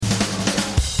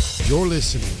You're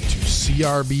listening to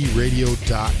CRBRadio.com.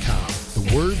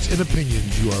 The words and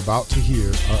opinions you are about to hear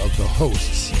are of the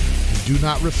hosts and do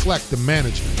not reflect the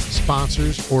management,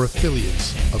 sponsors, or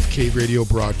affiliates of Cave Radio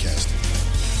Broadcasting.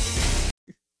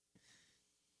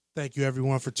 Thank you,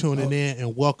 everyone, for tuning in,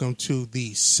 and welcome to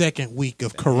the second week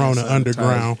of Corona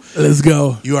Underground. Let's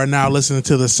go. You are now listening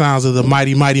to the sounds of the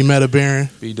mighty Meta Baron.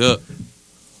 Beat up.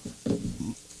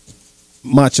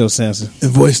 Macho Samson.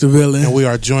 And voice the villain. And we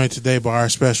are joined today by our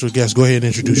special guest. Go ahead and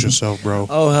introduce yourself, bro.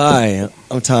 Oh, hi.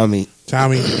 I'm Tommy.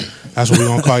 Tommy, that's what we're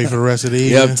going to call you for the rest of the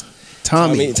evening. Yep.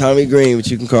 Tommy Green, but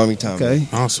you can call me Tommy. Okay.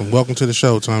 Awesome. Welcome to the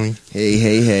show, Tommy.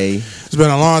 Hey. It's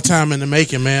been a long time in the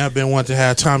making, man. I've been wanting to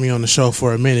have Tommy on the show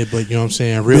for a minute, but you know what I'm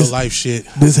saying? Real life shit.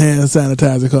 This hand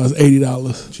sanitizer costs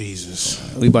 $80.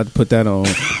 Jesus. We about to put that on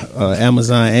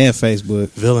Amazon and Facebook.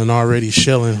 Villain already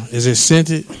shilling. Is it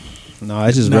scented? No,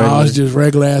 it's just No, regular. it's just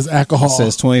regular ass alcohol. It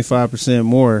says 25%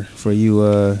 more for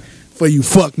you for you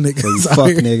fuck niggas. for you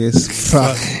fuck niggas.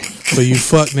 For you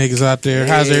fuck niggas out there.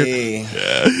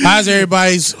 How's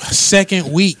everybody's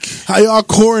second week? How y'all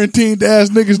quarantined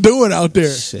ass niggas doing out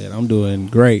there? Shit, I'm doing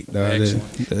great.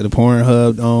 The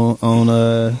Pornhub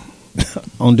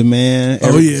on demand.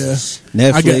 Oh yeah,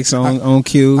 Netflix on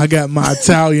cue. I got my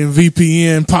Italian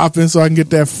VPN popping so I can get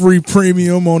that free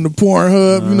premium on the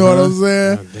Pornhub. You know what I'm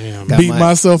saying? God damn. Beat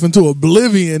myself into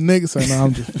oblivion, nigga. So now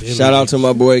I'm just Shout out to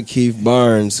my boy Keith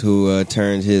Barnes, who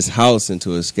turned his house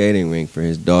into a skating rink for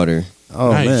his daughter.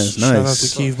 Oh man, nice. Shout out to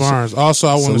Keith Barnes. Also,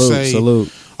 I want to say salute.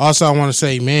 Also, I want to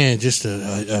say, man, just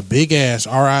a big ass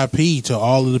RIP to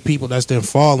all of the people that's been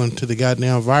falling to the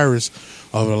goddamn virus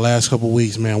over the last couple of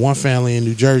weeks, man. One family in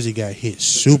New Jersey got hit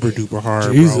super duper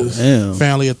hard, Jesus. bro. Damn.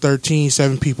 Family of 13,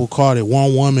 7 people caught it.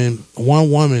 One woman, she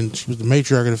was the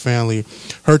matriarch of the family.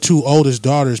 Her 2 oldest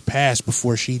daughters passed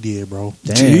before she did, bro.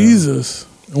 Damn. Jesus.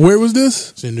 Where was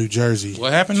this? It's in New Jersey.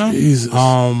 What happened now? Jesus.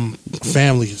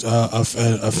 Families,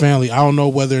 a family. I don't know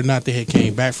whether or not they had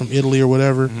came back from Italy or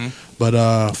whatever,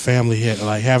 but family had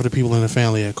like half of the people in the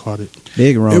family had caught it.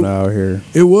 Big Rona out here.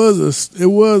 It was a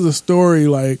story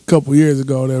like a couple years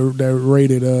ago that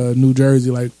rated New Jersey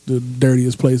like the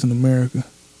dirtiest place in America.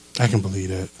 I can believe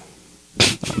that.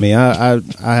 I mean, I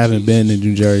haven't been to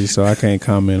New Jersey, so I can't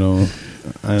comment on.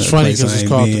 It's funny because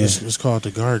it's called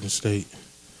the Garden State.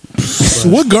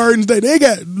 What Garden State? They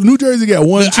got New Jersey got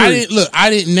one tree. I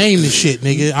didn't name the shit,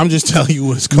 nigga. I'm just telling you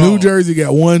what it's called. New Jersey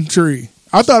got one tree.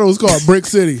 I thought it was called Brick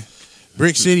City.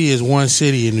 Brick City is one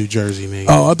city in New Jersey, nigga.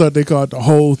 Oh, I thought they called it the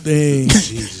whole thing.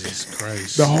 Jesus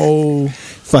Christ. The whole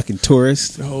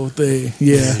tourist. The whole thing.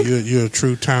 Yeah. You're a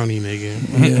true townie, nigga.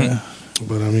 Yeah.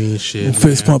 But I mean, shit.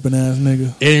 Fist pumping ass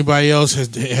nigga. Anybody else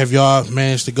have y'all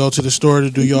managed to go to the store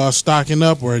to do y'all stocking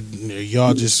up, or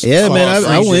y'all just? Yeah, man.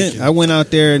 I went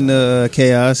out there in the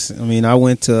chaos. I mean, I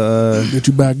went to. Did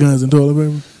you buy guns and toilet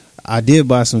paper? I did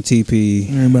buy some TP.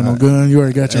 You ain't buy no gun. You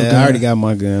already got your gun. I already got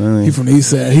my gun. He from the east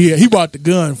side. He bought the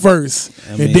gun first,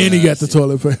 and then he got the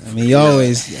toilet paper. I mean, you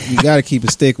got to keep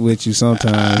a stick with you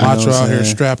sometimes. Macho out here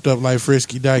strapped up like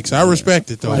Frisky Dykes. I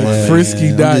respect it though. Like Frisky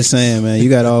Dykes. I'm just saying, man,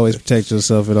 you got to always protect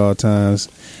yourself at all times.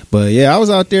 But yeah, I was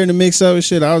out there in the mix up and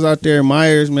shit. I was out there in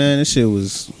Myers, man. This shit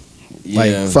was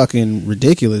like fucking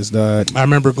ridiculous, dog. I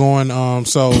remember going.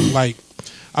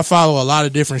 I follow a lot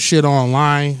of different shit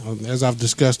online, as I've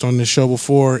discussed on this show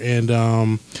before, and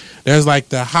there's like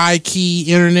the high key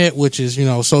internet, which is,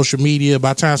 social media.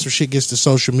 By the time some shit gets to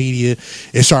social media,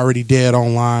 it's already dead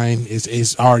online.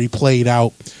 It's already played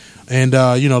out. And,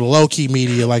 the low key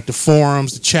media, like the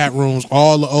forums, the chat rooms,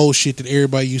 all the old shit that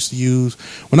everybody used to use.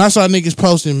 When I saw niggas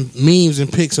posting memes and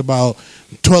pics about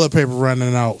toilet paper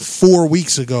running out 4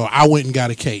 weeks ago, I went and got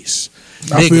a case.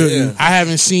 Nigga, I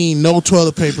haven't seen no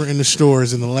toilet paper in the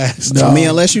stores in the last. I mean,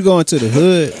 unless you go into the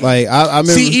hood, like I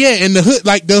remember. In the hood,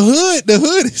 like the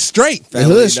hood is straight. The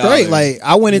hood's straight. Like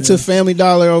I went into Family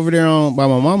Dollar over there by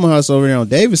my mama's house over there on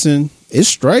Davidson. It's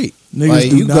straight. Niggas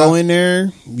like you go in there,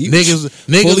 niggas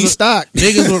fully stocked.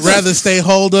 Niggas would rather stay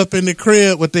holed up in the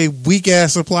crib with their weak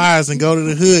ass supplies and go to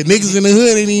the hood. Niggas in the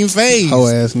hood ain't even phased. Whole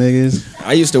ass niggas.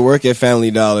 I used to work at Family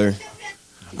Dollar.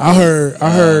 I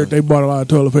heard they bought a lot of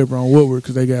toilet paper on Woodward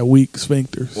because they got weak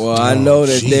sphincters. Well, I know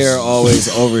that they're always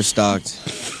overstocked.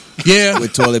 Yeah,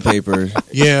 with toilet paper.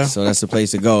 Yeah, so that's the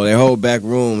place to go. Their whole back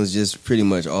room is just pretty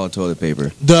much all toilet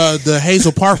paper. The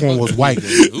Hazel Park one was white.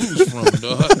 Who's from,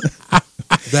 dog?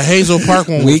 The Hazel Park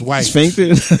one was white.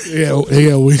 Sphincter?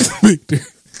 Yeah, weak sphincter.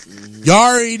 Y'all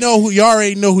already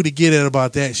know who to get at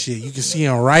about that shit. You can see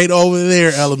him right over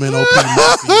there, Elemental P.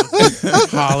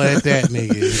 Holla at that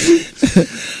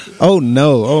nigga. Oh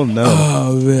no! Oh no!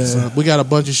 Oh man. So we got a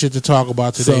bunch of shit to talk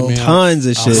about today, So, man. Tons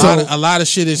of shit. A lot of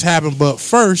shit has happened, but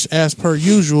first, as per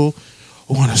usual,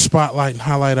 I want to spotlight and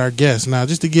highlight our guests. Now,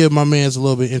 just to give my man's a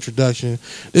little bit of introduction,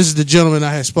 this is the gentleman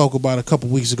I had spoke about a couple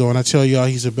weeks ago, and I tell y'all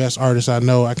he's the best artist I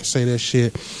know. I can say that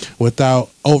shit without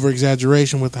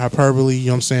over-exaggeration, with hyperbole. You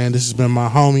know what I'm saying? This has been my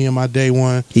homie and my day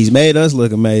one. He's made us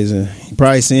look amazing. You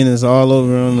probably seen us all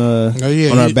over on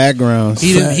our backgrounds.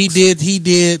 He did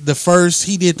the first.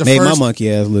 Made my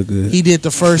monkey ass look good. He did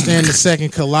the first and the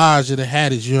second collage of the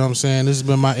Haddage. You know what I'm saying? This has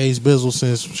been my Ace Bizzle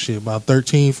since shit about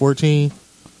 13, 14.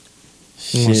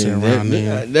 Shit,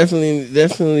 definitely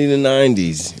the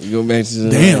 90s. You go back to the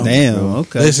damn.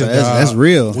 Okay, Listen, that's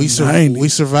real. We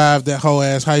survived that whole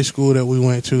ass high school that we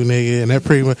went to, nigga, and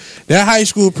that high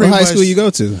school What pretty high much school you go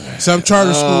to? some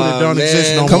charter school that don't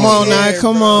exist no Come more. on now,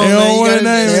 come on. They don't want to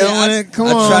name They it. don't want it. Come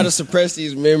I on. try to suppress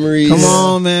these memories. Come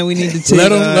on, man. We need to take Let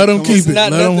them keep It's it.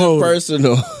 not Let them nothing hold it.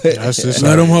 personal. That's just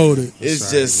Let them hold it. It's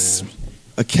just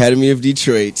Academy of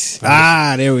Detroit.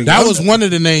 There we go. that was one of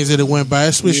the names that it went by.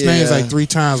 It switched Yeah. names like 3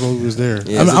 times while we was there.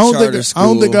 Yeah, I it's a don't charter think I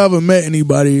school. ever met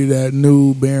anybody that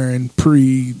knew Barron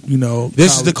pre.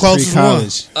 This is the closest one.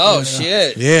 college. Oh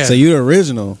shit! Yeah, So you the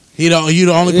original. you the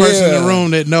only person in Yeah. the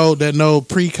room that know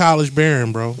pre-college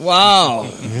Barron, bro. Wow.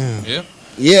 Yeah.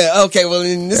 Yeah. Okay. Well,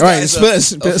 then this All right, guy's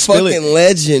spill a it. fucking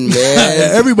legend,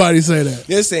 man. Everybody say that.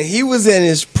 Listen, he was in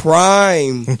his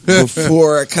prime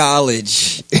before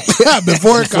college.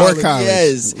 Before college.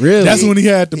 Yes. Really? That's when he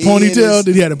had the He hit ponytail. his-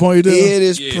 Did he have the ponytail? He hit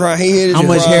his prime. He hit his How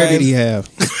much hair prime. did he have?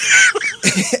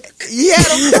 He had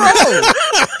a fro.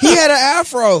 He had an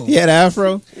afro. He had an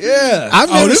afro. Yeah.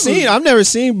 I've never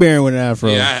seen Barron with an afro.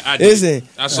 Yeah, I did. Listen,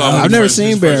 I saw him. I've never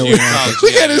seen Barron with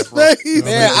Look at his face.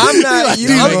 man, I'm not.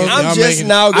 I'm just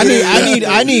now.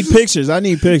 I need pictures. I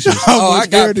need pictures. Oh, I much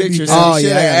got hair did he pictures. have? Oh Oh, yeah,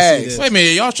 yeah, I gotta see asked. Wait a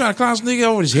minute, y'all trying to clown this nigga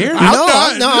over his hair? No,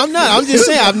 I'm not. I'm just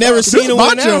saying I've never seen him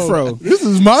with an afro. This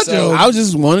is my So, joke. I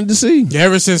just wanted to see.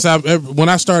 Ever since when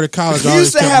I started college, I He always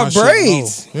used to kept have my shit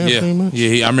braids. low. Yeah, pretty much.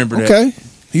 I remember that. Okay.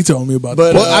 He told me about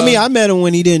But that. Well, I mean, I met him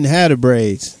when he didn't have the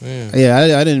braids. Yeah.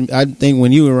 Yeah, I didn't. I think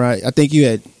when you were right, I think you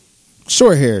had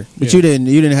short hair, but Yeah.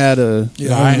 you didn't have the. Yeah,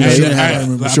 No, I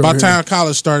remember by short the hair. time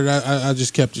college started, I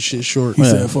just kept the shit short. He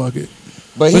said, "Fuck it."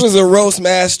 But he was a roast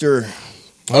master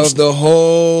of the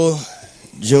whole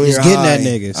junior He's getting high. at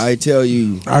niggas. I tell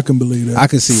you, I can believe that. I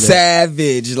can see that.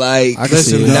 savage. Like, I can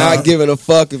see Listen, that. not giving a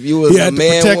fuck if you was He a had to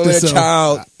man, protect woman, himself. a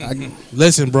child.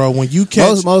 Listen, bro, when you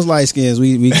catch Most light skins,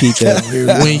 we keep that.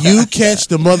 when you catch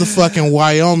the motherfucking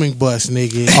Wyoming bus,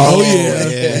 nigga. Oh,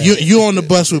 yeah. You on the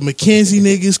bus with McKenzie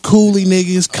niggas, Cooley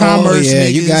niggas, Commerce yeah,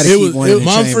 niggas, you gotta It keep was- one in the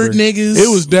Mumford chamber. niggas. It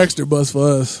was Dexter bus for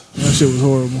us. That shit was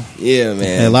horrible. Yeah,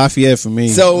 man. And Lafayette for me.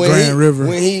 So when Grand River.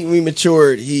 we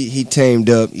matured, he tamed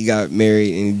up. He got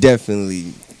married, and he definitely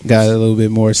got a little bit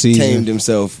more tamed season.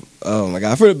 himself. Oh my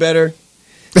god, for the better.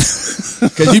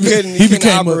 Because he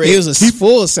became a- He was a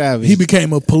full savage. He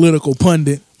became a political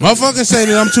pundit. Motherfuckers say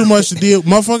that I'm too much to deal.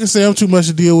 Motherfuckers say I'm too much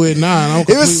to deal with. Nah, I'm It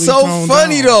completely was so toned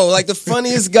funny down. though, like the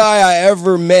funniest guy I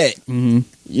ever met. Mm-hmm.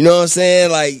 You know what I'm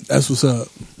saying? Like, That's what's up.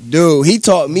 dude, he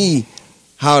taught me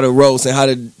how to roast and how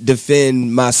to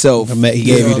defend myself. He You know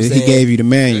gave what I'm he saying? gave you the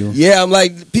manual. Yeah, I'm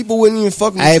like, people wouldn't even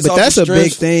fuck with me. Hey, just but off that's the a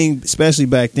big strength. thing, especially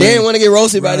back They didn't then. want to get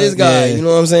roasted by this guy. Yeah. You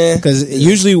know what I'm saying? Because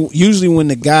usually when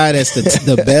the guy that's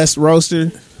the best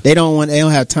roaster, they don't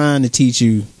have time to teach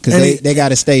you because And they got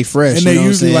to stay fresh. And you they know what I'm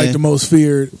usually like saying? the most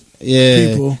feared.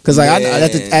 Yeah, people. because like Yeah.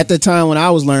 at the time when I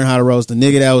was learning how to roast, the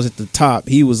nigga that was at the top,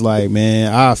 he was like,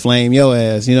 "Man, I'll flame your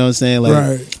ass." You know what I'm saying? Like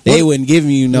Right. they wouldn't give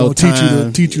you no They'll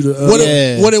time. teach you to What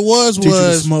Yeah. it was teach you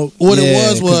to smoke. what Yeah, it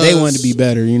was 'cause they wanted to be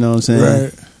better. You know what I'm saying?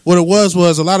 right. what it was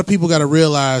a lot of people got to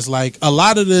realize, like, a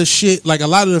lot of the shit, like a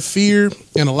lot of the fear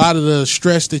and a lot of the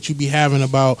stress that you be having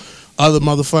about other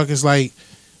motherfuckers, like,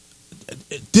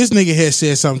 this nigga had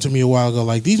said something to me a while ago,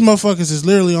 like, these motherfuckers is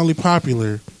literally only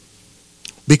popular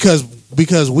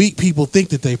because weak people think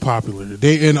that they popular.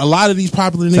 And a lot of these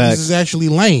popular niggas Facts. is actually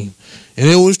lame. And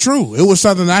it was true. It was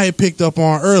something I had picked up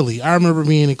on early. I remember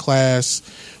being in class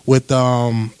with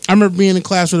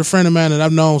a friend of mine that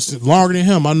I've known longer than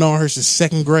him. I've known her since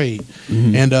second grade.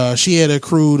 And she had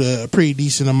accrued a pretty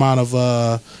decent amount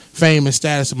of fame and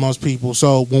status amongst people.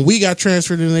 So when we got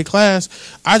transferred into the class,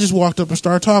 I just walked up and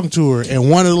started talking to her. And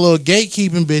one of the little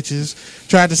gatekeeping bitches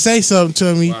tried to say something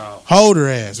to me, hold her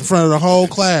ass in front of the whole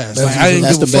class. Like, I didn't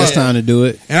That's give the a best fuck. time to do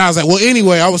it. And I was like, well,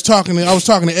 anyway, I was talking to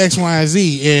X, Y, and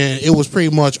Z, and it was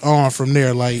pretty much on from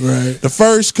there. Like, Right. the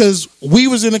first, because we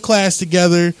was in the class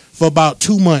together for about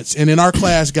 2 months, and then our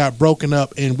class got broken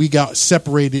up and we got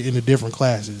separated into different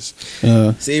classes.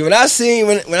 See, when I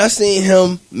seen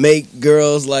him make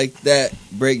girls like that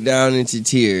break down into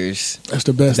tears, That's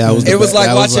the best. it was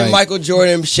like watching Michael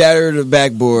Jordan shatter the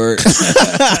backboard.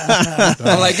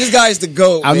 I'm like, this guy's the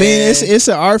GOAT. I mean, it's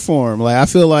an art form. Like, I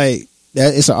feel like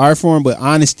that it's an art form, but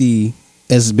honesty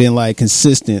has been like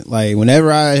consistent. Like,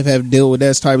 whenever I have dealt with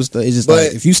that type of stuff, it's just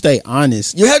like, if you stay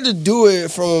honest, you have to do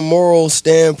it from a moral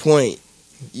standpoint,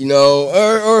 you know,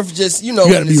 or if just, you know,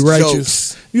 You gotta be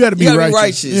righteous. jokes. You got to be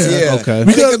righteous. Yeah. Okay.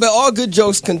 Because all good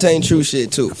jokes contain true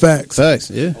shit too. Facts.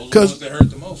 yeah. Because That hurt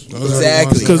the most.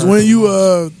 Exactly. Because when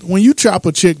you chop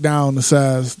a chick down to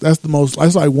size, that's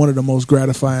like one of the most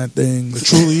gratifying things. It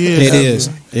truly is. It is.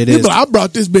 It You is. be like, I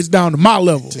brought this bitch down to my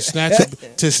level. To snatch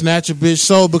a bitch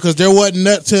soul, because there wasn't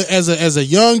as a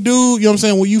young dude, you know what I'm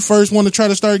saying, when you first want to try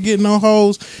to start getting on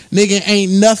hoes, nigga,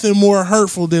 ain't nothing more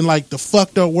hurtful than like the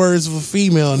fucked up words of a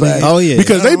female nigga. Oh, yeah.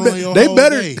 Because That'll ruin your they whole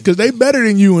better day. because they better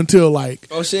than you until like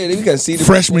Oh shit, you can see the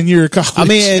freshman year of college. I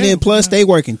mean, and then plus they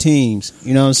work in teams.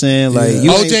 You know what I'm saying? Like,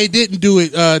 you ain't- OJ didn't do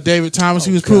it, David Thomas.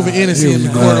 He was proven innocent in the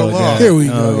court of law. Here we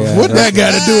go. God. What that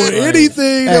got to do with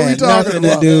anything that we Had talking nothing to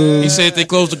about? do. He said if they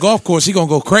close the golf course, he gonna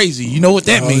go crazy. You know what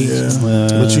that means?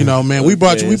 But you know, man, we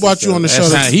brought you on the show.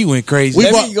 That's how he went crazy. We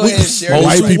Let bought- me go ahead and share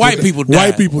Most this. white people died.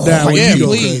 White people down. when Yeah, you go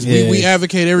please. crazy. Yeah. We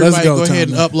advocate everybody go, go ahead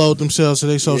and Tommy. upload themselves to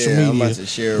their social Yeah, I'm media. about to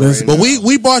share Let's- right But now.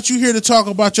 we brought you here to talk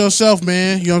about yourself,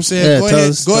 man. You know what I'm saying? Yeah, go tell ahead,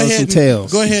 us some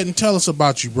tales. go ahead and tell us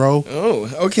about you, bro. Oh,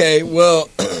 okay. Well,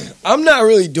 I'm not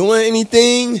really doing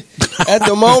anything at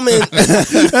the moment.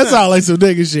 That sounds like some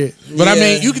nigga shit. But I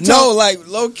mean, you can tell. No, like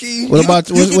low key. What about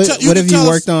you can what tell- you what can have you tell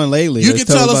worked us- on lately? You Let's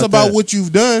can tell us about that. what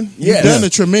you've done. Yeah. You've done a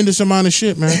tremendous amount of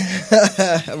shit, man.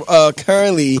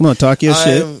 Currently, Come on, talk your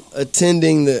shit. I'm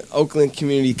attending the Oakland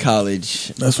Community College.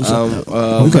 That's what's Um,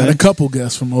 up. We got a couple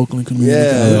guests from Oakland Community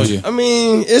Yeah, College. yeah. I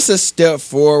mean, it's a step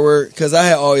forward because I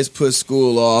had always put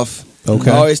school off.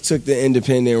 Okay. I always took the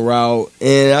independent route,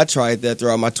 and I tried that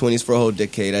throughout my 20s for a whole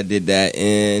decade. I did that,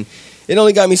 and it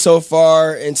only got me so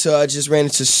far until I just ran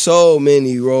into so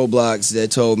many roadblocks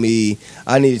that told me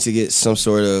I needed to get some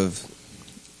sort of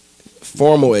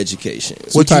formal education.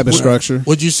 What type of structure?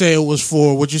 Would you say it was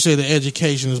for? Would you say the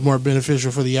education is more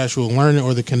beneficial for the actual learning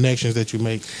or the connections that you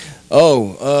make?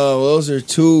 Oh, those are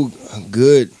two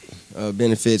good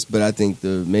benefits, but I think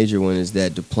the major one is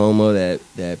that diploma,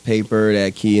 that paper,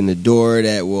 that key in the door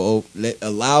that will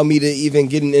allow me to even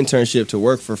get an internship to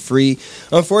work for free.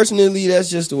 Unfortunately, that's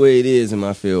just the way it is in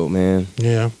my field, man.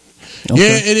 Yeah. Okay.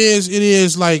 Yeah, it is. It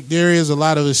is like there is a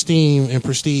lot of esteem and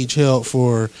prestige held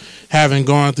for having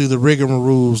gone through the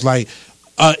rigmaroles. Like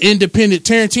independent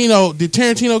Tarantino. Did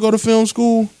Tarantino go to film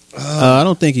school? I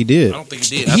don't think he did. I don't think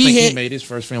he did. I He think had- he made his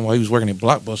first film while he was working at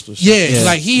Blockbuster. Yeah, Yeah.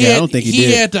 like he Yeah, I had. don't think he he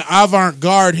did. had to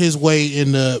avant-garde his way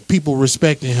into people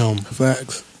respecting him.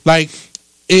 Facts. Like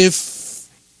if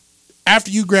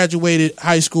after you graduated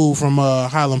high school from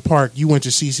Highland Park, you went to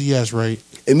CCS, right?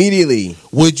 Immediately.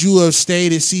 Would you have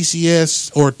stayed at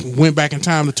CCS or went back in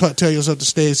time to tell yourself to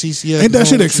stay at CCS? Ain't that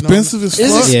shit knowing what you know? expensive as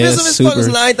It's fuck? Yeah, expensive it's as fuck. It's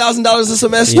super. $9,000 a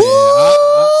semester.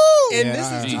 Yeah, And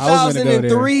yeah, this is I was gonna go there.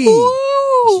 2003.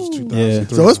 Yeah,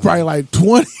 So it's probably like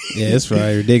 20. yeah, it's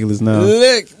probably ridiculous now.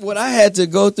 Look, what I had to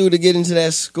go through to get into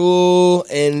that school,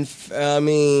 and I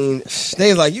mean, they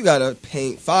was like, you gotta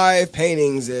paint 5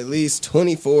 paintings, at least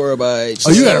 24 by.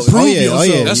 Oh, you gotta 12. prove Oh, yeah, oh, yourself.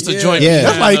 yeah. That's the Yeah. joint. Yeah.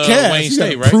 That's behind, like cash. Wayne You State,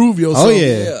 gotta right? prove yourself. Oh yeah,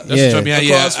 Yeah. That's the yeah. joint behind.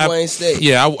 Across Yeah, Wayne State.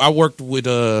 yeah. I worked with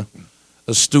a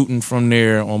student from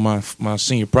there on my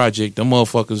senior project. Them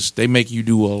motherfuckers, they make you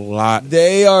do a lot.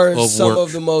 They are Of some work.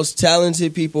 of the most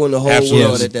talented people in the whole Absolutely.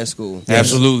 world at that school.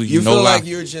 Absolutely, You no feel lie. like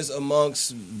you're just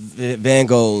amongst Van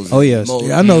Goghs. Oh, yes. Mo-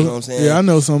 Yeah, I you know. what I'm saying? Yeah, I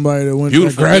know somebody that went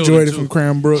Beautiful graduated building, from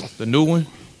Cranbrook. The new one.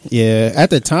 Yeah, at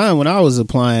the time when I was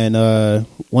applying,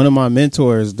 one of my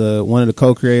mentors, one of the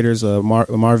co-creators,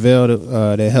 Marvell,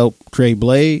 that helped create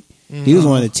Blade, he was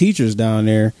one of the teachers down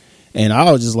there, and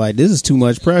I was just like, "This is too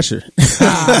much pressure."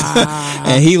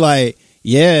 And he like,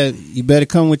 "Yeah, you better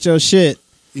come with your shit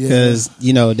because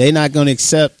you know they're not going to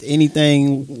accept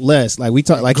anything less." Like we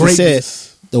talk, like you said,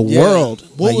 Greatness. the Yeah. world,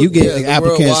 like you get the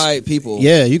applicants. worldwide people.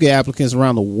 Yeah, you get applicants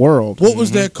around the world. What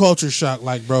was that culture shock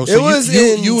like, bro? It was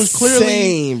you was clearly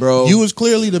insane, bro. You was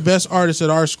clearly the best artist at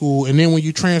our school, and then when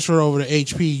you transfer over to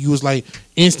HP, you was like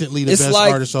instantly the It's best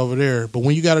like- artist over there. But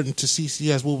when you got into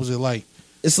CCS, what was it like?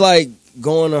 It's like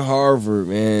going to Harvard,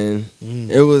 man. Mm.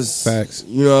 It was Facts.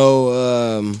 You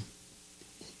know,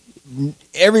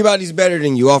 everybody's better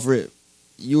than you. Offer it.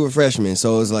 You were a freshman,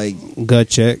 so it's like Gut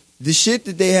check. the shit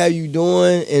that they have you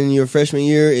doing in your freshman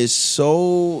year is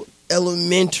so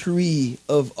elementary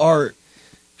of art.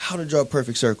 how to draw a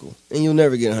perfect circle, and you'll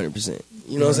never get 100%.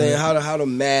 You know what I'm saying? How to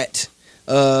mat.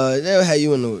 They'll have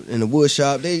you in the wood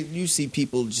shop. You see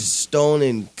people just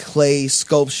stoning clay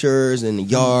sculptures in the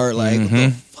yard, like what the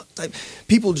fuck type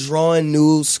people drawing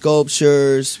new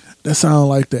sculptures. That sounds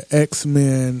like the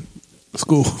X-Men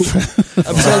school.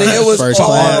 I'm telling you, it was First all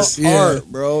class. art,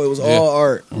 bro. It was all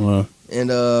art, Wow.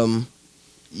 and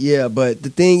yeah. But the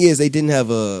thing is, they didn't have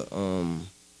a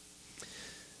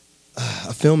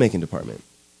filmmaking department.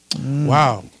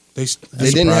 Wow. They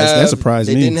didn't have. That surprised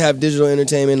they me. didn't have digital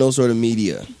entertainment, no sort of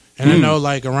media. And I know,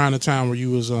 like around the time where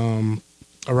you was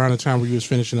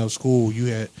finishing up school,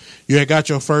 you had got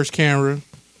your first camera.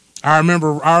 I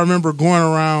remember going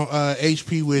around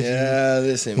HP with Yeah,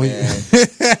 listen, When- man,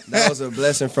 that was a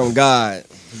blessing from God.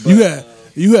 You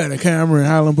had a camera in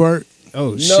Highland Park.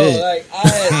 Oh No, shit! like I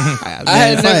had, I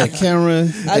had a camera.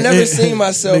 I never seen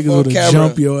myself Niggas on would've camera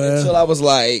jumped your ass. until I was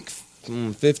like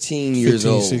 15 you, years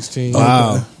 15, old. 16.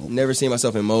 Wow. Never seen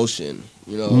myself in motion,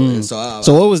 you know. And so,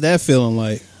 So what was that feeling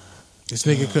like? This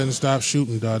nigga couldn't stop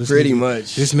shooting, dog. This pretty nigga,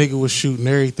 much This nigga was shooting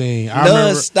everything. I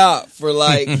remember non-stop for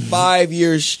like 5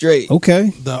 years straight. Okay.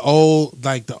 the old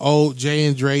J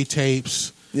and Dre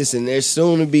tapes, Listen, there's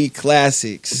soon to be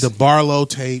classics. the Barlow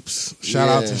tapes. Shout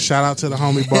out to the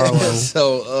homie Barlow.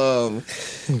 So,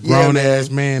 Grown man. ass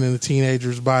man in a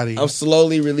teenager's body. I'm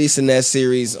slowly releasing that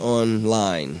series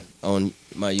online on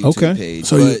my YouTube page.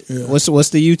 So but What's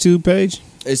the YouTube page?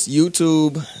 it's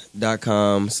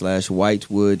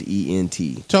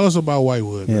youtube.com/WhitewoodENT. Tell us about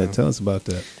Whitewood. Yeah, man. tell us about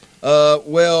that.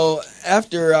 Well,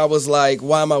 after I was like,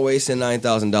 why am I wasting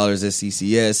 $9,000 at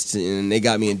CCS? And they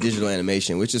got me in digital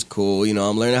animation, which is cool. You know,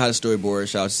 I'm learning how to storyboard.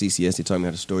 Shout out to CCS. They taught me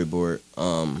how to storyboard.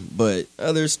 But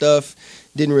other stuff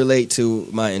didn't relate to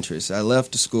my interests. I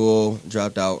left the school,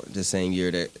 dropped out the same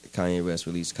year that Kanye West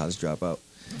released College Dropout.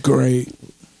 Great.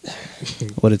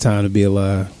 What a time to be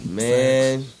alive.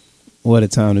 Man, What a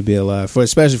time to be alive.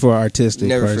 Especially for an artistic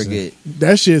never person. forget.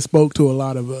 That shit spoke to a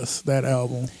lot of us, that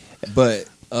album. But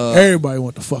Everybody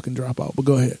want to fucking drop out, but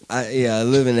go ahead. I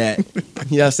live in that. You know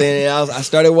what I'm saying? And I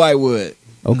started Whitewood.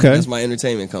 Okay. That's my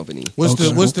entertainment company. What's Okay.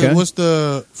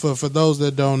 the for those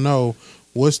that don't know,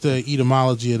 what's the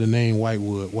etymology of the name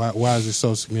Whitewood? Why is it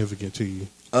so significant to you?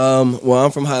 Well,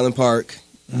 I'm from Highland Park.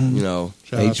 You know,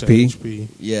 Shout out to HP. HP.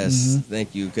 yes,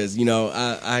 thank you. Because, you know,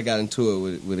 I got into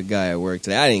it with a guy at work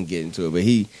today. I didn't get into it, but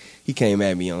he came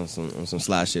at me on some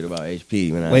sly shit about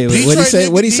HP. When Wait, what he say?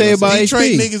 What he say about Detroit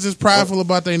HP? niggas is prideful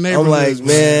about their I'm neighborhoods. like,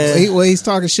 man. He's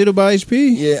talking shit about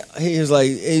HP. Yeah, he was like,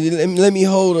 hey, let me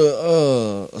hold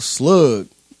a slug.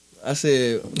 I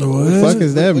said, What? The fuck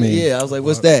does that mean? Yeah, I was like,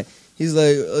 what's that? He's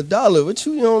like, $1. What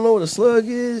you don't know what a slug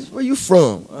is? Where you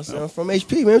from? I said, I'm from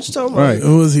HP, man. What you talking about? Right.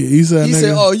 Who was he? He said, He nigga.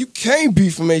 said, oh, you can't be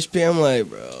from HP. I'm like,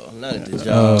 bro, not at the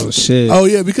job. Oh shit. Oh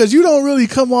yeah, because you don't really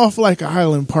come off like a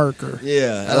Highland Parker.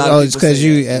 Yeah. a lot of Oh, it's people because say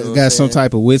you that, know what got I'm some saying?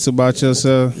 type of wits about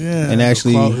yourself. Yeah. And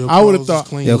actually, Your I would've clothes is thought-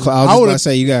 clean. I was I just would've- about to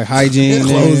say you got hygiene. Your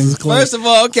clothes man. is clean. First of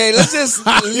all, okay, let's just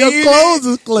Your leave clothes it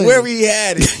is clean. where we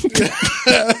had it.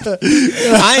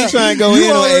 I ain't trying to go you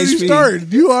in on already HP.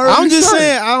 started. You already I'm just started.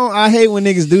 saying, I hate when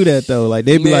niggas do that though. Like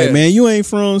they be Yeah. like, "Man, you ain't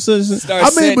from such." and-" Start I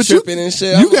mean, set but you- tripping and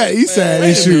shit. you I'm got like, East Side man, Wait a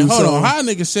minute, issues. hold so- on. How a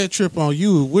nigga set trip on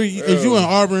you? Is you in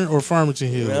Auburn or Farmington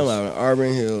Hills? Man, I'm out in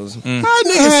Auburn Hills. How a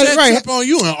nigga set Right. trip on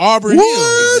you in Auburn What?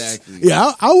 Hills? Exactly.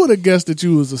 Yeah, I would have guessed that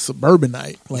you was a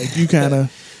suburbanite. Like you kind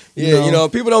of. Yeah, you know,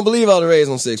 people don't believe I was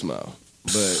raised on 6 Mile.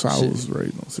 But I shit. was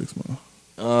raised on 6 Mile.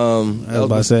 I was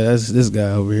about to say that's this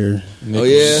guy over here. Oh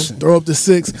yeah. Throw up the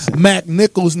 6. Mac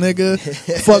Nichols, nigga.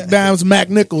 Fuck dimes, Mac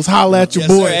Nichols. Holla at your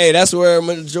Yes, boy. sir. Hey, that's where a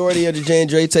majority of the J and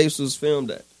Dre tapes was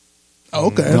filmed at.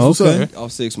 Okay, that's what's Okay. up.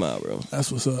 Off 6 Mile, bro. That's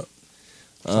what's up.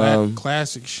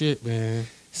 Classic shit, man.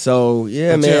 So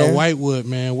yeah, But yeah, man. Whitewood,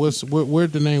 man.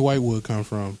 Where'd the name Whitewood come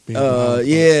from?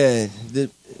 Yeah. The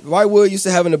Whitewood used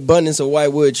to have an abundance of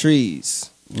whitewood trees.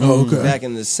 Oh, okay. Back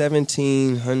in the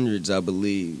 1700s, I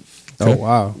believe. Oh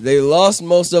wow. They lost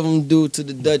most of them due to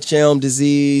the Dutch elm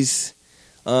disease.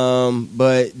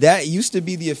 But that used to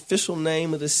be the official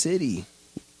name of the city.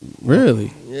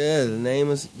 Really? Yeah, the name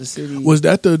of the city. Was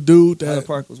that the dude Highland that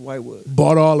Park was Whitewood.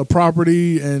 bought all the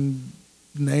property and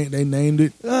they named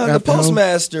it? The after him?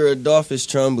 postmaster, Adolphus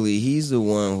Trumbull, he's the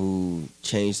one who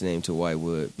changed the name to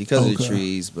Whitewood because of the Okay.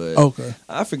 trees. But Okay.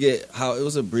 I forget how it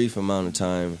was a brief amount of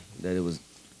time that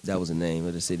that was the name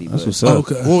of the city. That's But what's up.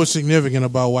 Okay. What was significant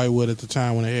about Whitewood at the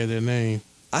time when they had their name?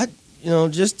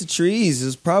 just the trees.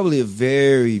 It's probably a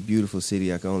very beautiful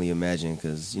city. I can only imagine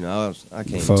because I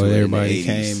came Before to it everybody in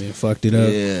the 80s. came and fucked it up.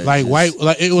 Yeah, Like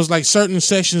just- it was like certain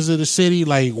sections of the city,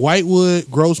 like Whitewood,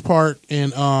 Grosse Park,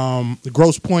 and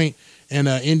Grosse Point and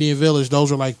Indian Village. Those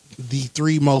were like the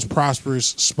 3 most prosperous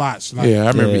spots. Like, Yeah, I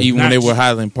remember Yeah. even when they were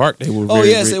Highland Park, they were. Oh very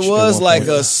yes, rich it was at one like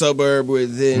point. a suburb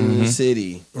within the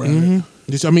city. I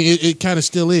mean, it kind of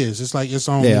still is. It's like its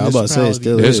own. Yeah, I was about to say it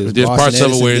still municipality. is. There's Boston parts of it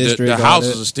Edison where District, the all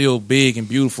houses that. are still big and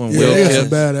beautiful and Yeah, well they got kept. some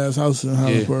badass houses in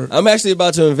Highland Yeah. Park. I'm actually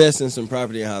about to invest in some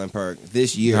property in Highland Park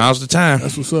this year. Now's the time.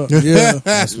 That's what's up. Yeah,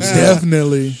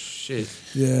 definitely. Shit.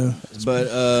 Yeah. But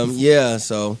yeah,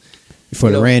 so Before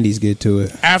You the know- Randys get to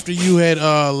it. After you had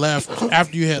left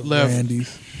Randy's.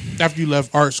 after you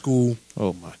left art school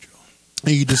Oh my god.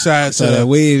 and you decided So that to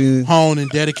we hone and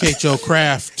dedicate your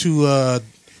craft to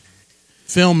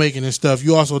filmmaking and stuff,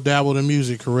 you also dabbled in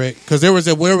music, correct? Because there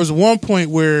was one point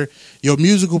where your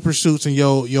musical pursuits and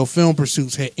your film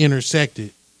pursuits had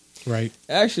intersected, right?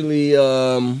 actually,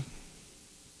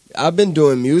 I've been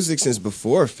doing music since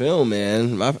before film,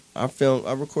 man.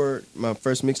 I record my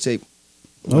first mixtape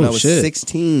when Oh, I was shit.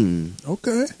 16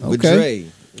 Okay. with Okay. Dre.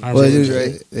 I Well, remember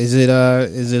Dre.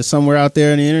 is it somewhere out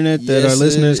there on the internet that Yes, our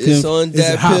listeners it's can? on Is it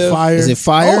that hot Piff. fire? Is it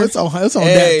fire? Oh, it's on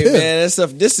Hey that pip. man, that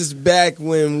stuff. This is back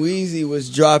when Weezy was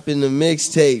dropping the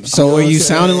mixtapes. So know are what you I'm saying?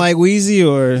 sounding like Weezy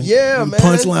or? Yeah, man.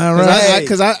 Punchline, right? Hey,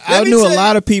 Because I let me knew a tell you-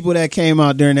 lot of people that came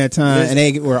out during that time, and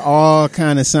they were all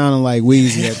kind of sounding like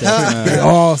Weezy at that They time.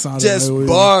 all sound just like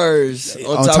bars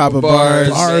on top of bars,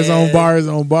 bars man. on bars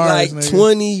on bars. Like nigga.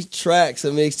 20 tracks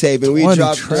of mixtape, and we 20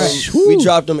 dropped tracks. them. We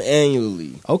dropped them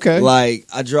annually. Okay. Like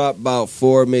I dropped about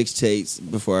 4 mixtapes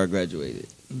before I graduated.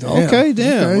 Okay,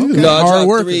 damn. you Okay. No, got I hard dropped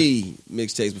worker. 3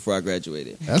 mixtapes before I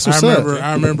graduated. That's I what's remember, up.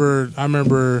 I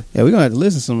remember, Yeah, we're gonna have to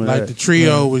listen to some of like that. the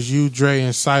trio was you, Dre,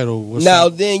 and Seidel. What's Now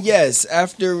up? then, yes,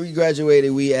 after we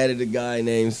graduated, we added a guy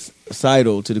named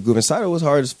Seidel to the group, and Seidel was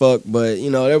hard as fuck, but you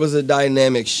know there was a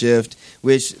dynamic shift.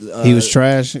 Which He was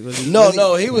trash.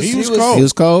 No, he was He was cold. He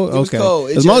was cold. He was Okay. cold.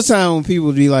 It Because most just- time when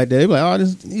people be like that, they be like, "Oh,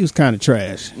 he was kind of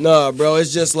trash." No, bro,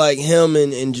 it's just like him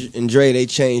and Dre. They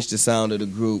changed the sound of the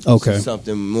group. Okay. to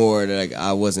something more that like,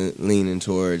 I wasn't leaning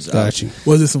towards. Got you.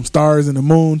 Was it some stars in the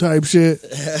moon type shit?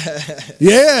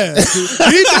 Yeah. He do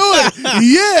it.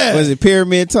 Yeah. Was it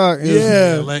Pyramid Talk? It was-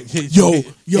 Yeah. Like, hit Yo, hit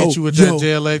yo, you with yo. that J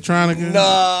Electronica.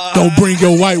 Nah, Don't bring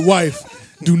your white wife.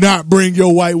 Do not bring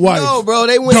your white wife. no, bro,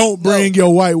 they went. Don't bring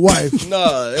your white wife.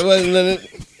 No, it wasn't.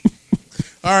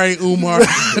 All right, Umar.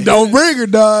 Don't bring her,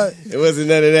 dog. It wasn't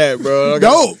none of that, bro.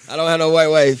 No. I don't have no white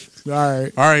wife. All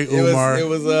right. All right, Umar. It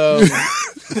was.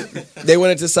 They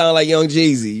wanted to sound like Young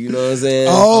Jeezy. You know what I'm saying?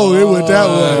 Oh, it went that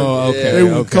way. Oh, okay. They were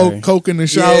okay. coke in the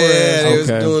shower. Yeah, they was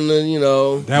Okay. doing the. You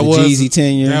know, that The was Jeezy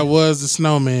tenure. That was the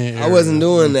Snowman. I era. wasn't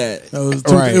doing that. That was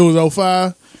Right. It was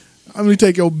 05. I'm gonna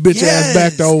take your bitch ass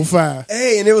back to 05.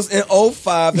 Hey, and it was in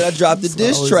 05 that I dropped the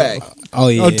diss track. Oh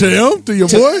yeah. Oh, to him, to your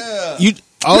boy. Yeah. You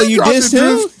you dropped dissed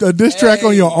him? a diss track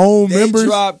on your own they members.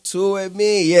 dropped 2 at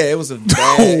me. Yeah, it was a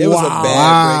bad. It was a Wow.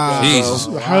 bad breakup. Jesus.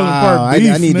 bro. Highland Park Wow,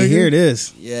 beef, I need to nigga. hear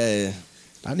this. Yeah.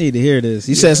 I need to hear this.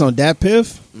 You said it's on Dat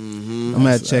Piff? I'm gonna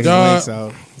have to check his Dog. links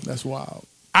out. That's wild.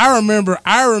 I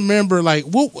remember like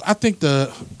what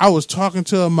I was talking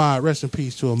to Ahmad, rest in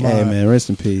peace to Ahmad. Hey man, rest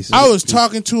in peace. I was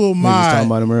talking to We was talking Ahmad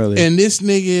about him earlier. and this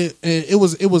nigga and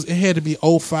it had to be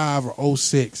 05 or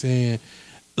 06 and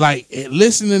like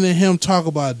listening to him talk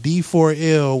about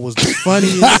D4L was the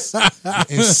funniest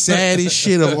and saddest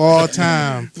shit of all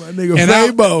time. My nigga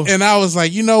And Fabo. I was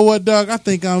like, you know what, dog? I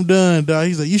think I'm done, dog.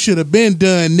 He's like, you should have been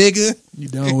done, nigga. You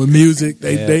done with music?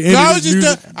 They ended No, I was his just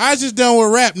music. done. I was just done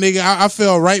with rap, nigga. I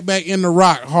fell right back in the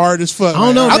rock, hard as fuck. I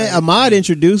don't know, Like, man. Ahmad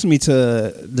introduced me to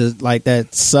the like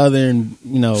that southern,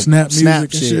 Snap music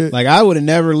and shit. shit. Like I would have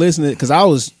never listened to it because I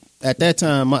was at that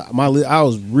time. I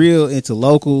was real into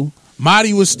local.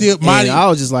 Marty was still And Marty. I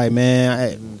was just like,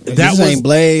 man, That this was- ain't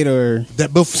Blade or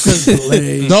That because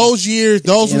those years,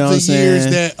 those You know were what the I'm years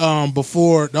saying? that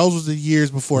before. Those was the years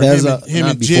before Vezzo. him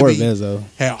Not and before Jibby Vezzo.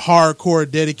 had hardcore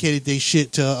dedicated their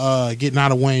shit to getting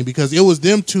out of Wayne because it was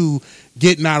them two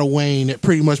getting out of Wayne that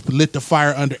pretty much lit the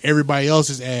fire under everybody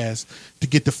else's ass to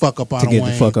get the fuck up out to of get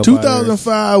Wayne. the fuck up. out of there.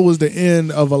 2005 was the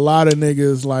end of a lot of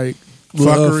niggas like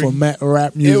love Fuckery. for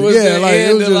rap music. It was yeah, the like end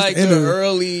it was of just like end the of-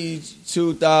 early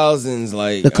 2000s.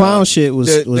 Like The clown shit was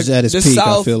at its the peak. I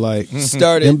South feel like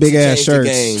started them big to ass change the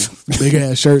shirts. game. big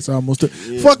ass shirts almost.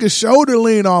 Fucking shoulder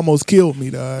lean almost killed me,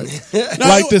 dog.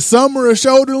 Like the summer of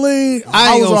shoulder lean,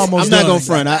 I was almost. I'm not done. gonna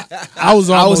front. I was. I was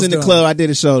almost in the done. club. I did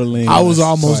a shoulder lean. I was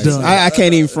almost twice. done. I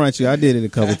can't even front you. I did it a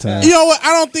couple times. You know what?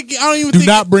 I don't even Do think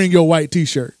not bring your white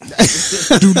t-shirt.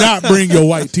 Do not bring your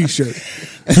white t-shirt.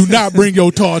 Do not bring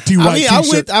your tall T white I mean,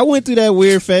 t-shirt. I went through that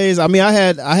weird phase. I mean, I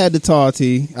had the tall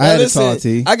tee. I had Listen, a tall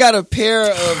tee. I got a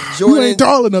pair of you Jordan. ain't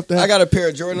tall enough to have. I got a pair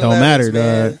of Jordan. Don't 11s, matter,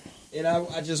 man. dog. And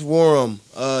I just wore them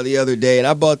the other day, and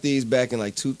I bought these back in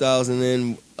like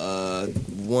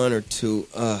 2001 or 2.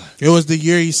 It was the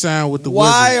year he signed with the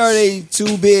Why Wizards. are they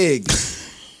too big?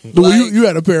 You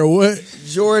had a pair of what?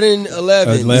 Jordan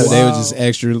 11. They were just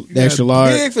extra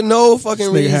large. Big for no fucking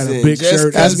Nigga reason. had a big Just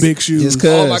shirt, 'cause has big shoes. Just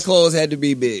all my 'cause. clothes had to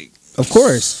be big. Of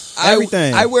course,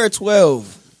 everything. I wear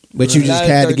 12. but you just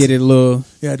had to get it a little.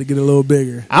 You had to get a little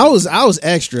bigger. I was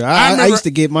extra. I remember- used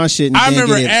to get my shit. And I then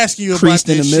remember get it asking you about creased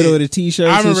in this the middle shit. of the t-shirt.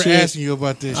 I remember shit. asking you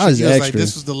about this. I was Shit. He was like, extra.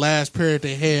 "This was the last pair that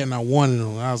they had, and I wanted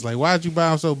them." I was like, "Why'd you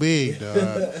buy them so big, dog?"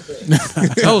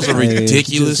 That was a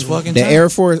ridiculous fucking The time. Air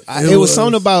Force. It was was.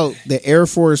 something about the Air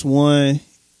Force One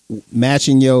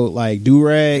matching your like do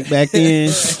rag back then.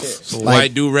 So like-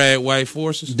 white do-rag, white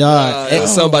forces. Dog. It was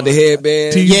something about the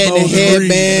headband. Yeah, and the T-Bone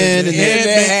headband. And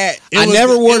Headband hat. I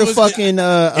never wore the fucking. It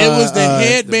was the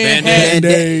headband. hat.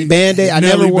 Band-Aid. Band-Aid. I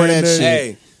Nelly never wore that Band-Aid. shit.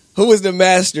 Hey, who was the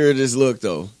master of this look,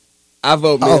 though? I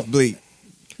vote Myth Bleak.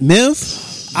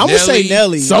 Myth. I'm gonna say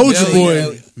Nelly. Soldier Nelly, Boy.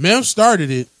 Nelly. Memphis started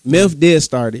it. Myth did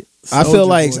start it. I feel Soulja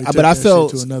like, Boy but took I that shit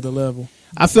felt, to another level.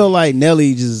 I feel like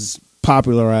Nelly just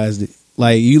popularized it.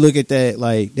 Like you look at that,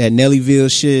 like that Nellyville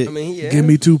shit. I mean, yeah. Give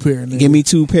me 2 pair. Nigga. Give me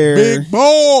 2 pair, Big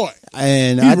boy.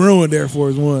 and He ruined Air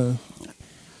Force One.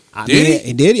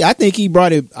 Did he? I think he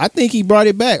brought it. I think he brought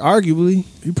it back. Arguably,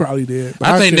 He probably did. But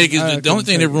I think couldn't- niggas. The only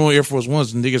thing that couldn't ruined Air Force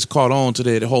Ones, niggas caught on to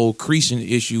that whole creasing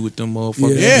issue with them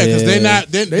motherfuckers. Yeah, because they Yeah.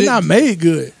 not. They not made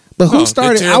good. but Oh, who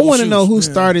started? they're I terrible want to know shoes.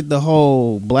 who started the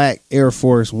whole Black Air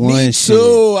Force One Me shit.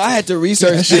 too. I had to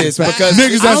research this because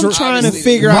Niggas that's I'm trying to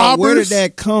figure out where robbers? did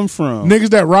that come from. Niggas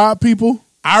that rob people.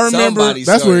 I remember. Somebody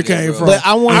That's where it started came bro. from. But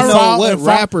I want I to know follow- what and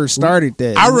rapper started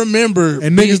that. I remember.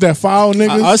 And niggas that file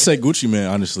niggas. I'd say Gucci Man,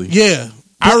 honestly. Yeah,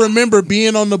 I remember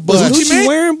being on the was bus. Gucci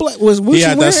wearing black? Was Gucci He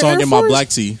had wearing that song Air in my Force? black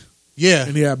tee. Yeah,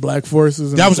 and he had black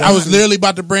forces. And that was. I was literally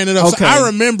about to bring it up. Okay. So I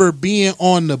remember being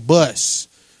on the bus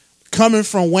coming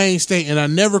from Wayne State, and I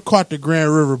never caught the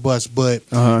Grand River bus, but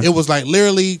Uh-huh. it was like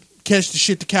literally catch the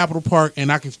shit to Capitol Park,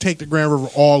 and I can take the Grand River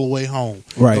all the way home.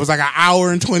 Right. It was like an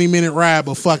hour and 20-minute ride,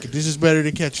 but fuck it, this is better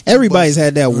than catching. two Everybody's buses.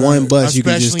 had that one bus you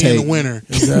can just especially in take. the winter.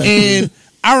 Exactly. And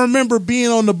I remember being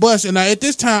on the bus, and at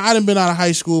this time, I done been out of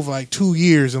high school for like 2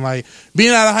 years, and like being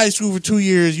out of high school for 2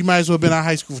 years, you might as well have been out of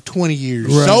high school for 20 years.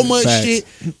 Right. So much Facts. shit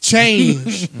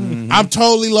changed. I'm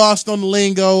totally lost on the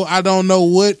lingo. I don't know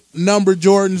what number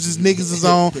Jordans this niggas is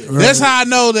on. That's how I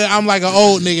know that I'm like an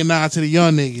old nigga now to the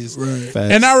young niggas. Right.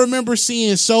 Facts. And I remember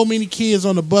seeing so many kids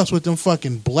on the bus with them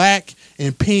fucking black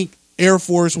and pink Air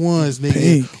Force Ones, nigga.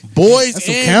 Pink. Boys That's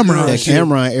some and Cameron girls. that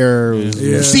Cameron era was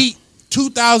Yeah. See,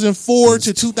 2004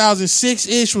 to 2006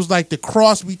 ish was like the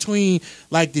cross between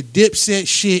like the Dipset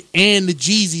shit and the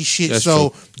Jeezy shit. That's so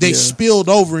true. they spilled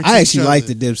over into I each actually other. like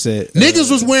the Dipset. Niggas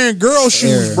was wearing girl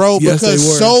shoes, era. bro, Yes, they because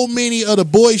were. so many of the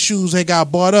boy shoes had got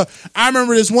bought up. I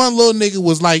remember this one little nigga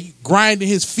was like grinding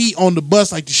his feet on the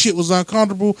bus like the shit was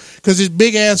uncomfortable because his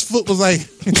big ass foot was like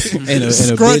And a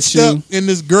bitch scrunched up shoe. in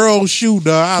this girl's shoe, dog.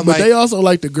 I was But like, they also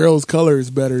like the girls' colors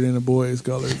better than the boys'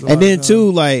 colors. a lot And then of too,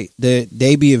 like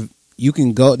they be you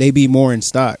can go. They be more in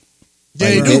stock.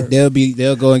 they Like, do.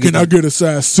 they'll go and times. get. Can I get a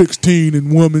size 16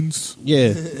 in women's?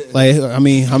 Yeah, like I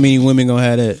mean, how many women gonna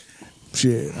have that?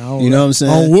 Shit, I don't You know what I'm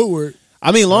saying? On Woodward,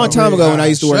 I mean, a long time ago when I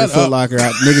used to work at Shut up. Foot Locker,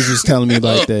 niggas was telling me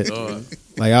like that.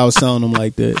 Like I was telling them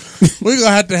like that. We're gonna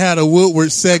have to have a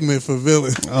Woodward segment for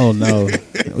villain. Oh no,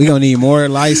 we gonna need more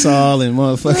Lysol and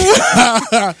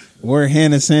motherfucking more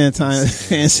hand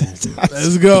sanitizer.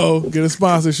 let's go get a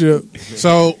sponsorship.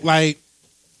 So like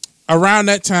around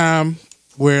that time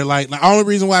where like the only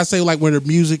reason why I say like where the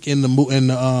music and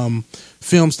the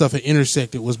film stuff had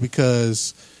intersected was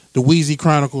because the Wheezy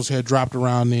Chronicles had dropped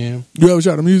around then. You ever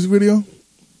shot a music video?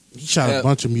 He shot a Have-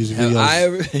 bunch of music Have videos. I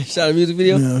ever shot a music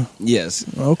video? Yeah. Yes.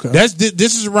 Okay.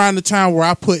 This is around the time where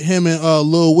I put him and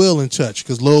Lil Will in touch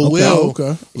because Lil Will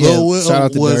okay. Lil Will shout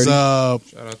out to was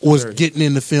Dirty. was getting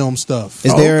into film stuff.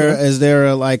 Is there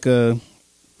a, like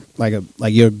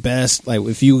your best, like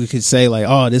if you could say like,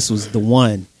 oh, this was the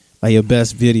one, like your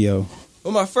best video?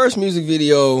 Well, my first music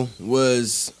video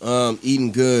was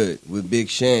Eating Good with Big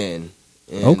Sean.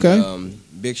 And, Okay.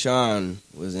 Big Sean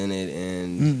was in it,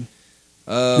 and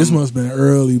This must have been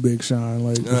early Big Sean.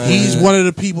 Like He's one of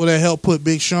the people that helped put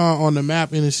Big Sean on the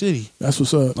map in the city. that's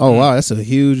what's up. Oh wow, that's a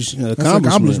huge That's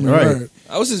accomplishment, right?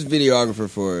 I was his videographer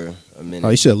for a minute. Oh,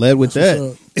 you should have led with That's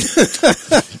that.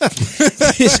 what's up.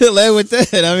 You should have led with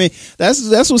that. I mean,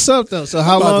 that's what's up though. So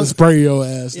how About long? to spray your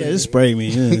ass. Yeah, nigga. just spray me.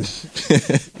 Yeah.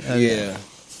 Yeah.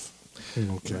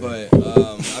 Okay. But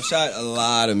I've shot a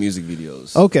lot of music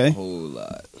videos. Okay. A whole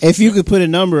lot. If you could put a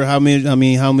number, how many? I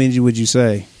mean, how many would you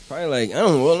say? Probably like, I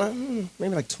don't know,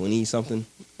 maybe like 20 something.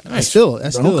 That's still a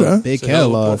Okay. big It's a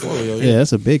hell of a catalog. portfolio, Yeah,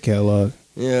 that's a big catalog.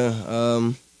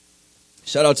 Yeah.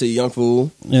 Shout out to Young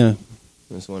Fool. Yeah.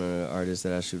 That's one of the artists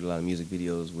that I shoot a lot of music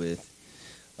videos with.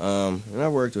 And I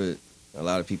worked with a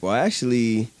lot of people. I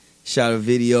actually shot a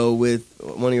video with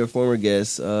one of your former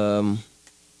guests,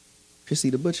 Chrissy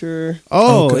the Butcher.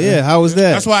 Oh, Okay. yeah. How was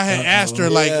that? That's why I had asked her.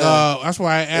 Like, Yeah. that's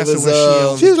why I asked It her was,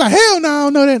 when She was like, hell no, I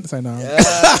don't know that. It's like, no.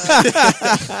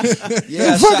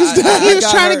 Yeah, He was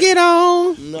trying to get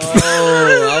on. No,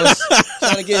 I was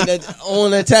trying to get that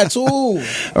on a tattoo.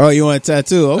 Oh, you want a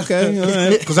tattoo? Okay. All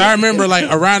right. because I remember like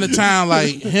around the time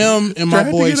like him and my Trying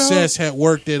to boy get on. Sess had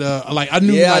worked at like I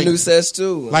knew Yeah, like I knew Sess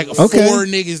too. like Okay. 4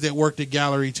 niggas that worked at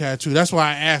Gallery Tattoo. That's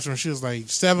why I asked her. She was like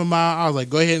 7 Mile. I was like,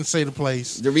 go ahead and say the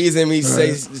place. The reason we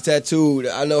say the tattoo,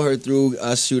 I know her through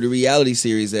I shoot a reality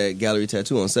series at Gallery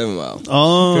Tattoo on 7 Mile.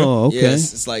 Oh, okay.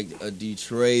 Yes, it's like a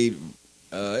Detroit.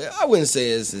 I wouldn't say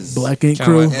it's as Black Ink Kinda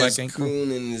Crew. like- as Black Ink Crew.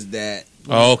 crooning as that.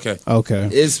 Oh, okay. Okay.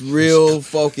 It's real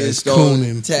focused That's on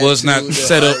cooning. tattoo. Well, it's not the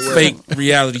set up artwork. fake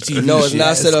reality TV. No, it's shit.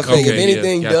 not set up fake. If Okay,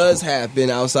 anything yeah, does happen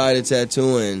outside of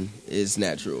tattooing, it's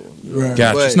natural. Right.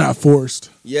 Gotcha. But- It's not forced.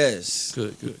 Yes.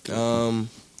 Good.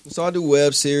 So I do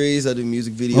web series, I do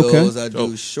music videos, I do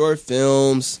Dope. short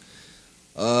films.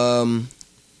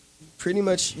 Pretty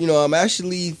much, I'm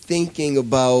actually thinking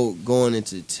about going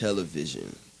into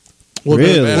television. What,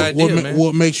 Really? what, Bad idea, what, man.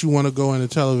 what makes you want to go into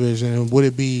television? And would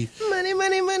it be Money,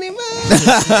 money, money, money.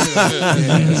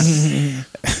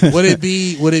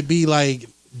 would it be like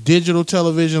digital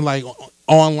television, like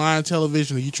online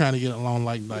television? Or you trying to get along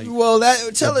like Well,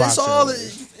 it's box all.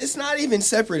 television. It's not even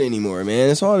separate anymore, man.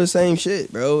 It's all the same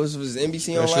shit, bro. It was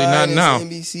NBC Especially online, not it's now.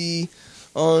 NBC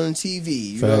on TV.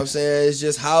 You know what I'm Facts. saying? It's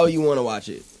just how you want to watch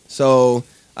it. So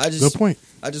I good just point?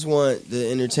 I just want the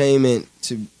entertainment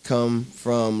to come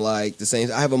from like the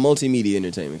same. I have a multimedia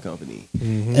entertainment company.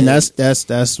 And that's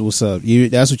what's up.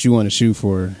 That's what you want to shoot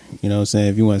for. You know what I'm saying?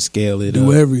 If you want to scale it Do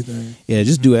up. everything. Yeah,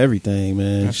 just do everything,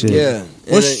 man. Shit. Yeah, and,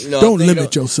 What's- Don't I'm thinking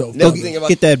limit yourself. Never Don't- think about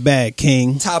Get that bag,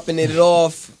 King. topping it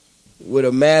off with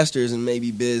a master's in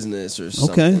maybe business or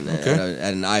something Okay.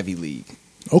 at an Ivy League.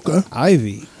 Okay.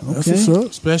 Ivy. That's Okay. what's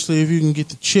up. Especially if you can get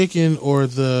the chicken or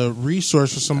the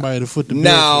resource for somebody to foot the bill.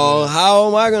 Now, for how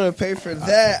am I going to pay for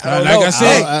that? that. don't Like know. I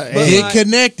said, But get my-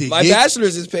 connected. My Get,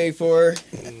 bachelor's is paid for.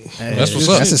 That's what's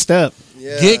up. That's a step.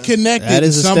 Yeah. get connected. That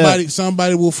is a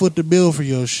Somebody will foot the bill for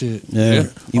your shit. Yeah.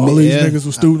 You All mean- these yeah. niggas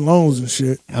with student loans and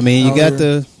shit. I mean, you out got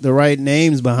here. the right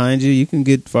names behind you. You can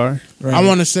get far. Right. I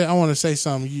want to say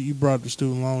something. You brought up the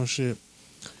student loan shit.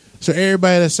 So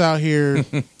everybody that's out here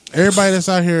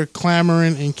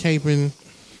clamoring and caping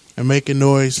and making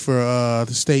noise for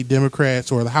the state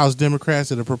Democrats or the House Democrats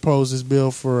that have proposed this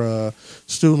bill for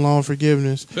student loan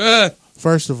forgiveness.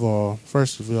 First of all,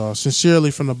 sincerely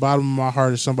from the bottom of my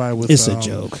heart, as somebody with It's a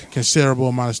joke. considerable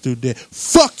amount of student debt.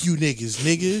 Fuck you niggas,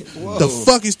 nigga. The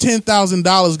fuck is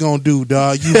 $10,000 gonna do,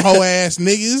 dog? You hoe ass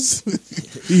niggas.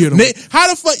 You know, How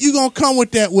the fuck you gonna come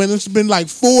with that when it's been like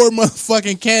 4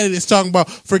 motherfucking candidates talking about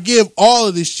forgive all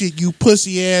of this shit, you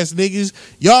pussy ass niggas?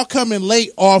 Y'all coming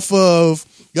late off of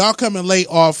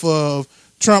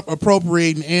Trump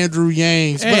appropriating Andrew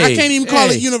Yang's, but I Hey, can't even call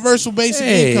it hey. universal basic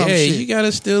income shit. You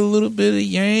gotta still a little bit of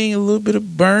Yang, a little bit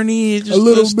of Bernie, just A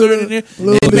little stir bit it of- in there. a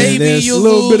little And bit of maybe this, you'll a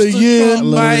little lose bit of to yin, Trump a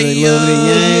little by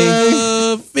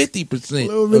bit of 50%. A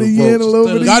little bit of yin, a little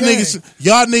bit of Y'all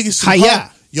yang. niggas, some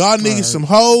Hiya. y'all niggas some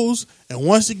hoes, and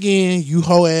once again, you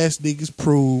hoe ass niggas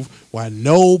prove why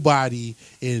nobody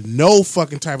in no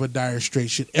fucking type of dire strait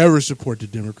should ever support the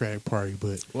Democratic Party.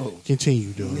 But continue,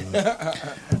 dog.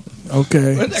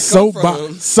 Okay. Where'd that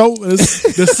come Soapbox.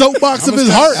 The soapbox of his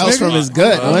heart. That was nigga. from his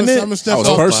gut, wasn't it? I'ma step That was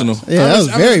off- personal. Yeah, that was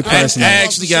very I personal.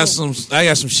 actually got some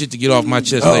shit to get off my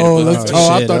chest Oh, later. let's, but-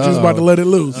 I shit. thought you was about to let it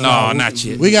loose. No, not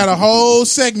yet. We got a whole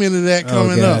segment of that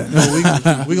coming Okay. up.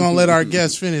 But we gonna let our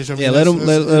guests finish. I mean, Yeah, let that's- them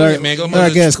that's- let our, man, go let our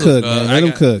let guests us cook, cook. man. I Let them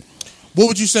got- cook. What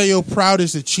would you say your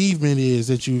proudest achievement is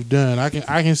that you've done? I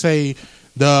can say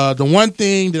the one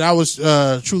thing that I was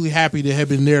truly happy to have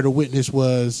been there to witness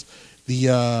was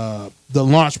the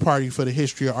launch party for the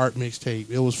History of Art mixtape.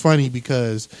 It was funny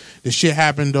because the shit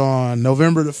happened on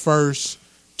November the 1st,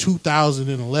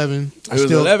 2011. It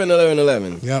was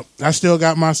 11. Yep, I still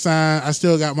got my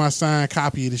signed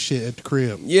copy of the shit at the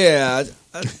crib. Yeah.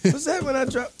 Was that when I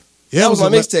dropped? Yeah, That was my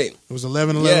mixtape. It was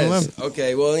 11. Yes.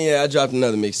 Okay. Well, yeah, I dropped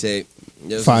another mixtape.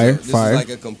 This Fire, This fire. is like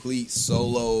a complete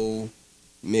solo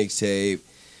mixtape,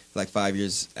 like 5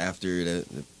 years after the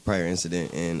prior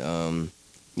incident, and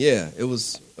yeah, it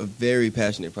was a very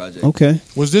passionate project. Okay.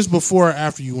 Was this before or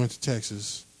after you went to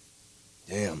Texas?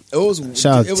 Damn, it was.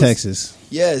 Shout out it to was- Texas.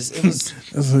 Yes, it was.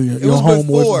 That's your was home was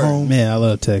before. your home. Man, I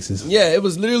love Texas. Yeah, it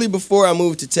was literally before I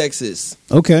moved to Texas,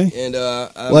 Okay. and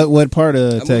What part of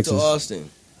I moved Texas? to Austin.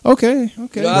 Okay.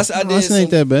 You know, I did Austin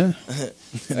ain't that bad.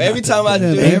 Every time I do,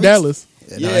 Ain't every, Dallas.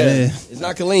 yeah, it's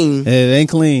not clean. It ain't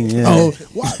clean. Yeah. Oh,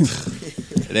 what?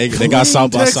 They got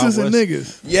South by Texas and Southwest.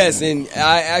 niggas. Yes, and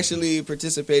I actually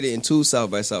participated in 2 South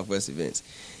by Southwest events.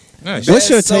 Nice. What's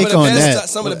your Some of take the on best that?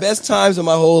 Some of the best times of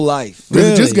my whole life.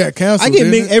 It just got canceled. I get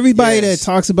didn't it? everybody Yes. that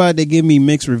talks about it, they give me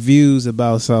mixed reviews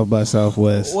about South by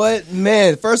Southwest. What,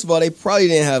 man? First of all, they probably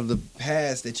didn't have the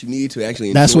pass that you need to actually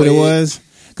enjoy That's what it was.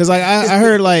 Because like I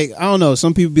heard like I don't know,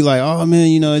 some people be like, oh man,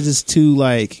 you know, it's just too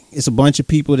like it's a bunch of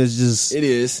people that's just It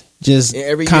is. And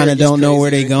every year kind it of gets don't know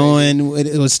where crazier they and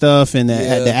going with stuff, and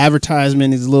Yeah. the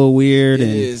advertisement is a little weird. It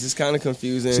and is. It's kind of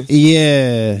confusing.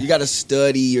 Yeah, You got to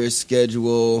study your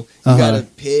schedule. You Uh-huh. got to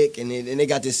pick, and they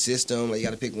got this system. Like you got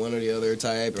to pick one or the other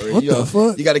type, or What you the know,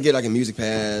 fuck? you got to get like a music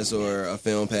pass or a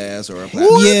film pass or a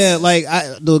platform. yeah, like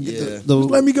Yeah. the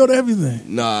Let me go to everything.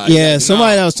 Nah, yeah,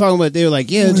 somebody that was talking about, they were like,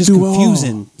 yeah, Wanna just do all.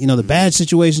 confusing. You know, the bad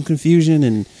situation, confusion,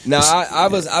 and Now I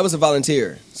was a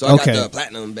volunteer, so I Okay. got the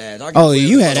platinum badge. I could oh, wear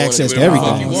you the had fuck I access to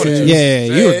wanted everything. wear. Yeah,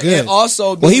 you were good. And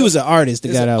also, Well, he being- was an artist. The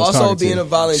guy that I was also talking being to.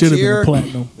 a Should have been volunteer. a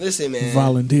platinum Listen, man,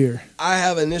 volunteer. I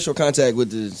have initial contact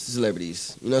with the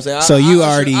celebrities. You know what I'm saying? So you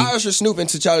I usher Snoop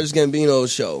into Childish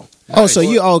Gambino's show. Oh, so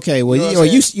you okay? Well, You know you, what I'm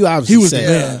or you saying? you obviously He was the said,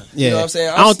 man. Yeah, You know what I'm saying?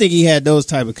 I don't think he had those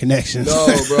type of connections. No,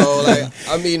 bro. Like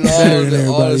I'm meeting all Better of than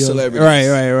all everybody the else.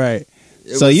 celebrities. right.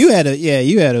 It So was- you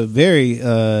had a very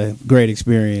great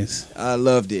experience. I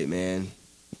loved it, man.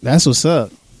 That's what's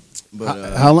up.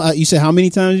 But How you said how many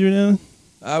times you were down?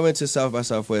 I went to South by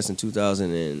Southwest in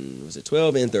 2000 and was it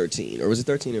 12 and 13 or was it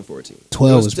 13 and 14?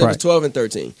 12 It was was probably 12 and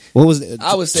 13. what was it?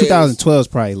 I would say it was- 2012 is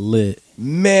probably lit.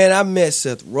 Man, I met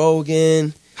Seth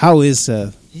Rogen. How is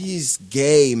Seth? He's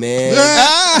gay, man.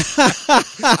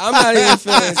 I'm not even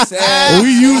feeling sad.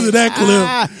 We using that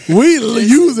clip. We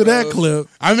using that clip.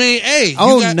 I mean, hey.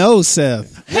 Oh you got, no,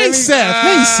 Seth. Hey, Seth.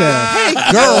 Hey, Seth. Hey,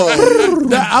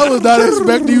 girl. I was not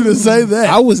expecting you to say that.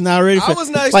 I was not ready for. I was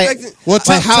not like, expecting. Well,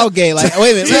 Like how gay? Like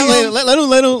wait a minute.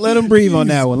 Let him breathe on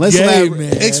that one. Let's Gay, elaborate.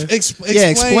 man.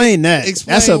 Explain that.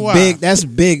 Explain That's a why. big. That's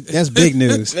big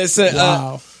news. Listen,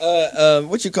 Wow.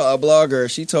 what you call a blogger?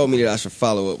 She told me that I should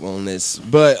follow up on this,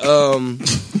 but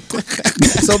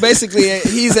so basically,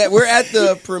 we're at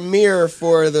the premiere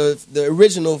for the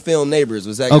original film Neighbors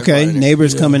with Zac Okay, Efron.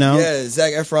 neighbors coming out. Yeah,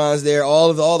 Zac Efron's there.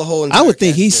 All the whole. I entire would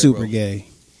think cast he's there, super bro. gay.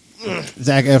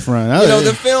 Zac Efron. You know,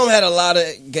 the film had a lot of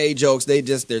gay jokes. They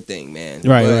just their thing, man.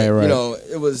 Right. You know,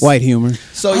 it was White humor.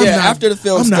 So I'm yeah, not- after the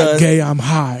film's I'm not done, gay. I'm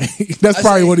high. That's I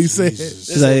probably say- what he said.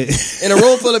 listen, in a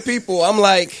room full of people, I'm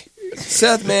like,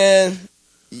 Seth, man,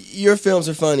 your films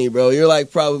are funny, bro. You're like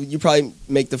you probably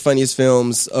make the funniest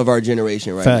films of our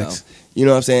generation right Facts. now. You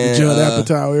know what I'm saying? Judd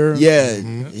Apatow era. Yeah,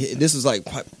 this was like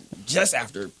just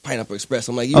after Pineapple Express.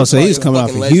 I'm like, Oh, so he was coming off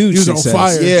a huge He was on success.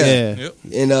 fire. Yeah.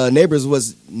 And Neighbors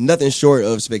was nothing short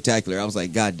of spectacular. I was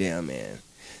like, God damn, man.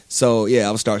 So yeah,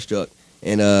 I was starstruck,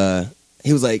 and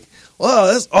he was like, "Wow,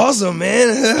 that's awesome,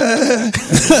 man!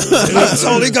 I'm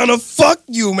totally gonna fuck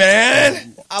you,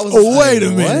 man." I was Oh, like, wait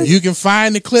a minute. You can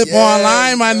find the clip Yeah,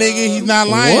 online, my nigga. He's not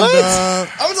lying, What? dog.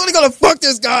 I was only gonna fuck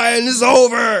this guy, and it's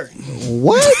over.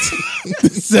 What?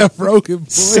 Seth Rogen. Boy.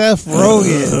 Seth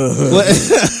Rogen. What?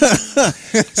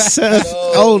 Seth.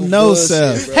 Oh no, bullshit,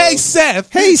 Seth. bro. Hey,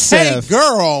 Seth. Hey, Seth. Hey,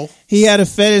 girl. He had a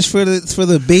fetish for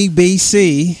the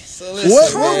BBC. So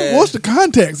listen, man. What's the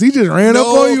context? He just ran up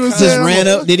No on you and context. Just said, ran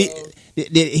up. Did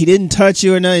he didn't touch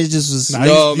you or nothing? It just was. Nah,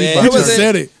 No, he man. about He to wasn't-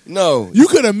 said it. No, You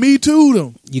could have Me Too'd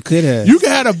him. You could have. You could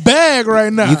have had a bag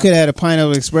right now. You could have had a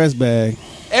Pineapple Express bag,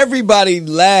 everybody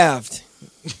laughed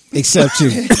except you.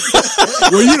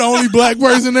 Were you the only black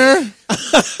person there?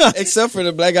 except for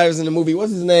the black guy who was in the movie.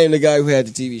 What's his name? The guy who had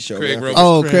the TV show. Craig man? Robinson.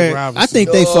 Oh, Craig Craig. Robinson. I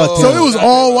think they No. fucked him. So it was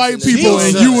all white people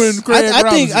and Jesus. you and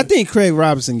Craig I think Craig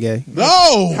Robinson gay.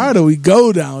 No. How do we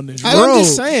go down this I'm road?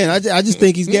 just saying. I just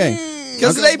think he's gay.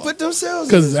 Because they put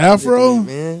themselves. 'Cause it's Afro?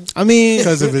 man. I mean,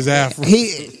 Because of his afro.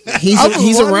 he's I'm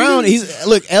around. wondering-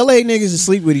 Look. LA niggas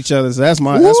sleep with each other, so that's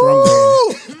where I'm going.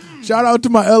 Woo! Shout out to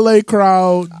my LA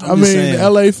crowd. I'm just saying.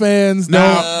 LA fans.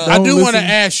 Now, don't I do want to listen.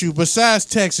 ask you, besides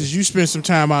Texas, you spent some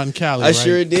time out in Cali, I right?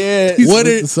 sure did. He's What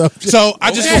with is the subject. so?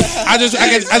 I just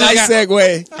Nice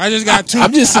segue. got two.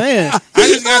 I'm just saying. I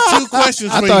just got two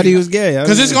questions I for thought you. he was gay.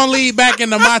 Because it's gonna lead back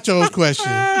into Macho's question.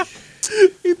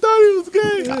 He thought he was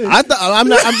gay.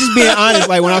 I'm just being honest.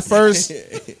 Like when I first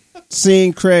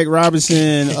seeing Craig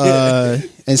Robinson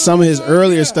and some of his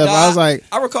earlier stuff, I was like,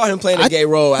 I recall him playing a gay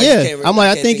role. I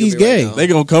think he's gay. They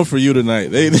gonna come for you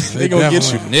tonight. They gonna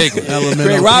get you. Nigga.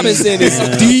 Craig Robinson is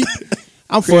deep.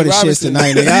 I'm for this shit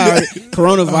tonight, nigga.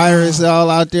 Coronavirus all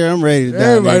out there. I'm ready to die.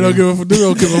 Everybody nigga.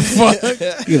 don't give a fuck.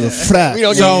 Give a fuck. We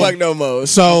don't give a fuck no more.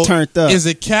 So Turned up. Is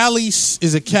it Cali 6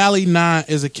 a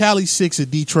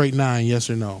Detroit 9? Yes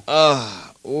or no?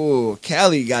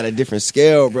 Cali got a different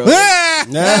scale, bro. Cali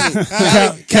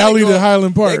to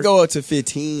Highland Park. They go up to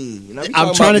 15. You know,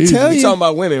 I'm trying to tell you. you. Talking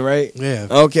about women, right? Yeah.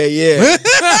 Okay, yeah.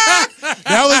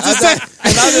 That was just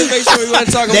I just make sure we want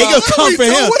to talk They about. gonna come for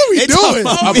him. What are we doing?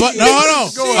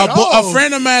 a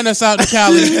friend of mine that's out in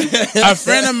Cali. A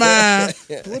friend of mine.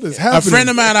 What is A happening? friend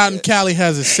of mine out in Cali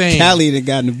has a saying. Cali that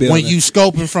got in the building. When you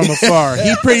scoping from afar,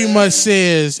 he pretty much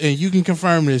says, and you can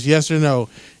confirm this, yes or no.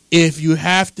 If you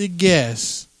have to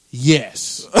guess,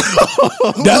 yes.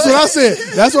 That's what I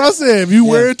said. If you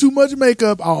wear too much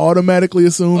makeup, I'll automatically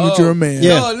assume that you're a man.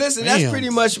 Yeah. No, listen, that's Damn. pretty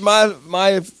much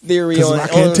my theory 'Cause on. I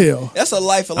can't tell. That's a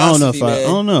life I don't know philosophy, if I man.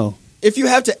 don't know. If you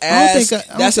have to I ask, don't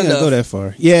think that's I enough. go that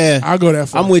far. Yeah, I'll go that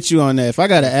far. I'm with you on that. If I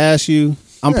gotta ask you,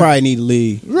 I'm probably need to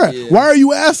leave. Right. Yeah. Why are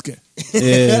you asking?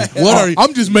 Yeah. What are you?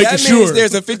 I'm just making That sure. means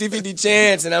there's a 50-50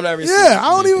 chance, and I'm not receiving. Yeah, I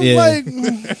don't even Yeah. like.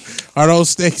 Are those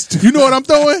stakes too? You know what I'm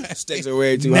throwing? Stakes are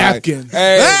way too Napkin. high.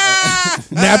 Hey,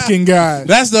 Napkin guy.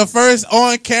 That's the first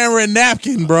on camera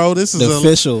napkin, bro. This is The a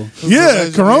official, Yeah,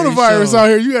 legendary coronavirus show. out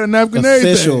here. You got a napkin.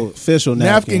 Everything. official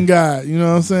Napkin guy. You know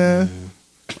what I'm saying?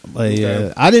 But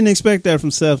yeah, I didn't expect that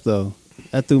from Seth though.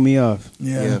 That threw me off.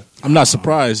 Yeah. I'm not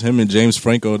surprised. Him and James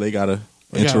Franco, they got a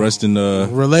interesting.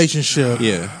 relationship.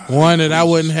 Yeah. One that I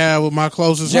wouldn't have with my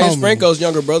closest James homie. Franco's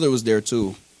younger brother was there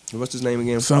too. What's his name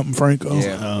again? Something Franco.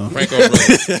 Yeah, Franco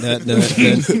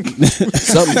brothers.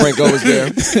 something Franco was there.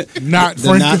 Not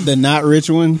Franco. The not rich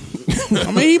one.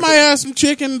 I mean, he might have some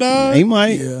chicken, dog. He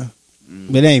might, Yeah.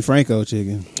 but it ain't Franco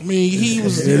chicken. I mean, he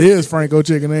was. It is Franco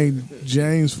chicken, ain't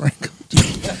James Franco.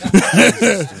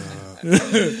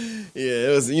 Yeah,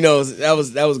 it was. You know,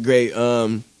 that was great.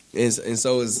 And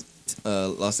so was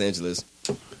Los Angeles.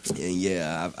 And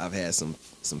yeah, I've had some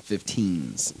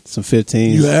 15s. Some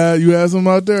 15s. You had some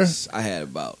out there? I had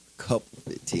about a couple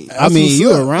 15s. I mean, what's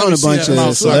you up. around a bunch that mouth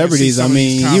of so I can celebrities. see I some of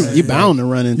mean, these you comments. bound to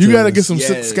run into. You got to get some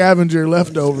Yeah. scavenger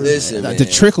leftovers. Listen, man, the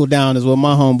trickle down is what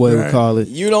my homeboy Right. would call it.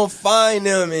 you don't find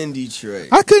them in Detroit.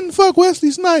 I couldn't fuck Wesley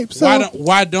Snipes. So.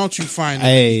 Why don't you find it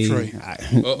Hey, in Detroit?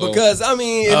 Uh-oh. Because I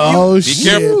mean, if Oh Be shit!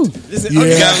 careful. listen, Yeah.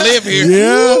 You gotta live here.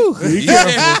 Yeah, be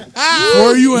careful.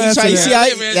 Before you answer you see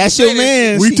that, how- that's your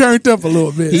man. we turned up a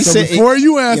little bit. He So said- before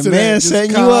you answer your man that, just setting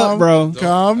you calm, up, bro.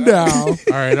 Calm down. All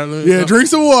right. Yeah, drink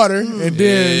some water, and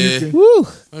then you can. Woo.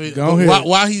 Go ahead.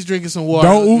 While he's drinking some water,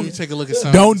 Don't- let me take a look at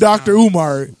something. Don't Dr.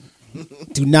 Umar.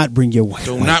 Do not bring your wife.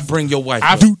 Do not bring your wife.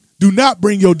 Do not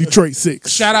bring your Detroit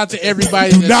 6. Shout out to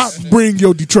everybody. Do not bring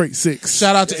your Detroit 6.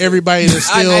 Shout out to everybody that's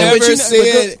I still. never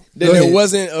said that go there ahead.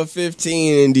 wasn't a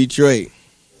 15 in Detroit,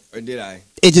 or did I?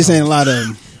 It just ain't a lot of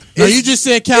them. No, you just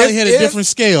said Cali had a if- different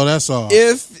scale. That's all.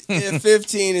 If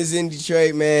 15 is in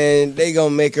Detroit, man, they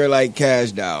gonna make her like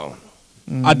Cash Doll.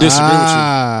 I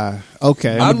disagree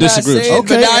Okay. I'm not disagree with you. saying,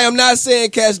 but Okay. I am not saying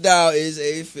Cash Doll is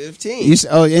a 15.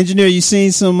 Engineer, you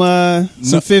seen some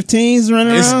 15s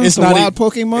running around? It's some not wild e-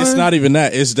 Pokemon. It's not even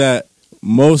that. It's that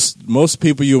most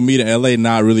people you'll meet in LA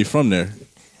not really from there.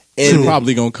 They're And-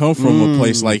 probably gonna come from a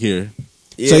place like here.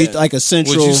 So yeah. you like a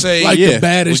central. Would you say Like Yeah. the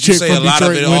baddest Would you chick say from a lot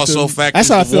Detroit of it went also to- factors That's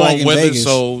how I the feel warm like in weather, Vegas.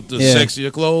 so the Yeah.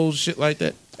 sexier clothes, shit like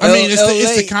that. I mean, it's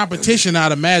LA the competition.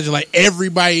 I'd imagine, like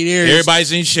everybody there. Is,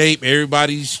 Everybody's in shape.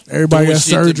 Everybody got doing shit to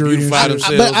surgery and beautify shit.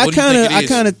 themselves. But I What do you think it is?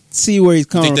 kind of see where he's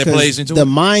coming think that from. 'cause plays into the it?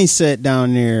 mindset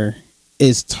down there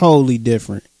is totally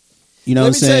different. You know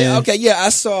Let what me I'm tell saying? you, okay, yeah, I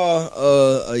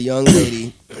saw a young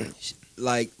lady,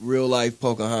 like real life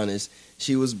Pocahontas.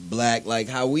 She was black, like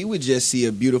how we would just see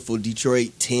a beautiful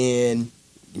Detroit 10.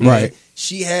 Right.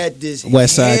 She had this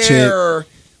West Side hair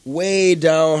way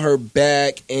down her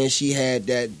back, and she had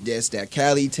that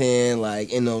Cali tan,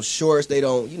 like in those shorts. They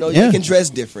don't, you Yeah. can dress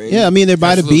different. Yeah, I mean they're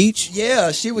by the Absolutely. beach.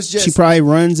 Yeah, she was just. She probably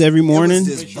runs every morning. It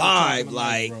was this vibe,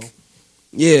 like.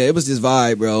 Yeah, it was this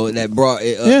vibe, bro, that brought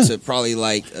it up Yeah. to probably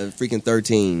like a freaking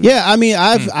 13. Yeah, I mean,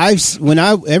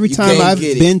 every You time can't I've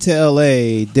get it. been to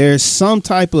LA, there's some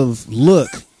type of look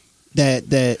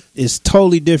that is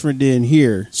totally different than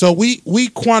here. So we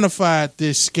quantified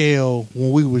this scale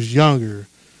when we was younger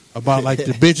about like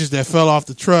the bitches that fell off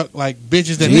the truck, like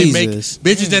bitches that Jesus.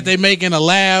 they make in a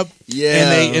lab,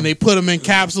 Yeah. and they put them in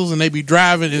capsules and they be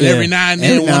driving, and Yeah. every now and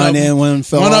then Every now and then one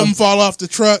fell one off. of them fall off the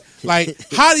truck. Like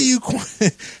how do you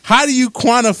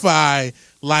quantify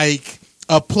like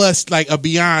a plus, like a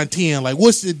beyond 10? Like,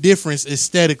 what's the difference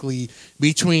aesthetically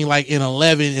between like an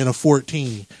 11 and a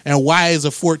 14? And why is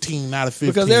a 14 not a 15?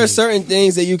 Because there are certain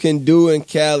things that you can do in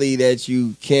Cali that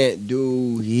you can't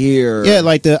do here. Yeah,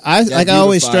 like I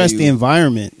always stress you. the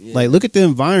environment. Yeah. Like, look at the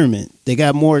environment. They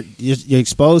got more. You're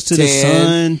exposed to the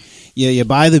Tan. sun. You're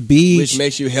by the beach. Which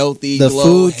makes you healthy. the glow,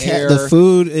 food, hair. the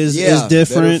food is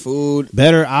different. Better food.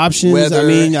 Better options. Weather, I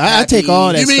mean, I take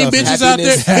all that You mean stuff. bitches out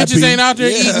there? Happiness. Bitches ain't out there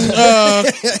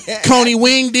eating Coney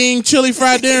Wing Ding chili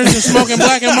fried dinners and smoking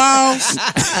Black and Milds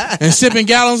and sipping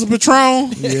gallons of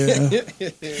Patron. Yeah.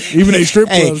 Even they strip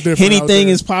Hey, clubs different. out anything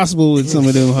there. is possible with some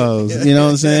of them hoes. You know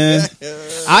what I'm saying?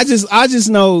 I just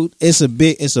know it's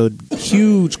a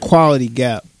huge quality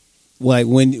gap. Like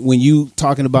when you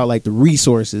talking about like the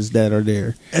resources that are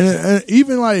there. and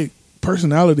even like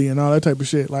personality and all that type of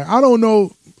shit. Like, I don't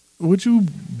know. Would you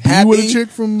be Happy? with a chick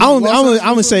from? I'm Los Angeles?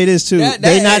 gonna say this too. That-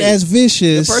 They not hey, as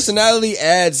vicious. The personality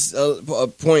adds a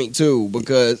point too,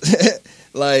 because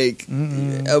like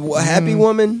a happy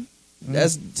woman,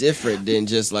 that's different than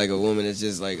just like a woman that's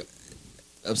just like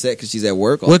upset because she's at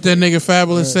work. What that nigga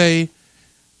Fabulous say?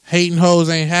 Hating hoes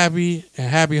ain't happy, and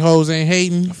happy hoes ain't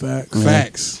hating. Facts.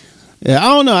 Facts. Yeah,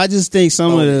 I don't know. I just think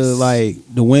some of the Always. like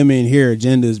the women here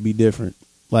agendas be different.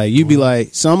 Like you be like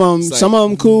some of them, It's like- some of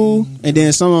them cool, and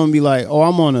then some of them be like, oh,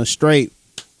 I'm on a straight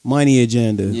money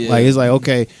agenda. Yeah. Like it's like,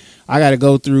 okay, I got to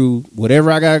go through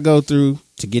whatever I got to go through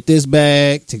to get this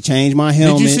bag, to change my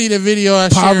helmet. Did you see the video I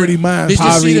Poverty shared? mindset. Did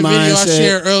you see the video I Mindset.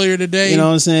 shared earlier today? You know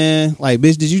what I'm saying? Like,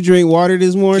 bitch, did you drink water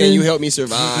this morning? Can you help me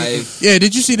survive? Yeah,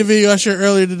 did you see the video I shared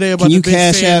earlier today about Can you the bitch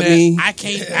cash saying at that me?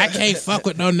 I can't fuck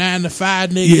with no 9 to 5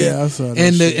 nigga. Yeah, I saw that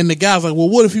And shit. the guy's like, well,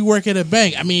 what if he work at a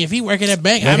bank? I mean, if he work at a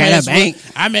bank, I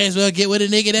may as well get with a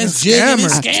nigga that's jigging and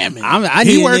scamming. I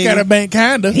He need work nigga- at a bank,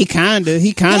 kinda. He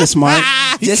kinda smart.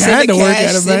 Just kinda send the work cash.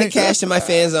 at a Send the bank. cash to my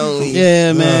fans only.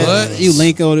 Yeah, man. What? You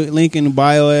link in the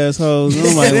bio assholes.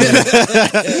 I'm like,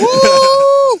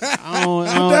 I don't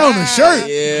Down the shirt.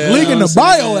 Yeah. Leaking the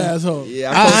bio asshole.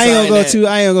 Yeah, I ain't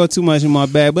gonna go too much in my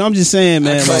bag, but I'm just saying,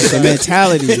 man, like the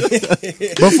mentality.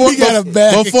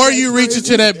 Before you reach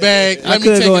into that bag, I let me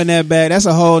could take go in that bag. That's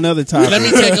a whole nother topic. let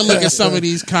me take a look at some of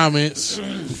these comments.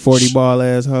 40 ball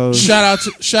assholes. Shout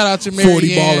out to Mary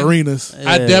 40 ball Ann. arenas.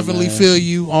 I Yeah, definitely man. feel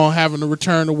you on having to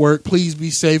return to work. Please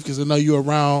be safe because I know you're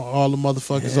around all the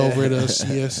motherfuckers over at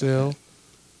CSL.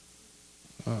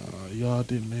 Y'all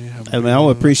didn't have. Hey, man, I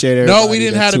would appreciate everybody. No, we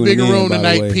didn't that's have a bigger tuning in, room by the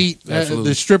tonight, way. Pete. Absolutely.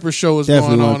 The stripper show is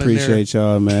Definitely going want on to in there. appreciate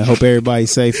y'all, man. Hope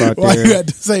everybody's safe out Why you there. had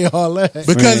to say all that?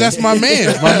 Because that's my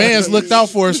man. My man's looked out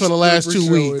for us for the last 2 Stripper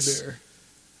show in weeks.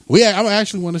 there. I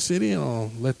actually want to sit in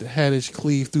on Let the Haddish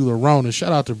Cleave Through the Rona.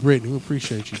 Shout out to Brittany. We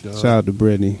appreciate you, dog. Shout out to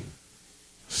Brittany.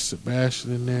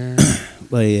 Sebastian in there.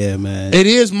 But yeah, man. It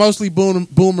is mostly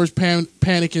boomers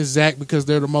panicking Zach because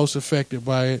they're the most affected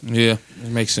by it. Yeah, it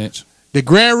makes sense. The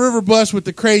Grand River bus with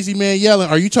the crazy man yelling.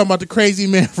 Are you talking about the crazy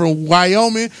man from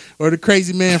Wyoming or the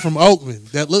crazy man from Oakland?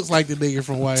 That looks like the nigga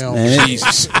from Wyoming. Man,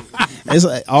 Jesus. it's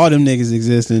like all them niggas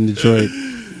exist in Detroit.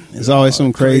 It's always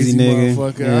some crazy nigga.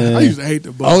 motherfucker. Yeah. I used to hate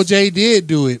the bus. OJ did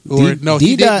do it. Or no,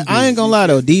 he D-Dot, didn't do I it. ain't gonna lie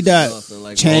though. D-Dot Something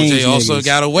like changed OJ also niggas.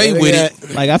 got away with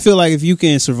it. Like I feel like if you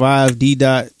can survive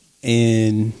D-Dot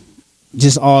and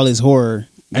just all his horror,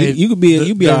 Hey, you could be the-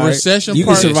 you be the all right. recession You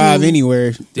can part survive two-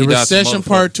 anywhere. The D-Dot's a recession motherfucker.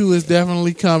 part 2 is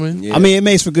definitely coming. Yeah. I mean, it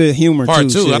makes for good humor Part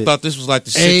too. 2. I shit. thought this was like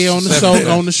the 6th A on the or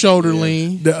 7th. on the shoulder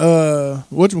lean. The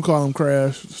whatchamacallem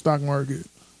crash, stock market.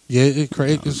 Yeah, it's been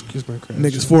crazy.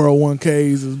 Niggas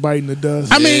 401ks is biting the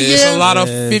dust. I mean, It's yeah. a lot of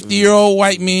 50-year-old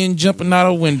white men jumping out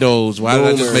of windows. Why did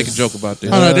I just make a joke about this?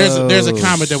 Hold on, there's a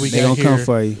comment that we They got gonna come here.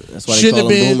 for you. That's why they Shouldn't call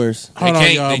have them been- boomers. Hold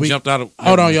on, y'all. They jumped out of.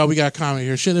 Hold on, y'all. We got a comment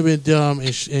here. Shouldn't have been dumb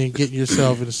and getting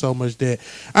yourself into so much debt.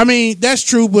 I mean, that's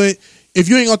true, but if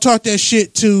you ain't gonna talk that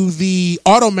shit to the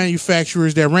auto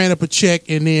manufacturers that ran up a check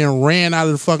and then ran out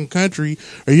of the fucking country,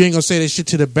 or you ain't gonna say that shit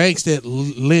to the banks that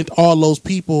lent all those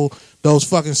people those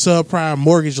fucking subprime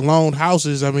mortgage loan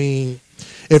houses, I mean,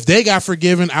 if they got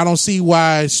forgiven, I don't see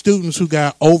why students who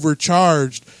got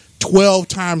overcharged 12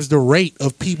 times the rate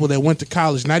of people that went to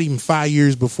college, not even 5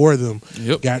 years before them,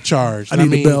 got charged. I need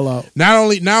the bailout. Not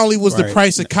only was the Right.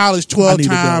 price of college I 12 need the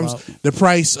times bailout. the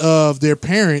price of their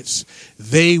parents,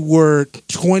 they were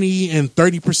 20 and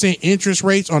 30% interest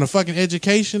rates on a fucking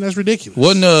education. That's ridiculous.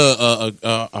 Wasn't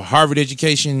a Harvard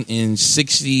education in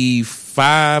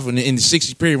 65 and in the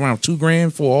 60 period around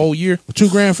 $2,000 for a whole year?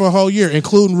 $2,000 for a whole year,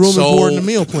 including room So, and board and the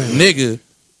meal plan. Nigga,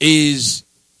 is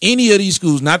any of these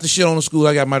schools, not the shit on the school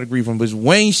I got my degree from, but is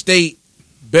Wayne State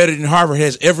better than Harvard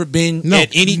has ever been at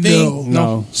anything?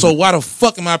 No. So why the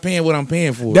fuck am I paying what I'm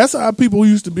paying for? That's how people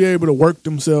used to be able to work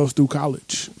themselves through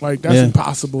college. Like that's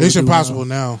impossible. It's to do impossible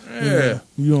now. Yeah.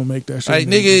 You don't make that shit. Like,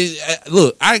 nigga,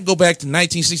 look, I can go back to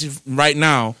 1960 right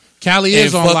now. Cali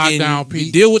is and on fucking lockdown,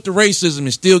 Pete. deal with the racism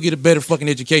and still get a better fucking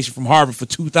education from Harvard for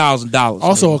 $2,000.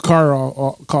 Also, a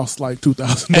car costs like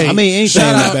 $2,000. Hey, I mean, anything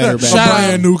shout was out- better back a shout then.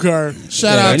 brand new car.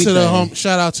 Shout Yeah, out to anything.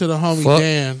 shout out to the homie Fuck.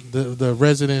 Dan, the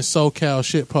resident SoCal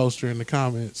shit poster in the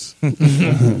comments.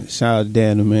 Shout out to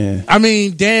Dan the man. I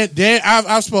mean, Dan.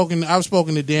 I've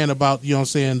spoken to Dan about, you know what I'm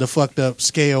saying, the fucked up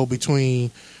scale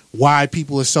between why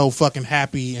people are so fucking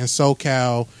happy in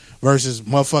SoCal versus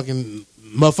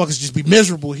motherfuckers just be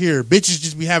miserable here. Bitches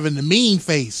just be having the mean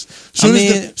face. Soon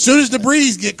as the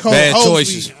breeze get cold, Bad hoes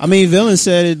choices. be- I mean, Villain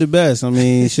said it the best. I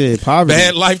mean, shit, poverty.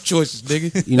 Bad life choices,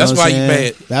 nigga. You know That's what why I'm you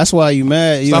saying? bad. That's why you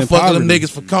mad. You Stop in fucking them poverty.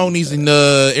 niggas for Conies in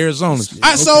Arizona.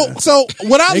 So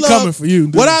what I They love coming for you,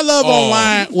 dude. What I love Oh,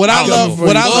 online, what I I love love, them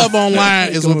what for I you. love online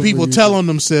is when coming people for you. tell on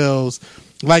themselves.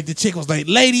 Like the chick was like,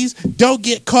 "Ladies, don't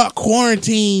get caught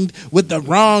quarantined with the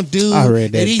wrong dude." I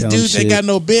read that and these dumb dudes ain't shit. got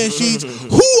no bed sheets.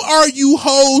 Who are you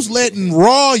hoes letting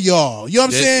raw y'all? You know what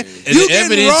I'm saying? and You the getting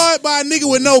evidence- rawed by a nigga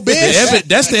with no bed?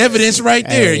 That's the evidence right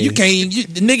there. Hey. You can't,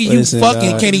 the nigga you Listen,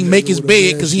 fucking dog. can't even make his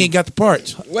bed because he ain't got the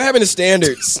parts. What happened to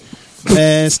standards?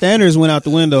 Man, standards went out the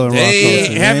window in raw They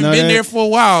culture. You haven't know been that? there for a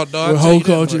while, dog. With I'll tell whole you that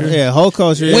culture. much. Yeah, whole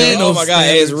culture. When- Oh my god,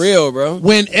 it's real, bro.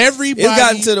 When everybody, It's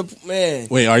gotten to the man.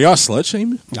 Wait, are y'all slut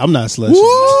shaming? I'm not slut. Woo,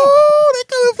 they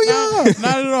coming for y'all.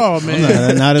 Not at all,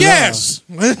 man. Not at Yes,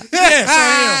 yes,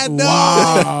 I am. No.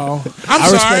 Wow. I'm all. I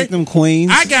sorry. respect them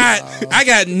queens. I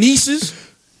got nieces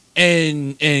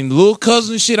and little cousins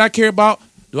and shit I care about.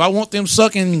 Do I want them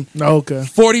sucking Okay.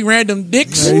 40 random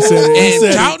dicks Yeah, he said it. He and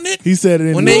said touting it He said it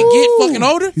anyway. when they get fucking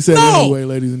older? He said no, it anyway,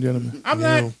 ladies and gentlemen. I'm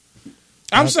not.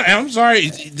 I'm sorry. I'm sorry.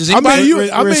 Does I anybody, mean, you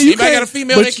anybody can't, got a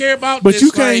female but they care about? But that's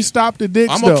you can't like, stop the dicks.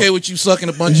 I'm though. okay with you sucking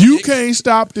a bunch. You of dicks. can't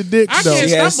stop the dicks I though. can't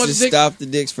He has stop to a dick. stop the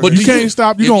dicks for But You do can't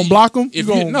stop. You if gonna block them? If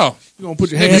You you, gonna no, you gonna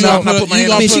put your Nigga, hand you out? gonna put my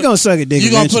hand I on mean, she gonna suck a dick.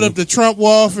 You gonna put eventually. up the Trump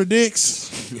wall for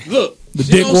dicks? look. The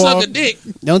She dick don't wall. suck a dick.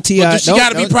 Don't Ti. But she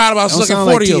gotta be proud about don't sucking sound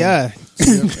 40 of like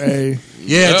them. Ti. Hey,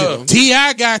 Yeah, Yeah.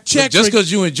 T.I. got checked. Just for-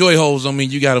 because you enjoy hoes, don't mean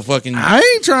you got to fucking. I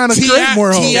ain't trying to create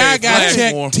more hoes. T.I. got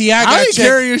platform. checked. T.I. I got ain't checked.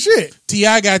 carrying shit.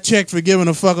 T.I. got checked for giving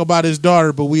a fuck about his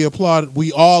daughter, but we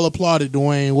all applauded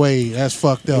Dwayne Wade. That's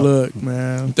fucked up. Look,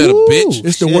 man, That a bitch.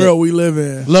 it's the Shit. world we live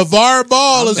in. LeVar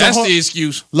Ball is That's a the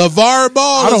excuse. LeVar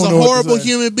Ball I is don't a know what to horrible say.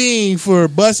 human being for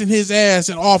busting his ass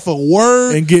and off of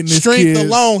word And getting his strength kids.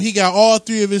 alone. He got all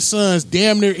three of his sons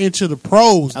damn near into the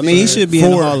pros. I mean, he should be in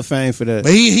the Four. Hall of Fame for that.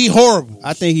 but he horrible.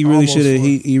 I think he really Almost should have. four.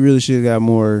 He really should have got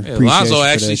more. Yeah, appreciation Lonzo for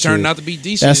actually that turned shit. out to be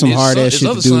decent. That's some and hard ass his shit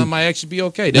other to do. son might actually be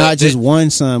okay. Not just one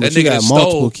son, but you got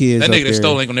multiple kids. That up nigga that there.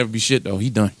 stole ain't gonna never be shit though. He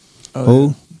done.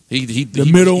 Who? He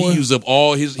middle he one? used up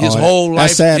all his Oh, whole life.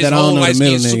 that's sad his that I whole don't know the light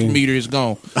skin middle nigga. super meter is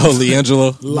gone. Oh,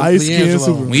 Leangelo. Light skinned Leangelo.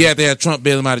 Superman. We had to have Trump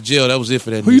bail him out of jail. That was it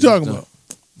for that. Who you nigga. talking about?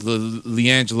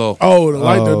 Leangelo.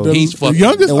 Oh, the He's the fucking-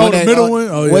 youngest. The Oh, one the that- middle one.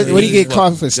 Oh, yeah. What did he get He's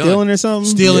caught fucking for done. stealing or something?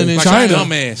 Stealing Yeah. in Like China. a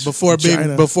dumbass. before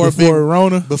China. before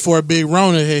Rona. Big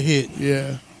Rona had hit.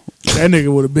 Yeah, that nigga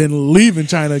would have been leaving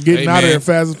China, getting Hey, out of there man. as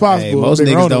fast as possible. Hey, most Big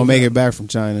niggas Rona don't was make out. it back from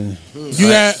China. You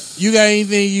got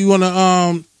anything you want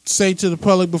to say to the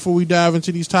public before we dive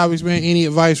into these topics, man? Any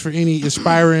advice for any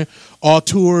aspiring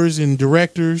auteurs and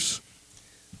directors?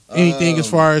 Anything as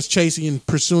far as chasing and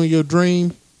pursuing your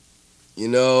dream? You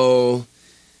know,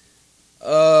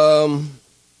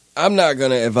 I'm not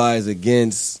gonna advise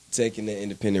against taking the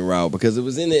independent route because it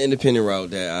was in the independent route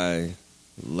that I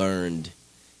learned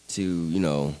to, you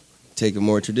know, take a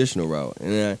more traditional route.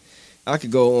 And I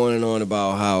could go on and on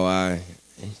about how I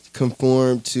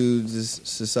conform to the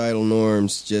societal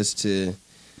norms just to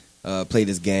play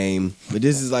this game. But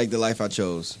this is like the life I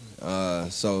chose.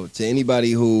 So to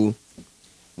anybody who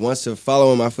wants to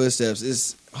follow in my footsteps,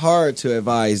 it's hard to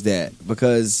advise that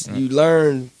because you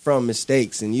learn from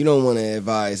mistakes and you don't want to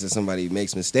advise that somebody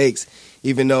makes mistakes,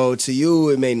 even though to you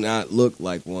it may not look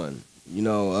like one. You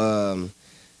know,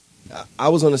 I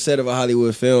was on the set of a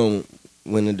Hollywood film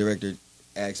when the director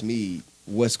asked me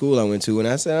what school I went to, and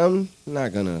I said, I'm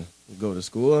not going to go to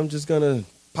school. I'm just going to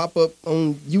pop up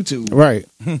on YouTube. Right.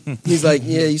 He's like,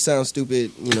 yeah, you sound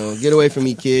stupid. You know, get away from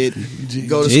me, kid.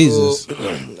 Go to Jesus.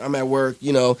 school. I'm at work.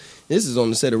 You know, this is on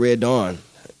the set of Red Dawn.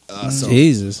 So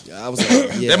Jesus. I was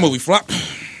like, yeah. That movie flopped.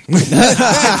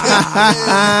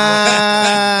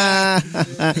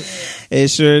 It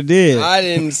sure did. I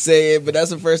didn't say it, but that's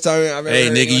the first time I've ever Hey,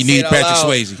 heard nigga, anyone you say need it out Patrick loud.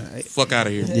 Swayze. Fuck out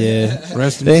of here. Yeah.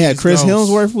 Rest in They had peace, Chris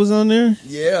Ghost. Hemsworth was on there.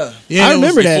 Yeah. Yeah, I it was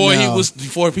remember that Before now.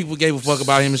 before people gave a fuck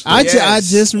about him. I Yes.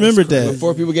 just remembered that.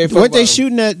 Before people gave Weren't they about him.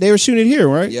 shooting at? They were shooting it here,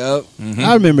 right? Yep.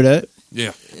 I remember that.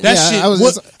 Yeah. That Yeah, shit. I was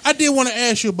what, just- I did want to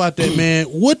ask you about that, man.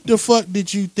 What the fuck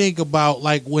did you think about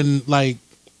like when like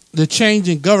the change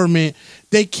in government?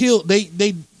 They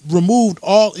removed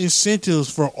all incentives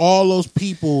for all those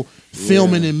people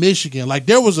filming in Michigan. Like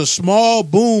there was a small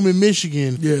boom in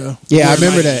Michigan. Yeah. Yeah, I where,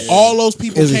 remember like, that. all those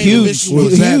people It was a came huge- to Michigan.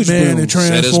 With huge Batman boom. and Set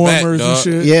us back, Transformers and dog.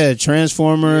 shit. Yeah,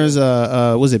 Transformers.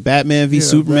 Was it Batman v Yeah,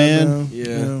 Superman? Batman.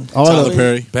 Yeah. All Tyler of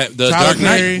Perry. The Tyler Dark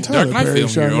Knight. Perry. Dark Knight Tyler film Perry here.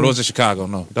 shot Or was it Chicago?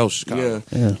 No, that was Chicago.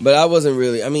 Yeah. But I wasn't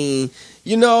really. I mean,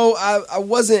 I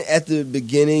wasn't at the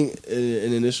beginning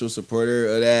an initial supporter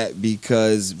of that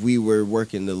because we were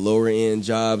working the lower end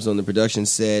jobs on the production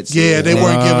sets. Yeah, they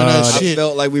weren't giving us I shit.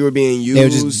 felt like we were being used. They were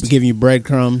just giving you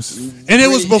breadcrumbs. And it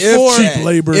was before If cheap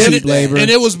labor. and Cheap it, labor. and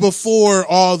it was before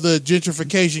all the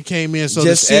gentrification came in, so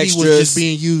Just the city was extras. just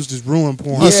being used as ruin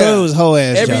porn. Oh, so it was whole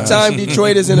ass. Every jobs. time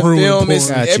Detroit is in a Ruined film, porn. it's,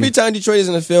 Got you. every time Detroit is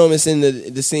in a film, it's in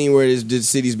the scene where the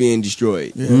city's being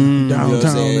destroyed. Yeah. You know what I'm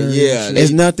Downtown. saying? area. Yeah,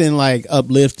 It's nothing like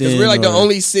uplifting. because we're like the or-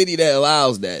 only city that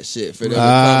allows that shit for them. to come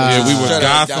Ah. and Yeah, we just were shut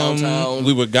down Gotham. downtown.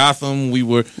 We were Gotham. We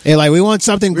were And like we want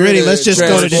something gritty. Really, Let's just go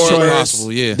to Transformers. Detroit.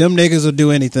 possible. Yeah. Them niggas will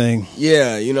do anything.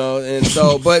 Yeah, and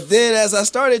so, but then as I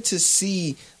started to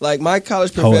see, like my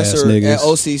college Whole ass professor niggas. at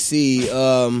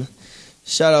OCC,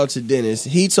 shout out to Dennis.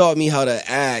 He taught me how to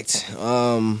act.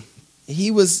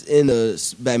 He was in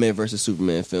the Batman versus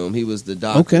Superman film. He was the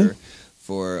doctor Okay.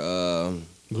 for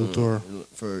Luthor.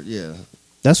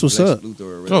 That's what's Lex up. Luthor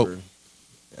or whatever.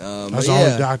 That's But the yeah,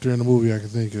 only doctor in the movie I can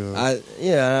think of.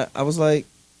 I was like,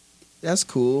 that's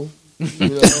cool. You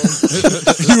know?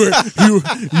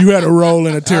 you had a role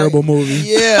in a terrible movie.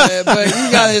 Yeah, but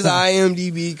he got his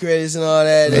IMDb credits and all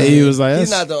that. Yeah, he was like, he's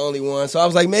that's- not the only one. So I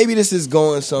was like, maybe this is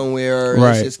going somewhere. Right.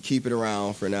 Let's just keep it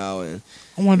around for now. And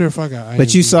I wonder if I got.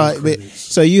 But you IMDb saw, but, credits.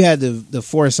 so you had the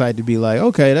foresight to be like,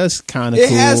 okay, that's kind of it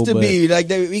cool. has to but- be like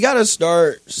we got to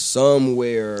start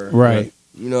somewhere, right.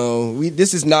 You know,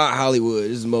 this is not Hollywood.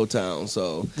 This is Motown.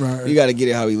 So Right. you got to get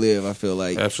it how we live. I feel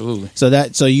like Absolutely.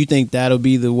 So you think that'll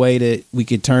be the way that we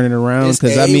could turn it around? it's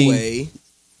Because a I mean, way.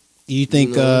 you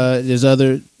think You know. there's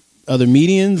other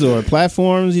mediums or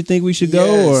platforms you think we should go?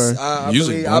 Yes, Or I Music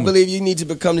believe, booming. I believe you need to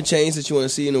become the change that you want to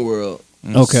see in the world.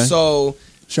 okay, So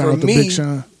Shout for out to me, Big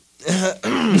Sean.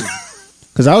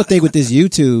 because I would think with this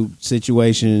YouTube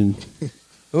situation,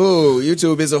 ooh,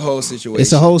 YouTube is a whole situation.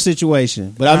 it's a whole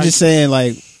situation. But I'm just saying,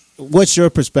 like, what's your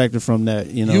perspective from that?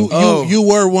 You know, You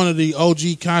were one of the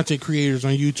OG content creators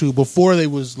on YouTube before they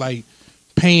was like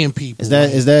paying people. is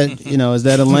that is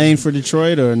that a lane for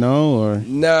Detroit or no? Or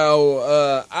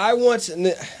No, I want to.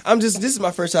 This is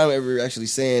my first time ever actually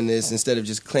saying this instead of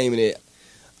just claiming it.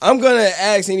 I'm gonna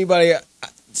ask anybody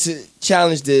to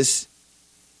challenge this.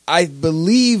 I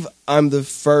believe I'm the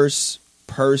first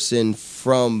person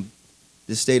from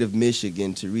the state of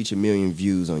Michigan to reach 1 million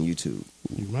views on YouTube,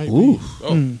 You might ooh,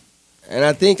 be. and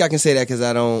I think I can say that because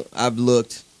I've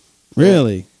looked.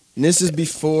 really? And this is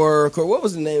before. What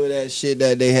was the name of that shit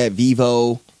that they had?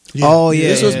 Vivo. Yeah. Oh yeah,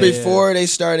 This was yeah, before they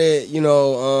started,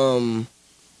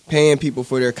 paying people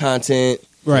for their content. yeah.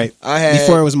 Right I had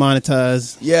before it was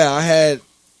monetized. Yeah, I had.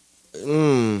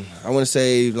 I want to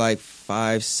say like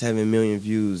 5-7 million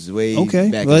views. Way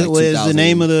Okay, back. what in like is the 2000.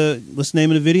 name of what's the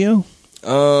name of the video?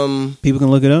 People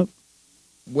can look it up.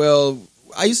 Well,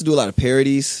 I used to do a lot of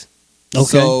parodies. Okay.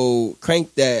 So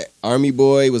Crank That Army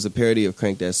Boy was a parody of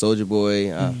Crank That Soldier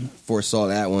Boy. I foresaw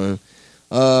that one.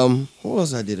 What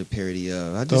else I did a parody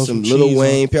of? I did Throw some some Lil cheese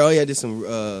Wayne parody. I did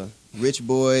some Rich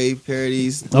Boy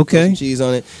parodies. Throw Okay. some cheese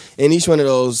on it. And each one of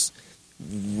those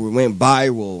went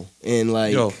viral. And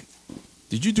like, Yo,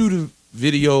 did you do the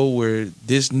video where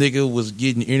this nigga was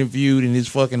getting interviewed in his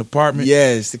fucking apartment?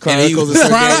 yes, the And he Chronicles was- of Sir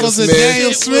Chronicles of Daniel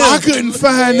Daniel Smith. Smith. I couldn't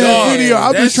find that Dog, video.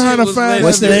 I've been that trying shit to was find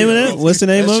What's the that name of video. that? What's the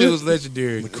name That of shit it? was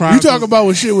legendary. You talking about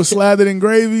when shit was slathered in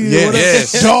gravy? or Yeah, whatever?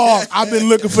 yes. Dog, I've been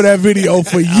looking for that video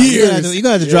for years. You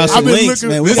gotta drop I've some been links, looking-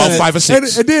 man. We Listen, gotta- About 5 or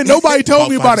 6. And then nobody told About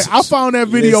me 5 about or it. 6. I found that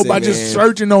video Listen, by just man.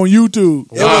 searching on YouTube.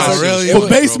 It was a- really? it For was-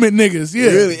 basement niggas, yeah.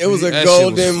 Really, it was a That shit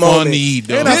golden was moment. funny,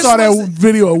 dog. And I This saw that was-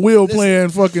 video of Will playing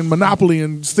fucking Monopoly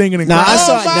and singing and Now I crying.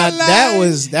 saw my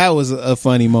that was a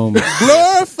funny moment.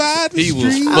 Glorified the He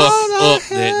was street. fucked up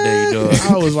that day, dog.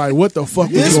 I was like, what the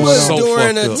fuck This was going was on? So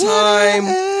during fucked a up.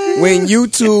 time when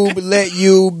YouTube let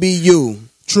you be you.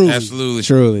 Truly. Absolutely.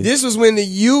 Truly, This was when the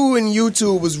you in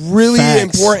YouTube was really Facts.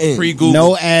 important. Pre-Google.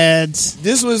 no ads.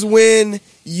 This was when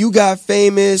you got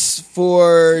famous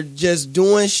for just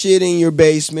doing shit in your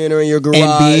basement or in your garage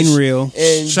And being real.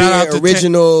 and Shout out being to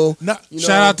original. Shout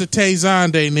out to Tay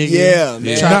Zonde, nigga. Yeah,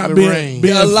 man. Chocolate Not being- Rain.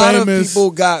 being a lot famous. of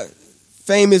people got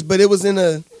famous, but it was in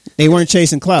a They weren't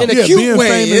chasing clout. cute being way,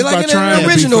 famous by like in trying an to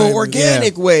be original, famous.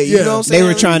 organic Yeah. way. You Yeah. know what I'm saying? They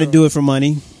were trying to do it for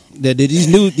money.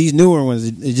 These newer ones,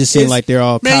 it just seemed It's- like they're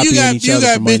all Man, copying each you other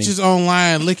got for money. bitches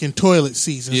online licking toilet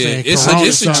seats and Yeah, saying it's Corona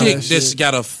a sauce. chick that that's shit.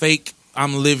 got a fake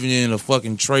I'm living in a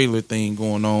fucking trailer thing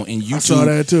going on, and YouTube, saw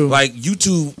that too. Like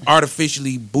YouTube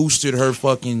artificially boosted her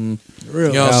fucking, Real.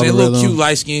 you know what I'm saying, little Algorithm. cute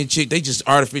light skinned chick. They just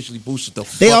artificially boosted the.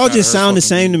 They fuck all out just of her sound the fucking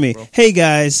same to me. video, bro. Hey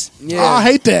guys, Oh, I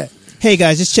hate that. hey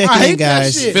guys, just check I in, hate that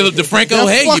guys. shit. Philip DeFranco, That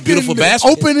hey, you fucking beautiful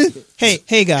bastard. Opening. Hey guys.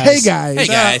 Hey guys. Hey,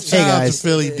 guys. Shout out guys. to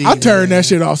Philly D. I turn that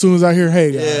shit off as soon as I hear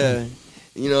hey guys. Yeah.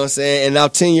 You know what I'm saying? And now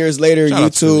 10 years later, Shout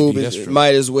out to Philly YouTube D, that's true.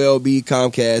 might as well be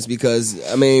Comcast because,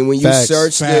 I mean, when you Facts.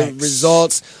 search the Facts.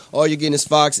 results, all you're getting is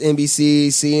Fox, NBC,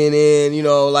 CNN, you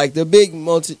know, like the big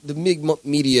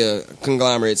media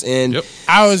conglomerates. And Yep.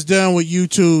 I was done with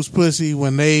YouTube's pussy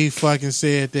when they fucking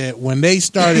said that when they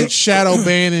started shadow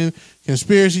banning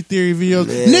conspiracy theory videos.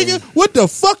 Man. Nigga, what the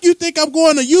fuck you think I'm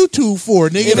going to YouTube for,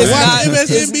 nigga? And To it's watch not-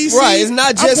 MSNBC? it's- right, it's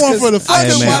not just I'm going 'cause for the I fucking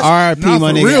Hey could man, watch- R.I.P. not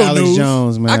my for nigga real Alex news.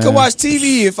 Jones, man. I could watch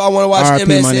TV if I want to watch R.I.P.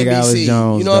 my nigga Alex MSNBC.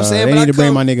 Jones. You know what I'm dog. saying? They But need I to bring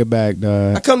come- my nigga back,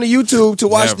 dog. I come to YouTube to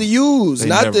watch Never. the news, They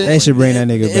not never. the They should bring that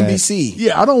nigga back. NBC.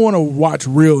 Yeah, I don't want to watch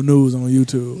real news on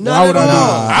YouTube. Not Why would at I do all.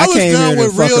 that? I I was came done here to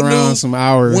with fuck real around news. some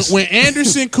hours. When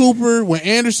Anderson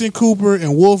Cooper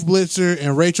and Wolf Blitzer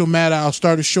and Rachel Maddow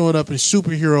started showing up in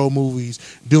superhero movies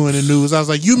doing the news, I was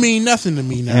like, you mean nothing to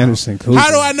me now. Anderson Cooper. How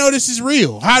do I know this is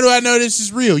real? How do I know this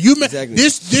is real? Exactly.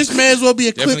 This may as well be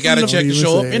a Definitely clip got from to check the, to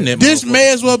show up in there. this motherfucker.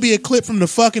 may as well be a clip from the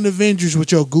fucking Avengers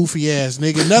with your goofy ass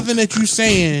nigga. Nothing that you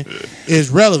saying is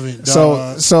relevant,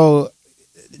 dog. So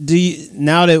do you,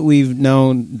 now that we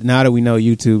know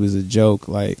YouTube is a joke,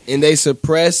 like And they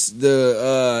suppress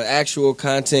the actual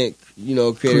content, you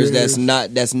know, creators that's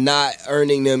not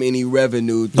earning them any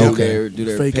revenue through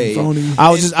their Fake pay. and phony. I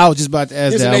was just about to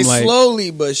ask Listen, that. they I'm like,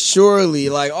 slowly but surely,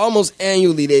 like almost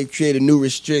annually, they create a new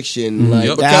restriction. Like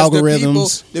Yep. The because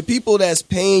algorithms. the people that's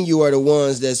paying you are the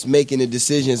ones that's making the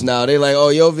decisions now. They're like, oh,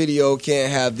 your video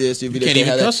can't have this. Your You video can't even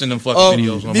have that. cuss in them fucking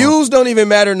videos no more. Views don't even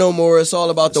matter no more. It's all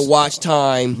about the watch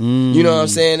time. You know what I'm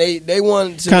saying? They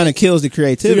want to kind of kills the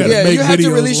creativity. You gotta yeah. make You have to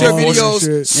videos release your long and videos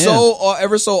shit. so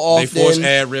ever so They force often.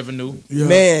 ad revenue. Yeah.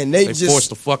 Man, they They just force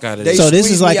the fuck out of they this. So this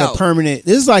squeeze is like me a out. permanent.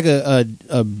 This is like a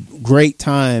great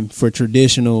time for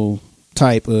traditional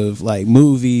type of like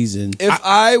movies and If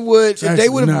I would, if they Actually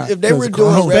would, not, if they 'cause were of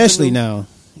doing Corona. especially revenue, now.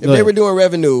 if Go they ahead. were doing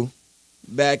revenue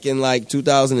back in like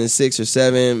 2006 or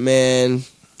 7, man,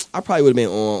 I probably would have been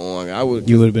on. I would.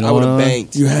 You would've been I would have on?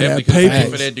 banked. You had Yeah, that because they pay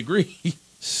paper. for that degree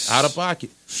out of pocket.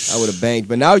 I would have banked.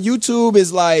 But now YouTube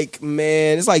is like,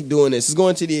 man, it's like doing this. It's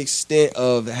going to the extent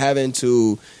of having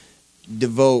to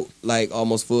devote like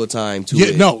almost full time to Yeah,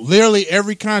 it. no, literally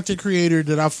every content creator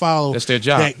that I follow That's their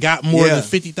job. that got more Yeah. than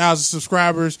 50,000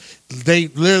 subscribers, they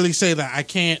literally say that I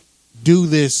can't do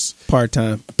this part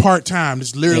time. part time.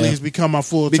 This literally Yeah. has become my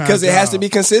full time because it has to be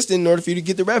consistent in order for you to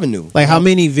get the revenue. Like how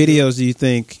many videos do you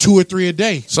think? 2 or 3 a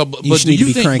day. So, but You do need to you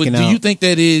be think? But cranking do you out. think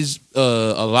that is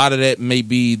a lot of that? May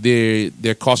be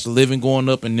their cost of living going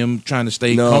up and them trying to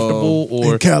stay No. comfortable,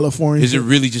 or in California. is it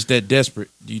really just that desperate?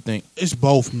 Do you think? It's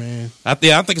both, man. I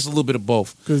think it's a little bit of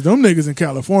both. Because them niggas in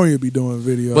California be doing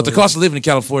videos. But the cost of living in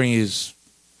California is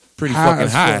pretty High fucking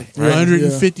as high, fuck, right?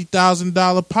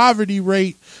 $150,000 poverty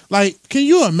rate. Like, can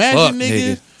you imagine, Fuck,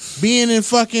 nigga,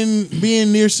 nigga.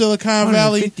 being near Silicon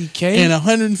Valley 150K? and And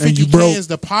 150K you broke. is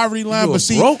the poverty line? You a But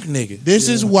see, broke nigga. this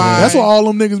is why. That's why all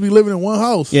them niggas be living in one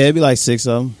house. Yeah, it'd be like 6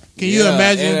 of them. Can you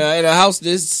imagine? In a house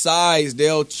this size,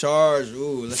 they'll charge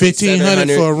let's say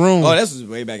 $1,500 for a room. Oh, this was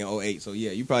way back in 08. So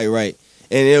yeah, you're probably right.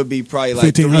 And it'll be probably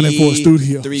like $1,500 for a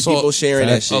studio. Three So, people sharing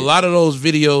that A shit. lot of those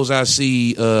videos I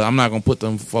see, I'm not gonna put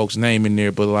them folks' name in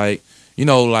there, but like you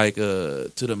know, like to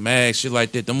the max, shit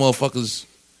like that. The motherfuckers,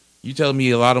 you telling me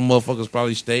a lot of motherfuckers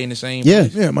probably stay in the same Yeah.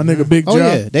 place? Yeah, my nigga Big Oh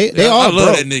Job. yeah, they Yeah, all I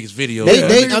love broke. that nigga's video. They, Yeah.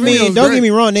 they, Nigga I mean, video's don't great. get me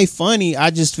wrong, they funny.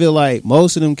 I just feel like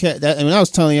most of them I mean, I was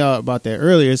telling y'all about that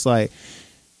earlier. It's like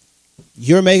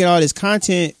you're making all this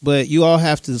content, but you all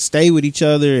have to stay with each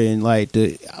other, and like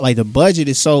the budget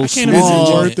is so I can't small. imagine Is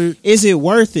it worth it? Is it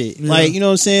worth it? Yeah. Like, you know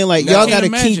what I'm saying? Like No, I y'all can't got to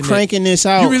imagine keep that. cranking this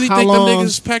out. You really How think long? them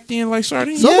niggas packed in like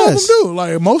sardines? Some Yes. of them do.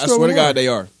 Like most I of them. swear to God, are. they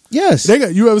are. Yes, They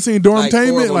got. You ever seen Like, four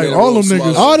Dormtainment? of them Like in a all room them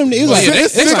niggas. small. all them. It was Oh, like yeah, they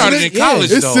It's six started niggas- in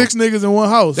college It's though. 6 niggas in one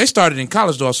house. They started in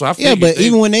college though, so I yeah, figured but they,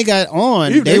 even when they got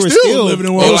on, They they were still still living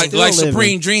in or one they were house. like still like living.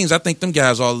 Supreme Dreams, I think them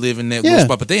guys all live in that Yeah. little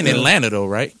spot, but they in Atlanta though,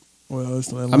 right? Well,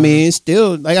 it's I mean, it's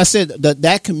still like I said,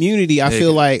 that community. I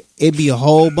feel like it'd be a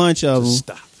whole bunch of them.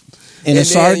 Stop. And a And then,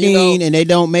 sardine, and they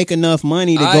don't make enough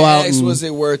money to go out. I asked, And, was it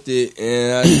worth it?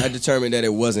 And I determined that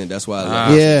it wasn't. That's why I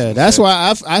left. yeah, that's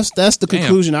why that's the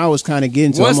conclusion I was kind of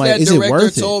getting to. Once I'm like, that is it director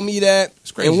worth it? told me that,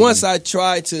 crazy, and once man. I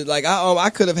tried to, like, I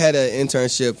could have had an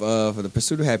internship for The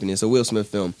Pursuit of Happiness, a Will Smith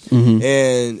film,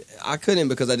 and I couldn't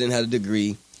because I didn't have a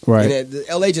degree. Right, And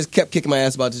LA just kept kicking my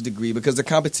ass about this degree because the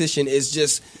competition is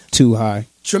just too high.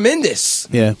 tremendous.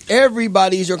 Yeah,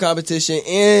 Everybody's your competition,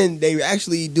 and they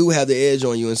actually do have the edge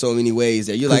on you in so many ways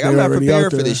that you're like, I'm they're not already prepared out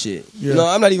for there. this shit. Yeah. You know,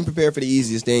 I'm not even prepared for the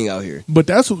easiest thing out here. But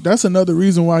that's another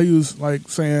reason why he was like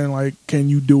saying like, can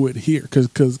you do it here? Because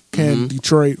can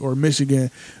Detroit or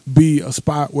Michigan be a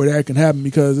spot where that can happen?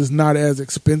 Because it's not as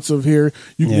expensive here.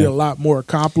 You can Yeah. get a lot more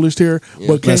accomplished here. Yeah.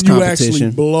 But can Less you actually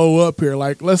competition. blow up here?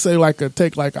 Like, let's say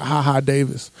take a Ha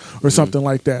Davis or something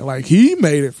like that. Like, he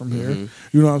made it from here.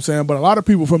 You know what I'm saying? But a lot of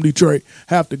people from Detroit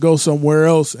have to go somewhere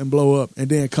else and blow up and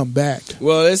then come back.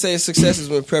 Well, they say success is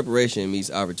when preparation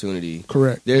meets opportunity.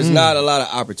 Correct. There's not a lot of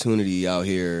opportunity out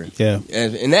here yeah,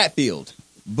 in that field.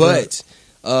 But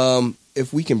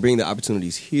if we can bring the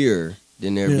opportunities here,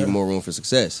 then there'd Yeah. be more room for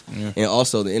success. Yeah. And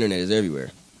also, the internet is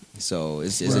everywhere. So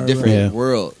it's a Right, different right.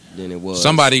 world than it was.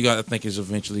 Somebody I think is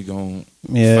eventually going.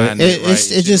 yeah. Find it right. It's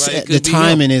just Like, it the could be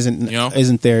timing him, you know?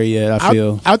 isn't there yet. I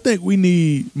feel. I think we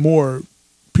need more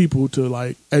people to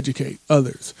like educate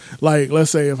others. Like,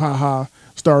 let's say if Ha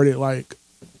started like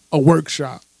a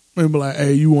workshop and be like,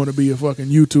 hey, you want to be a fucking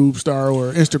YouTube star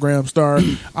or Instagram star?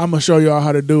 I'm gonna show y'all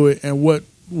how to do it and what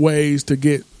ways to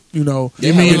get, you know,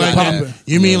 You get mean it like popping. that?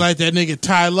 You mean like that nigga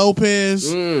Ty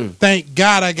Lopez? Thank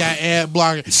God I got ad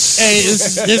blocker. Hey,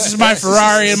 this is my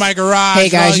Ferrari in my garage. Hey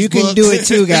guys, you can do it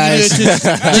too, guys.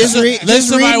 Just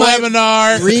Listen to read my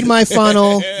webinar. Read my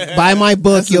funnel. Buy my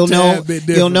book. That's a You'll know. tad bit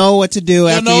different. You'll know what to do You'll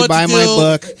after know you what buy to my do.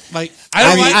 book. Like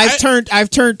I've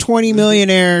turned 20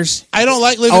 millionaires I don't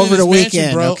like living over in the this mansion,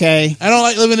 weekend. bro. Okay, I don't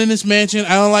like living in this mansion.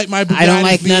 I don't like my Bugatti I don't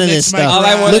like being none of next this to my stuff. All I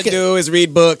garage. want Look to at- do is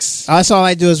read books. that's all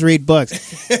I do is read books.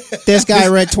 This guy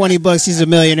read 20 books. He's a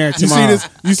millionaire tomorrow.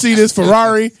 You see this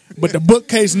Ferrari, but the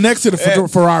bookcase next to the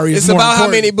Ferrari is It's more about how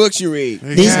important. many books you read.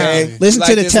 These, Okay. listen Like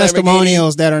to the this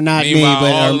testimonials that are not me, Meanwhile,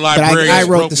 all the but I librarians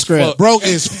wrote broke the as script. fuck. Broke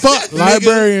as fuck. nigga.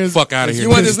 Librarians. Fuck out of If here. you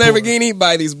want this Lamborghini,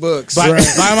 buy these books. Buy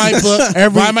my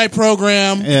book. buy my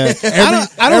program. Yeah.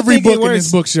 Every think book it in works.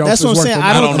 this bookshelf That's is what I'm worth saying. it.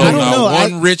 I don't know. I don't not know.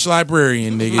 one rich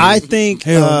librarian, nigga. I think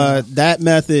Hell no. that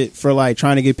method for like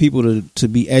trying to get people to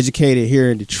be educated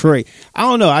here in Detroit, I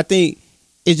don't know. I think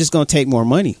it's just gonna take more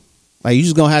money. Like you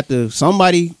just gonna have to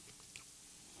somebody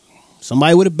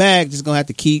with a bag just gonna have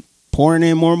to keep pouring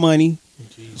in more money.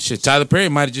 Shit, Tyler Perry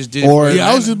might have just did Or- it. For Yeah,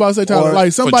 I was just about to say, Tyler, Or-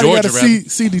 like somebody got to Georgia,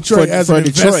 see Detroit For- as for an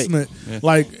Detroit. investment.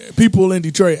 Like people in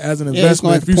Detroit as an Yeah, it's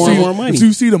gonna investment. have to pour more money. If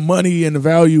you see the money and the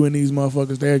value in these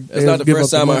motherfuckers, That's not the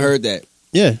first time I heard that.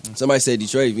 Yeah, Somebody said,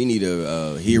 Detroit, we need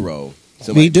a hero. We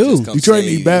Somebody do. just come Detroit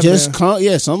save. need Batman.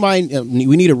 just somebody.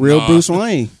 We need a real Nah. Bruce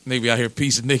Wayne. Nigga be out here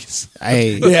piecing niggas.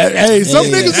 Hey, Yeah, hey, some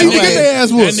Yeah, niggas that need to nigga- get their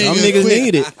ass whooped. that some nigga niggas quit.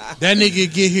 need it. That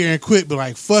nigga get here and quit, but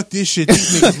like, fuck this shit.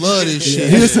 These niggas love this shit.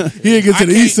 He'll get to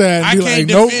the east side I and be can't like,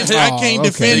 nope. defend, I can't Oh,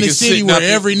 defend okay. the Niggas city sitting where out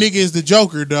there. every nigga is the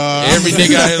Joker, dog. Every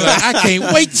nigga out here like, I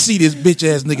can't wait to see this bitch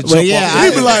ass nigga jump yeah, off. He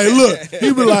be like,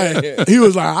 look, he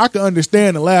was like, I can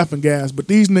understand the laughing gas, but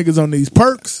these niggas on these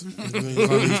perks,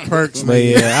 These perks, But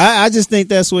nigga. yeah, I just think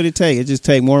that's what it takes. It just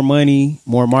take more money,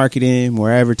 more marketing,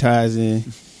 more advertising,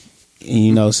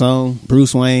 and some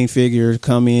Bruce Wayne figure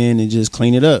come in and just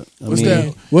clean it up.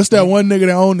 what's that one nigga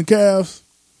that owned the Cavs?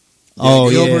 Oh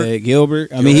Gilbert. yeah,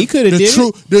 Gilbert. I mean, he could have did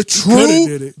the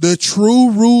Coulda did it.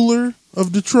 true ruler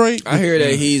of Detroit. I hear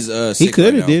that he's it. sick He could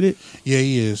right have now. did it. Yeah,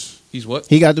 he is. He's what?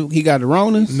 He got the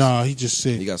Rona. No, he just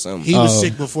sick. He got something. He was Oh.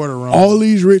 sick before the run. All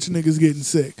these rich niggas getting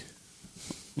sick.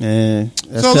 Man,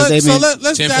 that's So 'cause let's they've been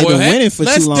let's Tinfoil dive, hat? winning for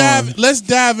let's too long. let's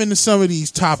dive into some of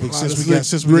these topics Wow, since this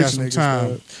we got rich some niggas, time.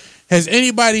 dog. Has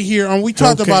anybody here? We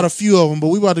talked Okay. about a few of them, but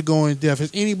we about to go in depth.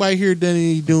 Has anybody here done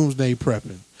any doomsday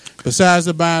prepping besides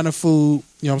the buying of food?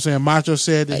 You know what I'm saying? Macho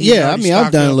said that. he Yeah, I already mean, I've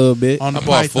stocked done a up little bit. on the I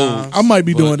bought pythons. food. I might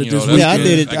be But, doing it you know, this that's week. Yeah, I good.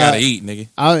 did it. I gotta eat, nigga.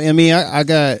 I mean, I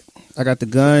got the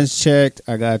guns checked.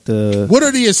 I got the. What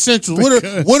are the essentials?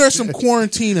 What are some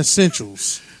quarantine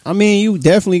essentials? I mean, you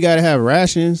definitely got to have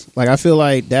rations. Like, I feel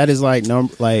like that is like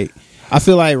I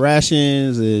feel like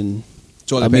rations and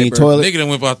Toilet I mean paper. toilet Nigga done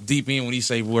went about deep in when he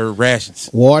say word rations.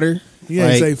 water. He didn't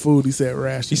Like- say food, he said He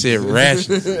ration. said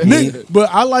rations. But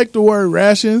I like the word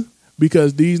ration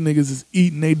because these niggas is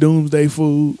eating they doomsday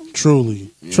food. Truly.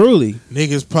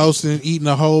 Niggas posting, eating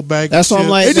a whole bag That's of what I'm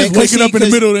chips. like. They just Because waking up in the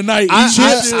middle of the night. I- eating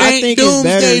chips. I Ain't think it's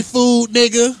doomsday better. food,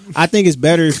 nigga. I think it's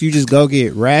better if you just go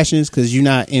get rations because you're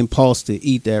not impulse to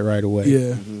eat that right away.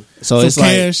 Yeah. So Some it's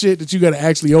canned like shit that you got to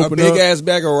actually A open big up. ass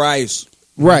bag of rice.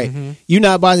 right. You're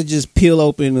not about to just peel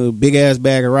open a big ass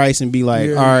bag of rice and be like,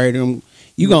 Yeah. all right,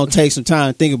 you gonna take some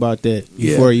time to think about that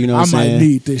Yeah. before you know. What I I'm might saying?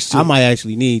 need this shit. I might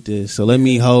actually need this, so let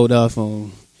me hold off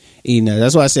on eating that.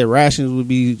 That's why I said rations would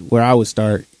be where I would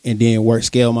start, and then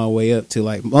scale my way up to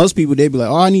like most people. They'd be like,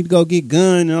 "Oh, I need to go get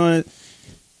gun and all that."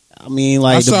 I mean,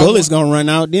 like the saw bullets gonna run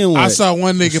out. Then what? I saw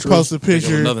one nigga post a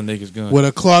picture Another nigga's gun. with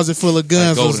a closet full of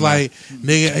guns. Like Was Goldeneye. like,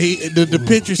 nigga, the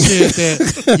picture said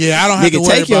that, yeah, I don't have Nigga, to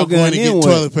worry take your about going gun to in get what?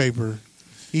 toilet paper.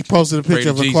 He posted a picture Pray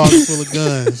of to a Jesus. closet full of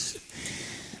guns.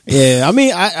 Yeah, I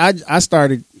mean, I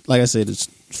started like I said, it's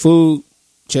food,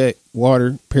 check,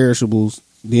 water, perishables,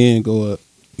 then go up.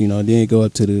 You know, then go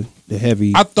up to the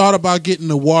heavy. I thought about getting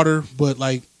the water, but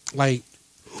like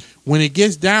when it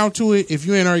gets down to it, if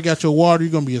you ain't already got your water,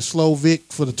 you're gonna be a slow Vic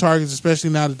for the targets, especially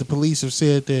now that the police have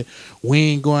said that we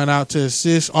ain't going out to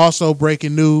assist. Also,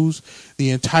 breaking news: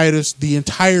 the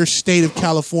entire state of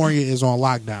California is on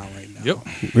lockdown right now.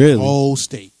 Yep. Really? Whole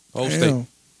state. Whole Damn. state.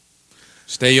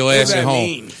 Stay your ass at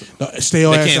home. Stay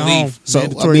your They ass can't at leave. home. So I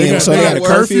Mandatory. mean, got- so they they got got a a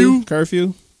curfew?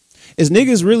 curfew. Is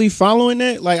niggas really following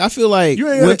that? Like, I feel like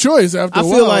You ain't got a choice after I a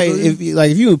feel while. like do you?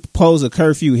 if you impose a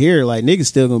curfew here, like niggas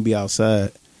still gonna be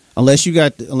outside unless you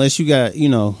got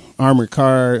armored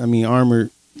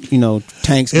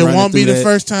tanks. It running won't be through the that.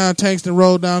 first time tanks that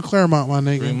rolled down Claremont, my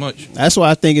Pretty nigga. much. That's why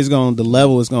I think the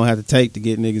level is gonna have to take to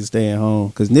get niggas staying home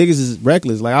because niggas is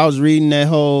reckless. Like I was reading that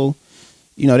whole,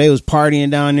 they was partying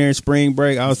down there in spring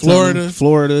break. I was telling them,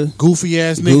 Florida. Goofy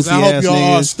ass niggas. Goofy I hope ass y'all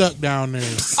all niggas. stuck down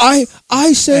there.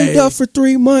 I saved Hey. up for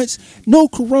 3 months. No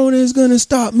corona is gonna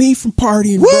stop me from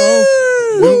partying, bro.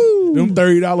 Woo! Them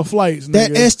 $30 flights.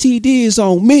 That Nigga. STD is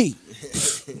on me.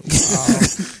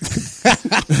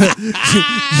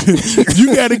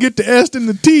 You got to get the S and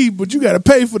the T, but you got to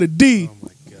pay for the D.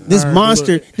 This All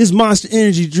right, this monster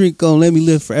energy drink gonna let me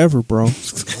live forever, bro.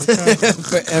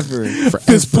 Forever.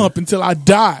 Fist pump until I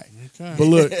die. But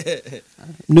look,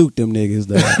 Nuke them niggas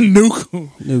though. nuke 'em.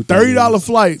 Nuke them $30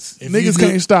 flights. If you Niggas nuke-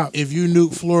 can't stop. If you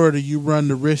nuke Florida, you run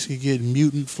the risk of getting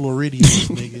mutant Floridians,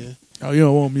 nigga. Oh, you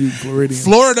don't want mutant Floridian.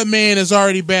 Florida man is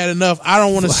already bad enough. I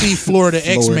don't want to see Florida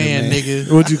X Man, man.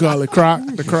 nigga. What you call it? Croc?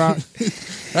 The croc?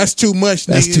 That's too much,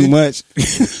 nigga. That's too much.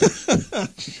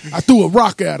 I threw a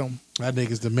rock at him. That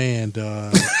nigga's the man,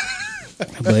 dog.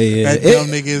 But yeah, That dumb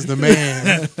nigga is the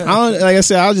man. I don't, like I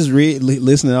said, I'll just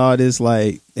listen to all this,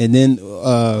 like, and then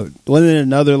wasn't it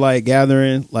another like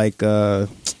gathering, like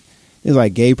it's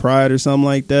like Gay Pride or something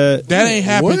like that. That ain't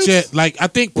happened What? yet. Like I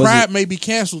think Was Pride it may be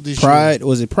canceled this Pride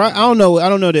was it Pride? I don't know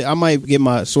that. I might get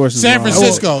my sources. year. San wrong.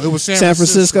 Francisco. It was San San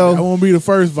Francisco. That won't be the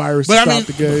first virus But to I stop mean-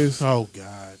 the gays. Oh God.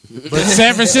 But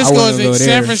San Francisco I is wouldn't go there.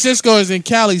 San Francisco is in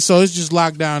Cali, so it's just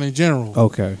locked down in general.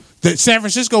 Okay. San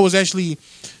Francisco was actually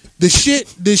the shit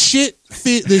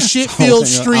filled I wasn't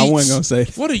streets. gonna say.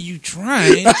 What are you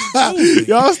trying to do?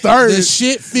 Y'all started. The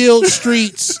shit filled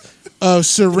streets of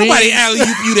Nobody syringe alley-oop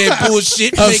you that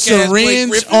bullshit. of fake ass Blake syringe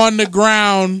Griffin. on the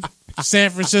ground.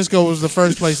 San Francisco was the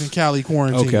first place in Cali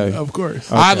quarantine. Okay. Of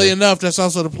course. Oddly enough, that's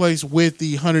also the place with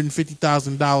the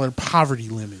 $150,000 poverty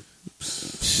limit.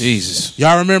 Jesus.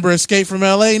 Y'all remember Escape from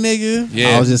LA, nigga?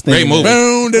 Yeah. I was just Great thinking movie.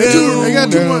 Boom, They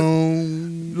got too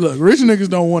boom, Look, rich niggas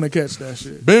don't want to catch that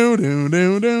shit. boom, boom,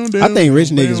 boom, boom, boom, I think rich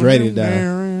niggas boom, ready to boom, die.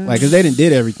 boom. Like, cause they done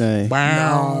did everything.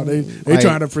 Nah, they Like-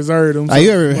 trying to preserve them. Like,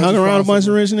 you ever much hung as around a bunch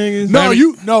of possible. rich niggas?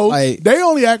 No, Like- they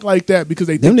only act like that because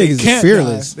they Them think they niggas is can't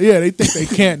fearless. die. Yeah, they think they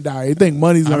can't die. They think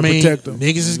money's I gonna mean, protect them.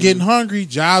 niggas is getting hungry.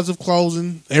 Jobs are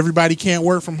closing. Everybody can't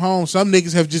work from home. Some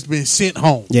niggas have just been sent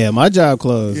home. Yeah, my job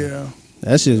closed. Yeah,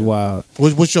 That shit's wild.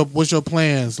 What's your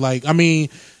plans? Like, I mean,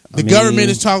 the I mean- government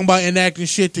is talking about enacting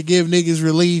shit to give niggas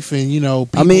relief, and people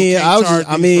I mean, can't I was charge just-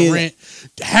 I niggas mean- for rent.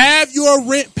 Have your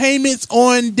rent payments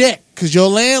on deck, because your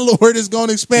landlord is going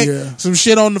to expect Yeah. some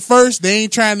shit on the first. They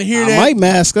ain't trying to hear I that. might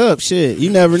mask up. Shit, you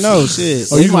never know. Shit,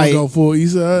 Oh, it you gonna might. go full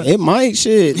East Side? It might.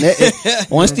 Shit.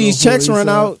 Once these Gonna go checks for run East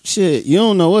Side. out, shit, you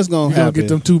don't know what's gonna You gonna happen. get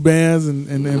them 2 bands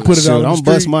and put it Shit, out on the I'm street?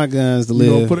 bust my guns to You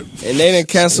gonna live. put it- And they done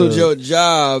canceled your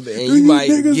job, and Do you you might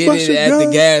niggas get bust it your at the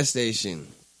gun? gas station.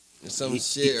 Or some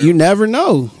shit. You never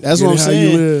know. That's Get what I'm it how you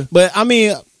saying. live. But I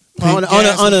mean, on gas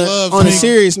and gloves, a pink-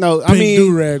 serious note, I Pink mean,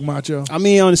 do-rag, macho.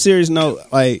 on a serious note,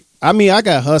 like, I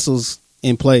got hustles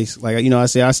in place. Like, I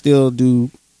say I still do.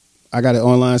 I got an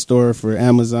online store for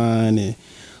Amazon and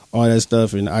all that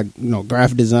stuff, and I,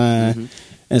 graphic design.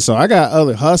 And so I got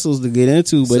other hustles to get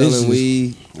into, but it's Selling just,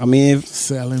 weed. I mean,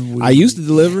 Selling weed. I used to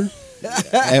deliver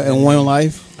in one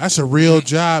life. That's a real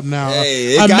job now.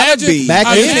 Hey, it gotta be. Back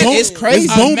then, Imagine- it's crazy.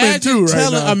 It's booming Imagine too right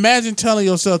telling, now. Imagine telling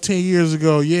yourself 10 years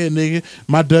ago, yeah, nigga,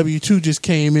 my W-2 just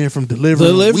came in from delivering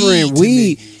Delivering to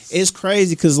weed. niggas. It's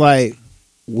crazy because like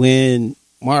when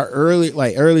my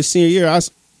early senior year, that's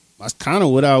kind of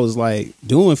what I was like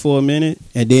doing for a minute,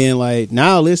 and then like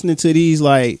now listening to these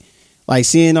like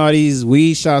seeing all these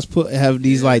weed shops have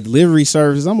these like delivery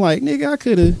services. I'm like, nigga, I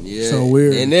could have. Yeah. So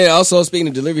weird. And then also speaking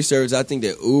of delivery service, I think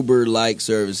that Uber-like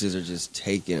services are just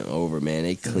taking over, man.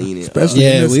 They clean it Especially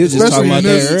up. Yeah, we were just Especially talking about in that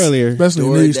this- earlier. Especially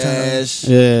in these times. DoorDash,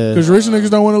 Yeah, Because rich niggas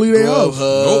don't want to leave their house.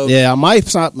 Grubhub. yeah. I might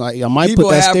stop. Like, I might People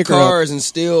put that have sticker up. cars and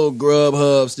still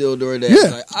Grubhub, still DoorDash. Yeah.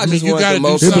 Like, I I mean, just you want gotta the do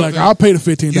most. They'd be something. like, I'll pay the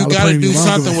 $15 You got to premium. do I don't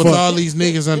something give a with fuck. all these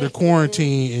niggas under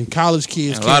quarantine, and college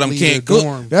kids And a lot can't of them leave can't their cook.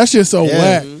 dorm. That shit's so Yeah.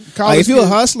 whack. Like, College if you're a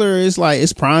kids- hustler,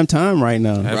 it's prime time right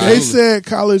now. Right. They said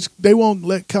they won't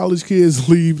let college kids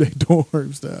leave their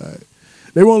dorms. Dog.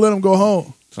 They won't let them go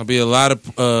home. It's gonna be a lot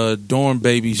of dorm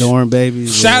babies. Dorm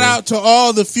babies. Shout out to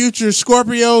all the future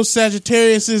Scorpios,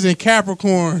 Sagittariuses, and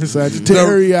Capricorns.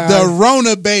 Sagittarius. The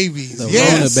Rona babies. The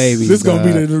yes. Rona babies. This is going to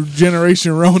be dog. the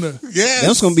generation Rona. Yes.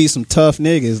 Them's gonna be some tough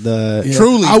niggas. Dog. Yeah.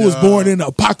 Truly, I was dog. born in the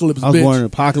apocalypse, I was bitch. born in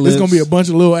apocalypse. It's going to be a bunch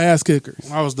of little ass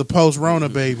kickers. I was the post-Rona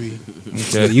baby.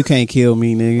 Okay. You can't kill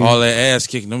me, nigga. All that ass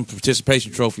kicking, them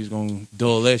participation trophies gonna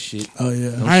dull that shit. Oh, yeah.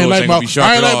 Them I ain't folks like ain't my, gonna be sharp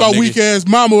I ain't at like all, my nigga. weak ass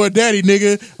mama or daddy,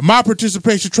 nigga. My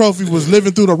participation trophy was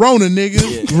living through the Rona,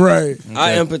 nigga. Right.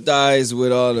 I empathize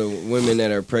with all the women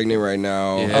that are pregnant right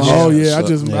now. Yeah, that Oh, shit yeah. I sucks.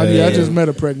 just, Yeah. I just met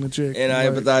a pregnant chick. And I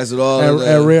Like, empathize with all at, of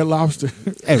at the Red Lobster.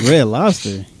 Hey, Red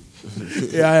Lobster.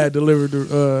 Yeah, I had delivered.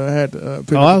 I had to.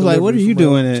 Pick Oh, up I was like, delivery what are you from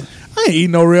doing? It. I ain't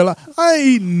eating no Red Lobster. I ain't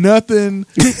eating nothing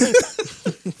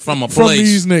From a from place.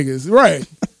 these niggas. Right.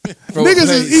 From Niggas place.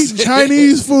 is eating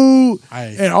Chinese food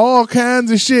Hey. and all kinds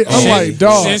of shit. I'm Shit. like,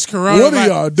 dog, Since what are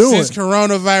y'all doing? Since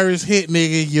coronavirus hit,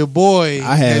 nigga, your boy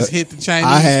has hit the Chinese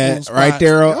I had food spot. right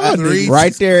there,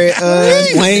 right there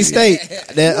at Wayne State.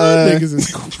 That Niggas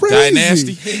is crazy.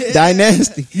 Dynasty.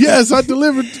 Dynasty. Yes, I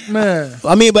delivered, man.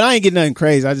 I mean, but I ain't getting nothing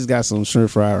crazy. I just got some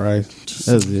shrimp fried rice.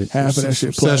 That's it. Half of that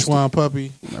shit plastic. Szechuan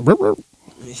puppy.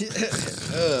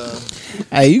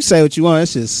 Hey, you say what you want. That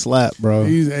shit slap, bro.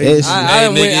 He's- It's- I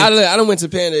done Hey, went. nigga. I done went to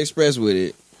Panda Express with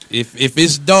it. If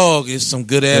it's dog, it's some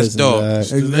good ass listen, dog.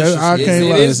 I It can't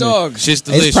lie. is dog. Shit's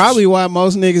delicious. It's probably why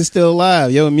most niggas still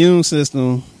alive. Your immune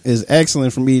system is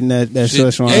excellent from eating that Shit.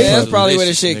 Szechuan Yeah, puppy. that's probably where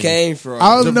the Delicious, shit nigga. came from.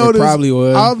 I've noticed. probably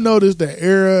was. I've noticed that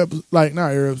Arabs, like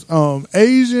not Arabs,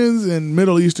 Asians and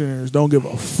Middle Easterners don't give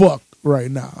a fuck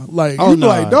right now. Like Oh, you be nah.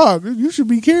 like, dog, you should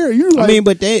be caring. You like, I mean,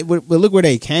 but look where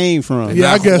they came from. yeah,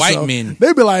 I not guess white so. men.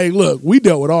 They be like, look, we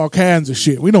dealt with all kinds of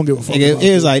shit. We don't give a fuck. Nigga, about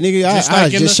it was this. like, nigga, I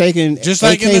was in just shaking just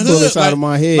like in AK the bullets hood, out of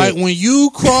my head. Like when you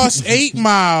cross 8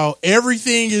 Mile,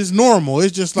 everything is normal.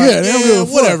 It's just like, Yeah, they don't give a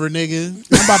fuck. whatever, nigga.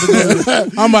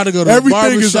 I'm about to go to the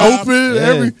Everything is barbershop. open. Yeah.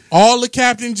 Every All the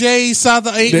Captain J's south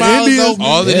of 8 The Mile is Indians- open.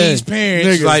 all of Yeah. these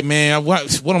parents, Nigga. like, man, what am I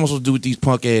supposed to do with these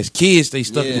punk ass kids? They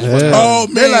stuck in this Yeah. fucking Oh,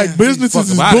 they man. like businesses Fuck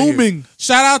is 'em outta here. booming.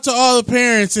 Shout out to all the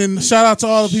parents and shout out to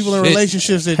all the people in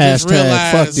relationships that just Hashtag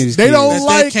realize fuck these They kids. don't that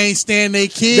like- they can't stand their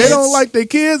kids. They don't like their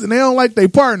kids and they don't like their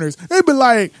partners. They be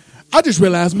like, I just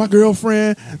realized my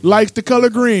girlfriend likes the color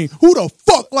green. Who the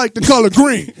fuck like the color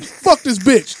green? Fuck this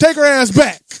bitch. Take her ass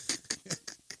back.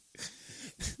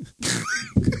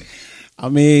 I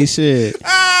mean, shit.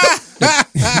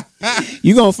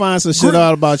 You gonna find some shit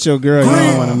out about your girl you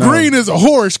don't want to know. Green is a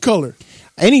whorish color.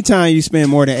 Anytime you spend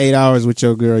more than 8 hours with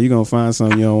your girl, you gonna find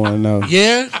something you don't want to know.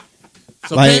 Yeah.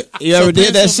 So Like, you ever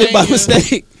did that shit by Pennsylvania-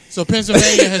 mistake? So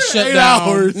Pennsylvania has shut 8 down.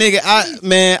 hours. Nigga,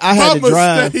 I had to My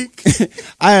drive. mistake.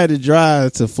 I had to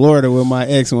drive to Florida with my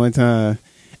ex one time,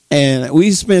 and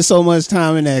we spent so much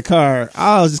time in that car.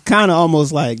 I was kind of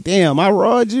almost like, "Damn, I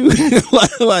rawed you."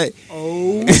 like,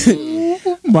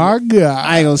 My God.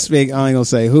 I ain't gonna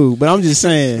say who, but I'm just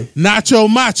saying, Nacho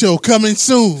Macho coming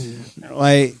soon.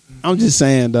 like, I'm just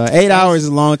saying, dog. 8 hours is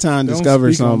a long time to Don't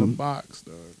discover speak on the something. box,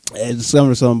 dog. And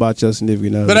discover something about your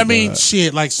significant other. But I mean, dog.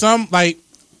 shit, like some like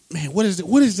man, what is it?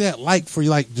 What is that like for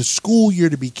like the school year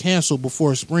to be canceled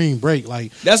before spring break?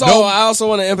 Like That's no- all. I also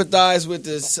want to empathize with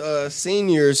the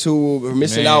seniors who are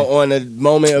missing Man. out on a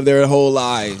moment of their whole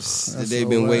lives that That's they've so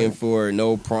been whack. waiting for.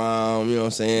 No prom, you know what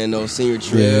I'm saying? No senior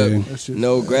trip, Yeah. That shit-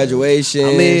 no graduation.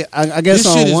 I mean, I guess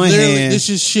this shit on is one literally hand,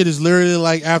 this shit is literally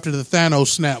like after the Thanos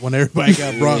snap when everybody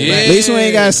got brought Yeah. at back. least we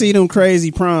ain't gotta see them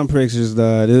crazy prom pictures,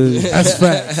 dog. That's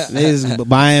facts. They just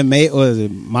buying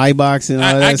my box and all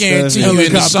I that guarantee stuff. you,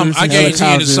 Helicopters I and guarantee you, in the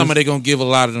helicopters. summer they're gonna give a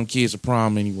lot of them kids a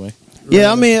prom anyway.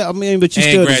 Yeah, I mean, but you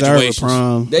And still deserve a graduations.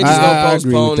 prom. They just I gonna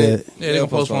agree postpone with it. that. Yeah, they're gonna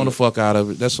postpone the fuck out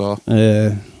of it. That's all.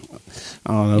 Yeah,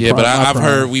 I don't know. Yeah, but My I've prom.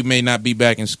 heard we may not be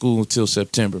back in school until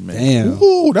September, man. Damn.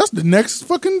 Ooh, that's the next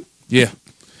fucking. Yeah,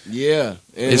 Yeah.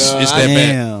 And, it's that bad.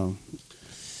 Damn.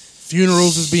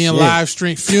 Funerals is being Shit. live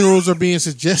streamed. Funerals are being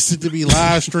suggested to be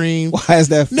live streamed. Why is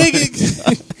that?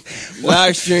 Nigga,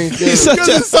 live stream thing. He's such Because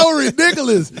a- it's so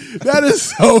ridiculous. That is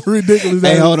so ridiculous. That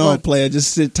Hey, is hold on, fun. player.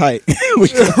 Just sit tight.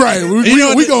 Right.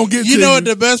 We gonna get to you know you. what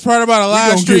the best part about a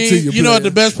live gonna get to stream? you, You know what player.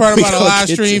 the best part We about a gonna live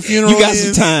get stream you. funeral You got is?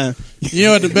 some time. You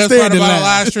know what the best Stand part in about line. a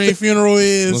live stream funeral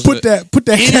is? Put that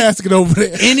casket over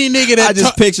there. Any nigga I that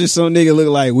just picture some nigga look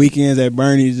like Weekends at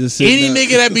Bernie's just sitting any up.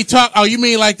 nigga that be talk. Oh, you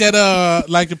mean like that?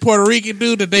 Like the Puerto Rican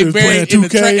dude that they He was buried playing in the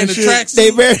 2K in and the shit. tracks. They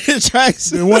buried the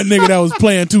tracks. And one nigga that was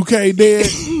playing 2K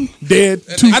dead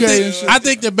 2K and shit. I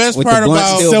think the best With part the blunt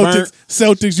about still burnt.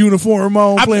 Celtics uniform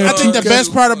on playing. I think the 2K.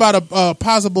 best part about a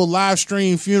possible live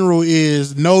stream funeral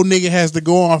is no nigga has to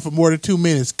go on for more than 2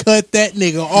 minutes. Cut that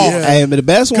nigga off. Yeah. Hey, but the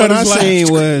best Cut one I his live seen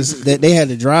stream. was that they had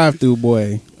the drive-through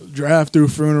boy. drive-through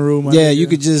funeral. My Yeah, nigga. you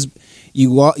could just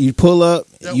you walk, you pull up.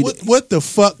 Now, You, what the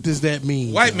fuck does that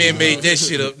mean? White man made that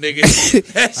shit up, nigga.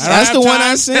 that's the one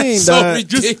I seen. so dog.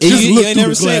 ridiculous. And Just you look ain't through never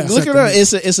the seen. glass Look at it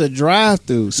the up. It's a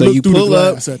drive-through. So Look you through the pull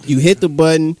up, glass at the- you hit the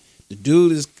button. The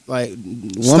dude is like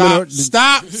woman.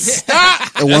 Stop!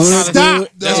 Stop! The woman or Stop! dude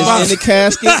That's is about- in the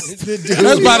casket.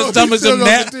 That's about as dumb as them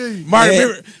nap. Martin, Yeah.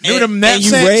 remember them nap And you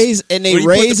sacks? raise and they Where you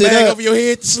raise put the it bag up. over your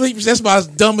head to sleep. That's about as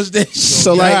dumb as that shit.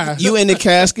 So God. like you in the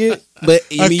casket, but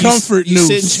I mean, comfort you noose.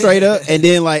 sitting straight up, and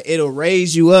then like it'll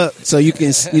raise you up so you can,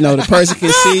 the person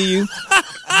can see you.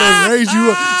 They raise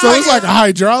you up. So it's like a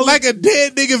hydraulic. Like a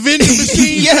dead nigga vending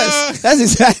machine. Yes, that's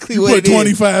exactly you what put it is.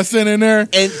 25 cents in there.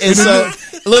 And so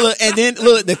look, and then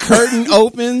look, the curtain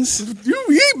opens. You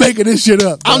ain't making this shit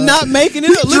up. I'm dog. not making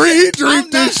it up. Look He at- dreamed I'm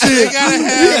this not- shit. They gotta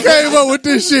have- He came up with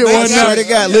this shit I one swear to night.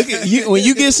 God, look at you when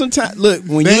you get some time. Look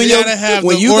when you They and your, gotta have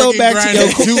when the you go organ back to grinder your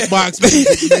jukebox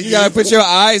music. You gotta put your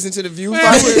eyes into the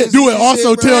viewfinder. Do it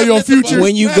also tell your future.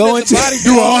 when you go into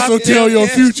Do it also tell your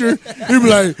future. He be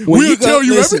like, When we'll you go- tell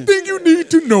you listen. everything you need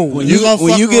to know. when You you gonna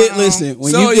when fuck you get around. listen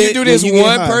when So you get, do this when you get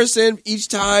one high. person each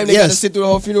time. They Yes. gotta sit through the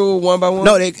whole funeral one by one.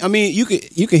 No, I mean you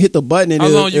could hit the button and How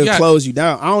long you it'll got? close you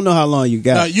down. I don't know how long you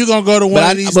got. Now, you gonna go to one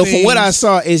of these But things. from what I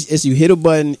saw, is you hit a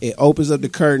button, it opens up the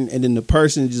curtain, and then the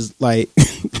person just like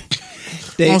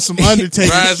they on some Undertaker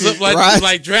Rise shit. up like Rise.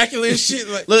 like Dracula and shit.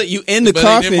 Like, look you in the But they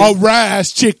coffin. never- A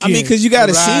rise chicken. I mean, because you got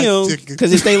to Rise see them. chicken.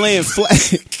 Because if they laying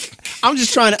flat, I'm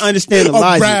just trying to understand the a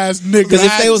logic. rise nigga. Because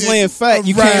if they was laying flat,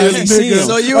 you can't really see them.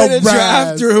 So you in a A rise.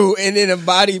 drive-through and then a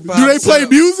body pops Do they play up.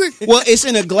 music? Well, it's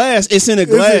in a glass. It's in a Is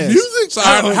glass. it music? so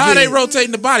how are they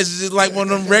rotating the bodies? Is it like one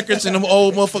of them records and them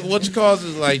old motherfucker? What you call it?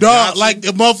 Like Dog, Johnson? like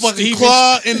the motherfucking Stevens.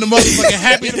 claw in the motherfucking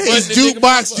Happy Days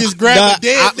jukebox just grab Dog, a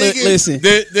dead look, nigga. listen,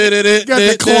 Got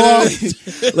the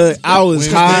claw. look, I was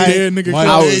Wednesday, high. dead nigga I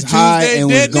claw. was high and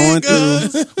was dead going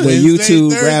niggas. through the Wednesday,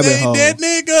 YouTube Thursday, rabbit hole dead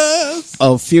niggas.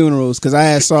 of funerals because I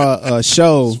had saw a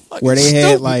show where they had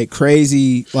stupid. like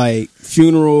crazy like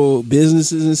funeral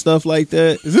businesses and stuff like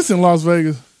that. Is this in Las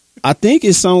Vegas? I think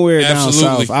it's somewhere down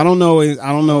Absolutely. south. I don't know. I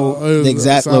don't know Oh, the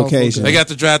exact south, location. They got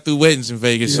the drive-through weddings in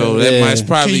Vegas, so that Yeah. might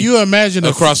probably Can you imagine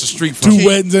across the street from Two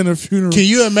weddings and a funeral. Can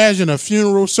you imagine a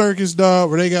funeral circus,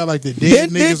 dog, where they got like the dead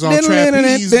niggas on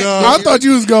trapeze, I dog? thought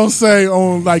you was gonna say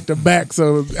on like the backs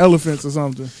of elephants or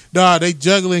something. Dog, they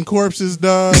juggling corpses,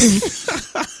 dog.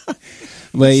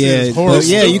 But This yeah, is horrible. but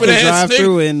yeah, you can Stupid ass drive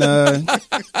through and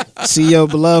see your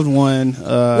beloved one.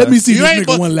 Let me see You this ain't nigga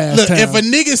but- one last look, time. if a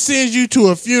nigga sends you to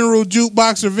a funeral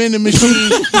jukebox or vending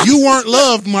machine, you weren't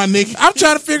loved, my nigga. I'm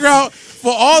trying to figure out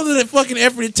for all of the fucking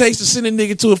effort it takes to send a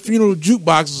nigga to a funeral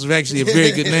jukebox is actually a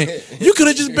very good name. You could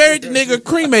have just buried the nigga or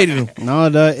cremated him. No,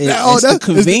 it's the that's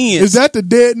convenience. Is that the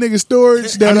dead nigga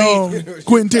storage that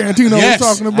Quentin Tarantino Yes.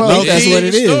 was talking I about? know that's what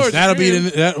it is. That'll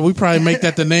be we probably make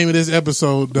that the name of this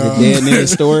episode, The dog. dead nigga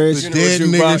storage. The dead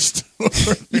nigga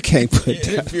storage. You can't put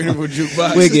that. Funeral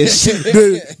jukebox. We get shit.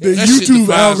 The That shit YouTube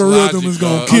defies algorithm logic, is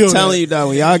gonna dog. kill I'm telling that. you, dog.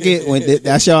 When y'all get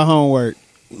that's your homework.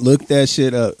 Look that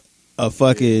shit up. A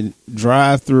fucking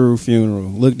drive-through funeral.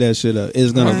 Look that shit up.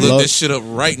 It's gonna I'm blow. look this shit up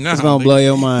right now. It's gonna blow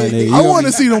your mind. Nigga. I want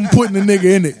to see them putting the nigga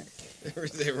in it.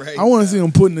 I want to see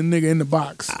them putting the nigga in the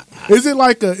box. Is it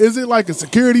like a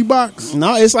security box?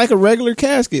 No, it's like a regular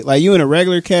casket. Like you in a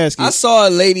regular casket, I saw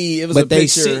a lady. It was But a they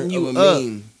picture sitting you of a up.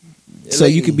 meme. so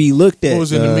you could be looked at. What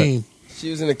was in the meme? She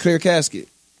was in a clear casket.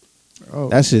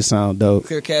 That shit sound dope.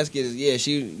 Clear casket is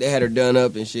they had her done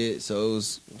up and shit. So it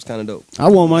was kind of dope. I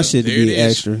want my shit to There it be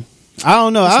is. extra. I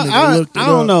don't know. This nigga looked it I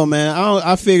don't up. know, man.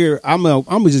 I figure I'm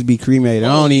gonna just be cremated.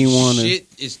 I don't even want to. Shit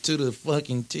is to the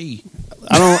fucking T.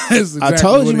 I don't. That's I exactly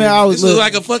told you, what man. it I was This is look,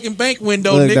 like a fucking bank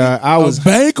window, look, nigga. I was. A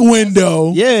bank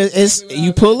window. Yeah, it's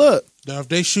you pull up. Now, if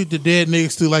they shoot the dead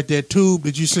niggas through like that tube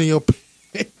that you send your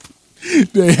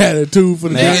They had a tube for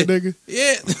the Man. dead nigga.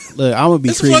 Yeah. Look, I'm gonna be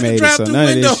This fucking cremated, so drive-through none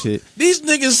window. of this shit. These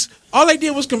niggas, all they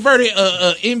did was convert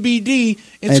a MBD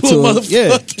into Into a a- motherfucking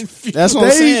yeah. funeral. That's what I'm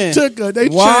They saying. they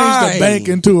Why? changed the bank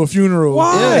into a funeral.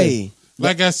 Why?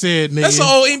 like I said, nigga. That's the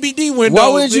whole MBD window. Why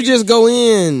wouldn't you just go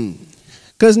in?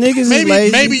 Cause niggas is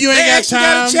lazy. maybe you ain't They got actually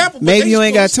got a time. chapel, but Maybe they you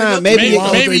ain't got supposed to time. set up Maybe- the-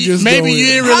 Why don't they just maybe go you in?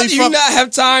 didn't How really do you fuck. not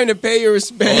have time to pay your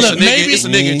respects? Look, maybe- it's a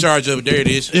nigga in charge of it. There it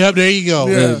is. Yep, there you go.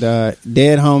 Yeah. Look,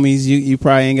 dead homies, you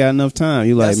probably ain't got enough time.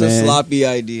 You like, That's man. a sloppy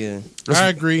idea. I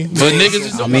agree. But niggas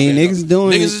is I mean, niggas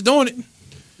doing niggas it. is doing it.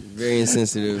 Very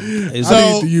insensitive. It's-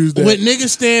 I need to use that. with niggas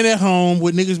staying at home,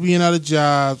 with niggas being out of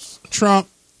jobs, Trump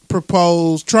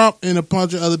and a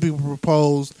bunch of other people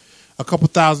proposed a couple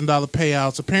 $1,000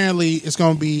 payouts. Apparently, it's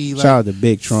going to be like shout out to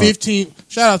Big Trump. 15.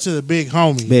 Shout out to the big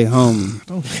homie. Big homie.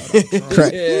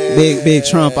 Big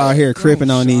Trump out here cripping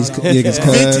on these niggas.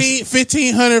 Cuz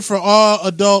 1,500 for all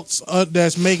adults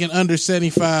that's making under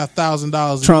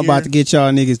 $75,000. Trump about to get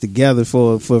y'all niggas together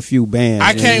for a few bands.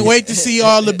 I can't man. wait to see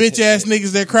all the bitch ass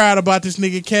niggas that cried about this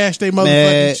nigga cash they motherfucking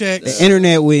Man, checks. the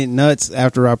internet went nuts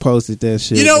after I posted that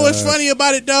shit. You know what's dog. funny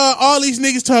about it, dog? All these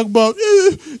niggas talk about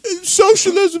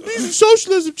socialism. These are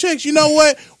socialism checks. You know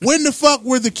what? When the fuck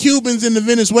were the Cubans and the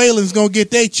Venezuelans gonna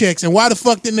get their checks? And why the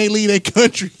fuck didn't they leave their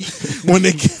country when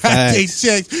they got their Facts.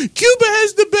 checks? Cuba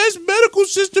has the best medical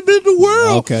system in the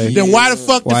world. Okay. Then why the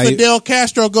fuck Why did you- Fidel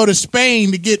Castro go to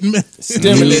Spain to get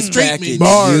Stimulus treatment? package.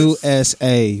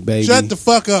 USA, baby. Shut the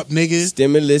fuck up, nigga.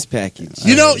 Stimulus package.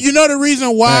 You know the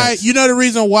reason why. Facts. You know the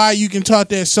reason why you can talk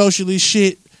that socialist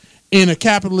shit in a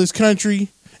capitalist country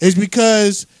is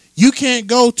because you can't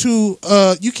go to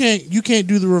you can't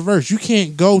do the reverse. You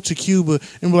can't go to Cuba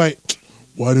and be like,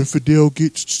 why didn't Fidel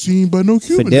get seen by no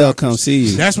Cuban? Fidel doctors? come see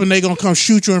you. That's when they gonna come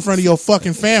shoot you in front of your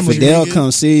fucking family. Fidel nigga.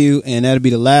 come see you, and that'll be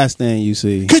the last thing you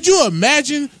see. Could you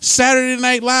imagine Saturday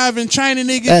Night Live in China,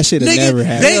 nigga? That shit'll Nigga, never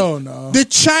happen. Hell no. The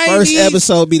Chinese First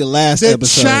episode be the last the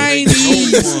episode.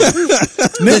 Chinese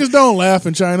Niggas don't laugh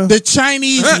in China. The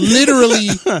Chinese literally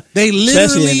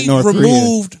Especially in North Korea.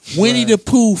 removed Winnie the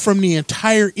Pooh from the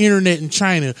entire internet in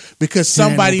China because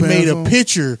somebody no made a pants on?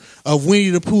 picture of Winnie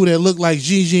the Pooh that looked like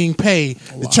Xi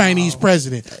Jinping, the Chinese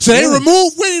president. So they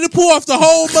removed Winnie the Pooh off the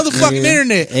whole motherfucking Yeah.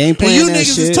 internet. They ain't And playing you that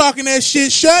niggas is shit. talking that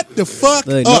shit. Shut the fuck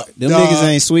Look, up. them dog. niggas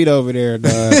ain't sweet over there,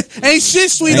 dog. Ain't shit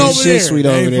sweet Ain't over shit there. sweet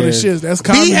Ain't over for there. the shits. That's Be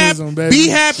communism, happy, baby. be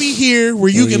happy here where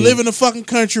you Oh, can yeah. live in a fucking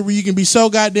country where you can be so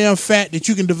goddamn fat that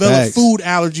you can develop Facts. food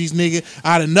allergies, nigga,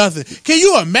 out of nothing. Can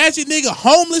you imagine, nigga,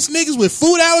 homeless niggas with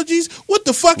food allergies? What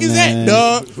the fuck is Man. that,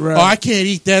 dog? Right. Oh, I can't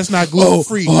eat that. It's not gluten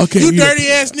free. Oh, I can't You eat dirty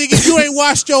ass nigga, you ain't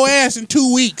washed your ass in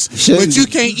 2 weeks, Shouldn't but you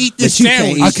be. can't eat this But you can't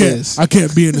sandwich. eat I can't. this. I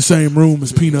can't be in the same room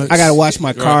as Peanuts. I gotta watch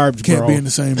my carbs, Can't bro. be in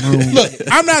the same room. Look,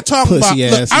 I'm not talking about. Pussy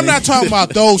Look, ass I'm nigga. not talking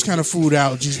about those kind of food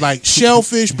allergies like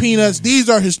shellfish, peanuts. These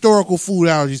are historical food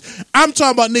allergies. I'm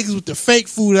talking about niggas with the fake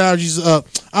food allergies.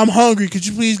 I'm hungry. Could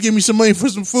you please give me some money for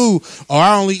some food? Or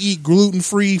I only eat gluten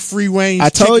free, free range. I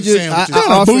told chicken you, sandwiches. I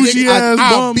offered- bougie ass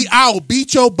bum. I'll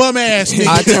beat your bum ass nigga.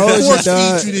 I told you, force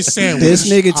dog. feed you this sandwich. This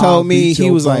nigga I'll told me beat he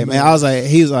your was like, bum man, ass.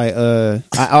 he was like, I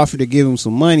offered to give him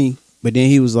some money, but then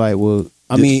he was like, well,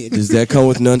 I mean, Does that come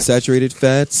with non-saturated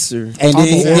fats? Or and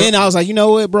then I was like, you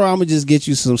know what, bro, I'm gonna just get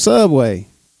you some Subway.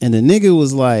 And the nigga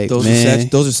was like, those man,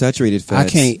 those are saturated I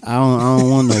fats. can't, I don't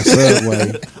want no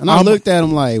Subway. And I looked at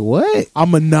him like, what?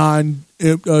 I'm a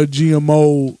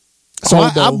non-GMO. So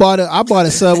I bought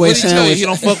a Subway What did he tell you? sandwich. You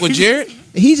don't fuck with Jared?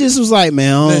 He just was like,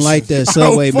 man, I don't like that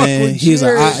Subway, fuck man. with He's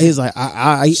like, Jared.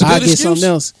 I a get good excuse. something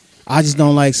else. I just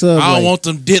don't like Subway. I don't want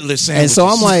them diddler sandwiches. And so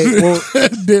I'm like, well,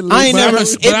 I ain't never. I'ma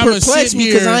It perplexed sit me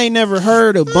because here- I ain't never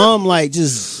heard a bum like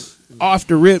just off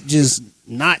the rip just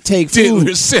not take diddler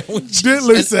food. sandwiches.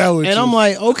 Diddler sandwich. And I'm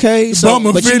like, okay, so Bum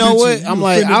but you know offended what? you. I'm You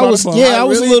like, offended I by was, the bum. yeah, I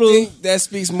was a little. think that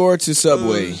speaks more to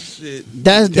Subway.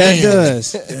 That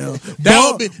does. That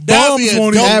would be Bums a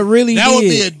won't dope, even- That really that would did.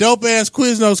 be a dope ass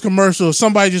Quiznos commercial. If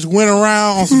somebody just went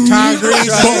around on some time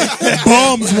grease.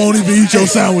 Bums won't even eat your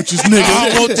sandwiches, I nigga.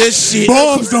 don't want this shit.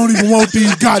 Bums don't even want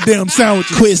these goddamn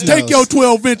sandwiches. Quiznos. Take your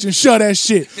 12-inch and shut that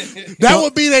shit. That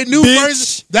would be their new Bitch.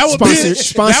 version. That would Sponsored- be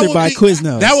sponsored that would by be-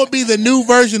 Quiznos. That would be the new new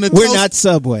version of We're Toast- not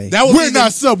Subway. That would We're be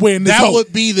not Subway in this That hole.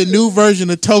 would be the new version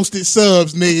of Toasted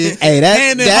Subs, nigga. Hey,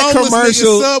 Handing that homeless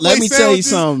commercial. niggas Subway Let me tell you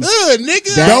sandwiches. something.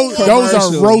 Nigga. Those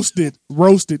are commercial.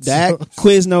 roasted. That subs.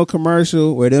 Quizno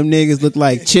commercial where them niggas look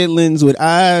like chitlins with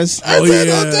eyes. Oh yeah,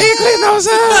 Quizno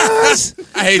subs.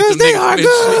 I hate Cause them they niggas are for this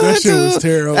shit. good. that shit was too.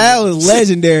 terrible. That was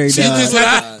legendary. You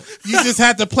Dog. just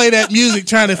have to play that music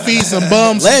trying to feed some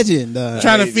bums. Legend. Dog.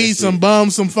 Trying to feed some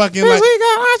bums some fucking like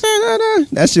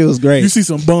That shit was great. You see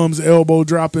some bums elbow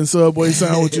dropping Subway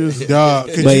sandwiches. dog.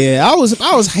 But yeah, I was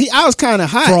kind of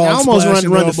hot. Frog I almost splashing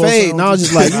run the elbow fade, and I was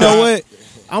just like, you know what?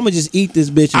 I'm gonna just eat this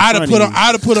bitch. I'd have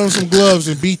put on some gloves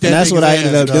and beat that. And that's nigga's what I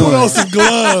ended ass, up dog. doing. Put on some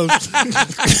gloves.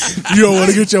 You don't want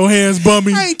to get your hands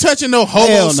bummy. I ain't touching no hobo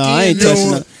Hell no, skin. I ain't You don't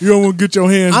touching want- you don't want to get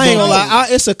your hands I ain't bummy. gonna lie.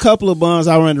 It's a couple of bums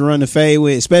I run to run the fade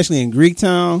with, especially in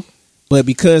Greektown. But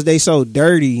because they so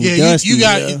dirty and Yeah, dusty, you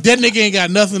got that nigga ain't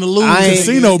got nothing to lose. I ain't-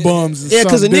 Casino bums. Is yeah,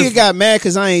 because the something nigga different. got mad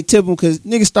because I ain't tip him because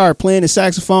nigga started playing the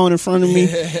saxophone in front of me,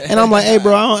 and I'm like, hey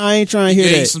bro, I ain't trying to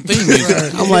hear Gave that. some theme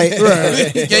music. I'm like, He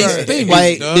gave some theme like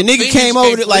music, dog. the nigga Theme came music over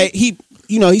ain't to like he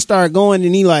started going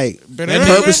and he like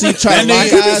purposely tried to that lock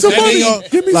nigga- eyes. that nigga-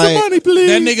 Give me like, some money, please.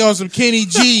 That nigga on some Kenny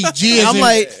G. G as I'm in,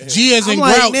 like- G as in I'm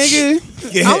like, grouch.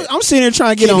 nigga, I'm sitting there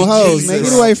trying to get on hoes, man.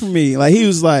 Get away from me. Like he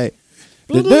was like,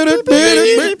 and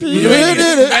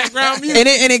Background music.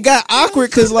 it got awkward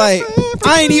because like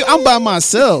I'm by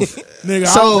myself. Nigga,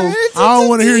 So- I don't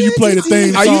want to hear you play the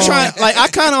theme Are you song. trying? Like I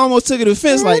kind of almost took it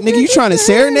offense. Like nigga, you trying to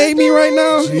serenade me right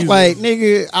now? Like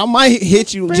nigga, I might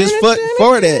hit you just for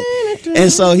that.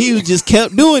 And so he was just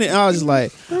kept doing it. I was just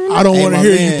like, I don't Hey, want to my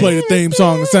hear man. you play the theme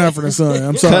song of Sanford and Son.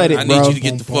 I'm sorry. Cut it, I bro. need you to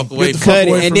get the fuck away the from fuck cut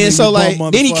away it. And from then me, so you like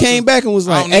bum then he motherfucker. came back and was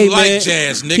I like, don't hey even like man,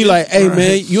 jazz, nigga. he like, hey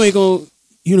man, you ain't gonna.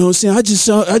 You know what I'm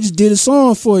saying? I just did a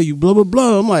song for you, blah blah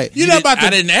blah. I'm like, You know about I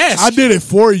the didn't ask. I did it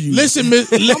for you. listen,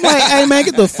 miss, I'm like, hey man,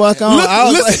 get the fuck on. I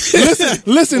was like,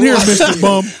 Listen here, Mr.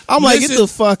 Bum. I'm like, get the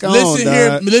fuck on, listen here,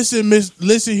 dog.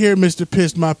 listen here, Mr.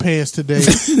 Pissed My Pants today.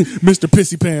 Mr.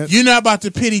 Pissy Pants. You're not about to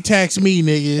pity tax me,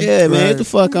 nigga. Yeah, man, get the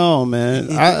fuck on,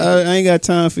 man. I ain't got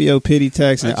time for your pity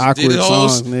tax and I just did awkward a whole-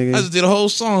 songs, I nigga. just did a whole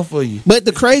song for you. But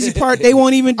the crazy part, they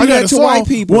won't even do I got that a to song. white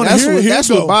people. Wanna That's hear it? what Here that's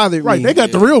you what go. bothered Right, me. they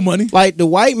got the real money. Like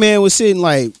the white man was sitting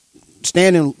like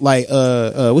standing like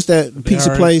what's that pizza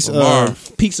Alright, place? Lamar.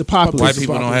 Pizza Populous. White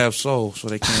people don't have soul, so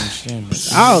they can't understand me.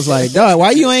 I was like, dog,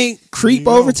 why you ain't creep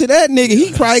over to that nigga?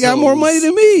 He probably got more money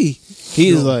than me.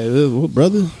 He was like, well,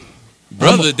 brother.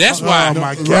 Brother, that's why. Oh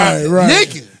my god, Right.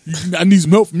 nigga. I need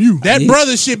some help from you. That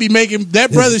brother should be making.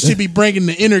 That brher should be bringing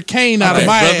the inner cane out of Okay,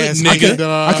 my brother, ass, nigga. nigga.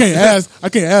 dog. I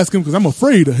can't ask him because I'm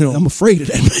afraid of him. I'm afraid of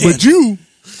that man. But you,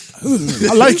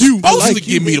 I like you. I Supposed like to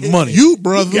give me the money. You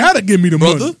brother. You gotta give me the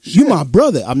money. You my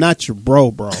brother. I'm not your bro.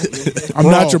 I'm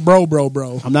not your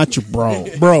bro. I'm not your bro.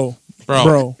 Bro.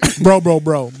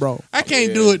 I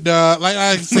can't do it, dog. Like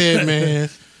I said, man.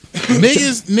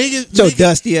 Niggas, So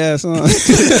dusty ass on.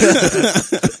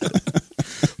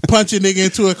 punch a nigga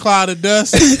into a cloud of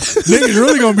dust. Niggas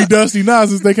really gonna be dusty now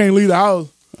since they can't leave the house.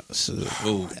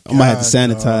 Ooh. I might have to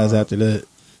sanitize after that.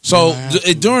 So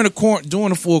during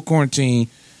the full quarantine,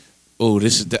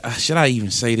 this is should I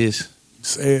even say this?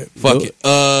 Say it. Fuck it.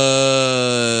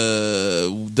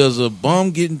 Does a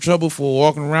bum get in trouble for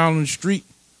walking around on the street?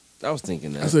 I was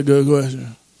thinking That's that. a good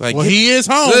question. Like, Well, he is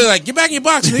home. like get back in your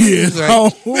box, nigga. Yeah.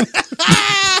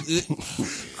 He's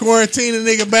like, Quarantine a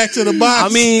nigga back to the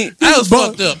box. I mean, that was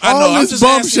fucked up. I know. All I'm this just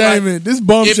bum asking, like, shaming. This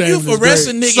bum if shaming. you is arrest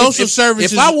a great. nigga, Social if,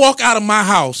 services- if I walk out of my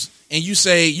house and you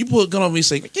say you put a gun on me and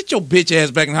say get your bitch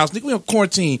ass back in the house, nigga, we on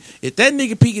quarantine. If that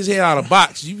nigga peek his head out of the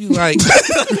box, you be like,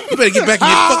 you better get back in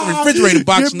your fucking refrigerator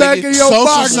box, Get back nigga. in your social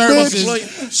box,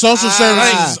 services, social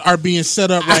services are being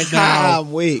set up right now.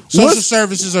 wait. Social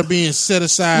services are being set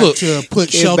aside Look, to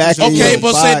put get shelters. back in in Okay, your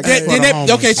but box. say that, For then the that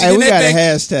homeless. okay, so Hey, then we got a that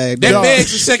hashtag. that dog.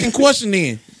 begs the second question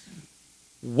then.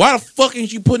 Why the fuck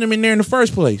ain't you putting him in there in the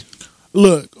first place?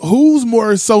 Look, who's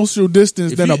more social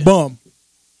distance than a bum?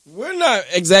 We're not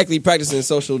exactly practicing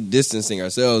social distancing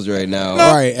ourselves right now.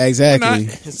 Right, exactly.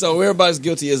 So we're about as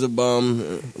guilty as a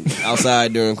bum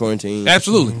outside during quarantine.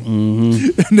 Absolutely.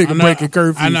 Nigga breaking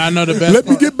curfew. I know the best. Let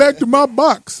me get back to my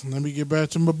box. Let me get back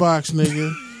to my box,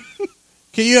 nigga.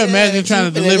 Can you imagine trying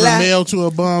to deliver mail to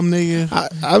a bum, nigga? I'm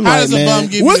How like, does a man, bum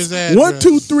give you What's his address?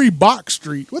 123 Box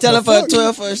Street? What Tell the her for fuck?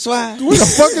 12 for a swag. What the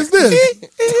fuck is this?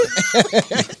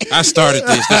 I started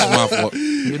this. This is my fault.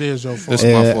 It is your fault. This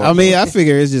is my yeah, fault. I mean, I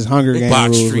figure it's just Hunger Game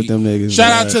Box rules Street. with them niggas. Shout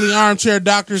dog. out to the Armchair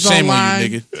Doctors Shame online.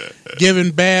 on you, nigga.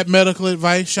 giving bad medical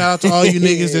advice. Shout out to all you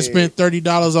niggas that spent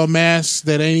 $30 on masks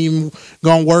that ain't even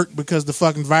gonna work because the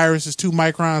fucking virus is 2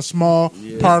 microns small,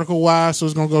 particle wise, so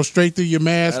it's gonna go straight through your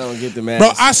mask. I don't get the mask.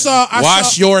 Bro, I saw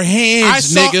Wash your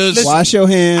hands, niggas. listen, Wash your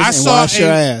hands and wash your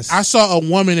ass. I saw a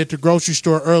woman at the grocery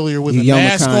store earlier with You a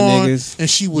mask Yomicon on, niggas. and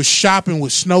she was shopping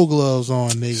with snow gloves on,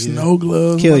 nigga. Snow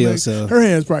gloves. Kill my nigga. yourself. Her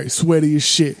hands probably sweaty as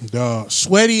shit. Dog.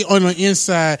 Sweaty on the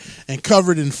inside and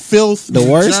covered in filth. The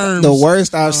and worst, germs. the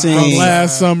worst I've From seen.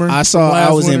 last summer. I saw. last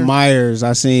I was winter. in Myers.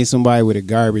 I seen somebody with a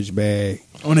garbage bag.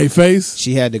 On their face.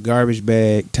 She had the garbage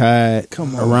bag tied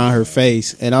around her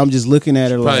face, and I'm just looking at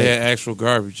her Probably like, had actual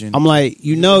garbage in it. I'm like,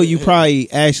 you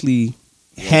probably actually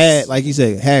had, like you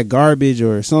said, had garbage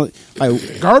or something.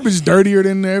 Like, Garbage dirtier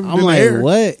than the I'm like, air.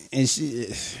 what? And she,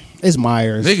 it's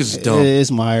Myers. Niggas is dumb. It's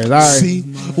Myers. All right. See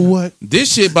what?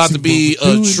 This shit about to be what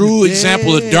we a do true today.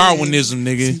 example of Darwinism,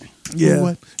 nigga. Yeah.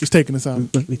 What? It's taking us out.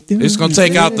 It's gonna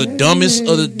take out the dumbest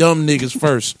of the dumb niggas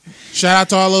first. Shout out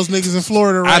to all those niggas in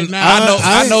Florida right now.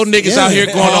 I know niggas out here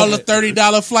going all on the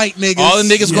 $30 flight niggas. all the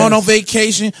niggas Yes. going on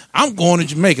vacation. I'm going to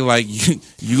Jamaica. Like you ain't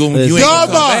Listen. gonna Y'all come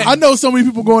know, back. I know so many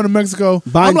people going to Mexico.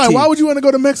 I'm like, Banti. why would you want to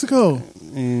go to Mexico?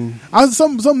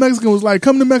 Some Mexican was like,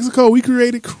 come to Mexico. We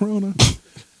created Corona.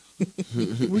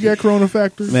 We got Corona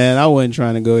Factory. Man, I wasn't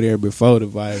trying to go there before the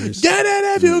virus. Get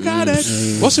it if you got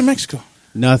it. What's in Mexico?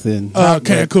 Nothing.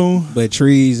 Cancun. But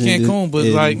trees and, Cancun, but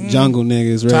and like, jungle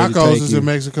niggas ready to Tacos take is you. in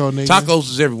Mexico, nigga. Tacos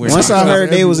is everywhere. Once I Tacos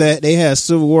heard everywhere. they had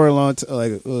Civil War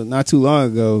not too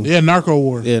long ago. Yeah, narco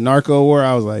war. Yeah, Narco War.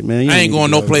 I was like, man, you I ain't don't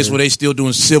going need to no go place there. where they still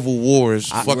doing civil wars.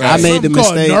 Fuck I out. made the Something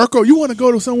called mistake. narco. You want to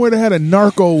go to somewhere that had a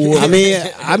narco war? I mean,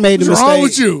 I made the What's mistake. wrong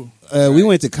with you? We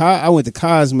went to I went to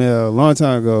Cozumel a long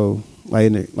time ago,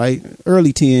 like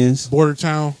early teens. Border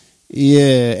town.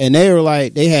 Yeah, and they were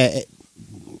like they had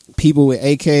people with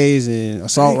AKs and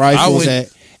assault rifles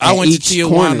I went to each Tijuana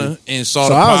corner. and saw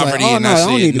So the I was like, poverty, oh, and no, I I don't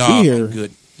said, need to "Nah, be here." I'm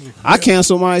good." I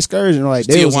canceled my excursion. Like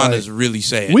they was Tijuana like, is really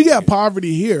sad. We got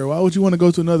poverty here. Why would you want to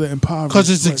go to another impoverished? Because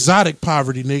it's exotic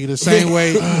poverty, nigga. The same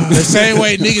way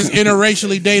niggas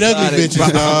interracially date ugly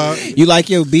bitches, dog. you like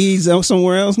your beads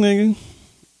somewhere else, nigga.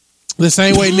 The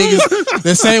same way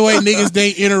niggas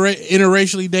date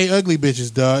interracially date ugly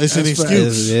bitches, dog. It's an That's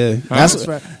excuse. Yeah, That's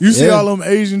right. You see Yeah. all them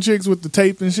Asian chicks with the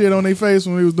tape and shit on their face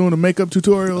when we was doing the makeup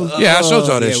tutorials? Yeah, I showed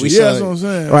y'all that yeah, shit. we Yeah, saw that's it. what I'm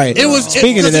saying. Right. It was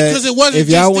Speaking of that, because it wasn't if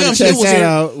y'all want just to them. check It was that a-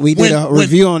 out, we did a when-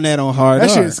 review on that on Hard That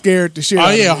R. shit scared the shit Oh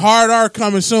out of yeah, me. Hard R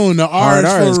coming soon. The R Hard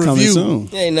is R for is coming review. soon.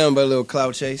 Ain't nothing but a little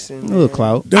clout chasing. A little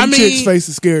clout. Them I mean- chicks'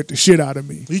 faces scared the shit out of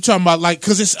me. You talking about like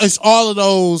because it's all of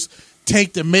those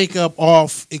take the makeup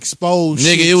off, exposed.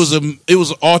 Nigga, shits. it was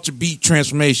an ultra beat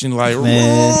transformation, like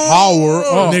Man. power.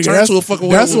 Nigga, turn to a fucking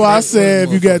that's werewolf. why I said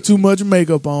if you got too much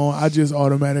makeup on, I just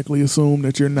automatically assume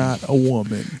that you're not a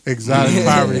woman. Exotic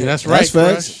poverty. That's right. That's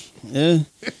facts. Fresh. Yeah.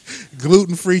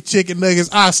 Gluten-free chicken nuggets.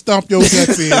 I stomp your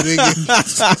guts in,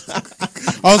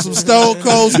 nigga. On some Stone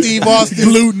Cold Steve Austin.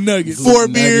 Gluten nuggets. Four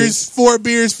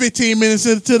beers, 15 minutes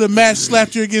into the match,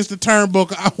 slapped you against the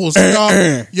turnbuckle. I will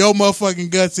stomp your motherfucking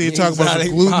guts in. Talk about some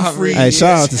Exotic gluten-free. poverty. Hey,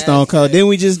 shout out to Stone Cold.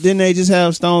 Didn't they just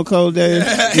have Stone Cold Day?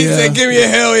 He said, "Give me a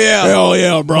hell yeah." Hell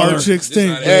yeah, brother. March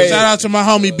 16th. Hey. Shout out to my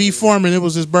homie B Foreman. It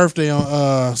was his birthday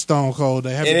on Stone Cold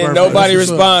Day. Happy And then birthday. nobody That's what's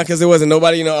up. respond because there wasn't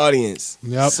nobody in the audience.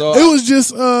 Yep. So It was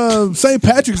just St.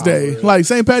 Patrick's Day. Like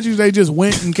St. Patrick's Day just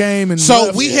went and came and So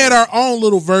left. we had our own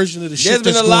little version of the shit there's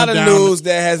been that's a lot going of down. news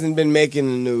that hasn't been making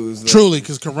the news. Truly,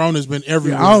 because Corona's been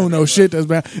everywhere. I don't know shit that's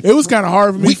bad. It was kind of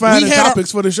hard for me We finding had our-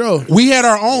 topics for the show. We had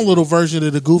our own little version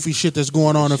of the goofy shit that's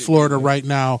going on in Florida right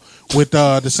now with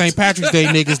the St. Patrick's Day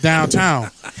niggas downtown.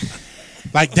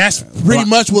 Like that's pretty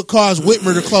much what caused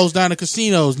Whitmer to close down the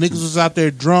casinos. Niggas was out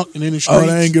there drunk and in the streets. Oh,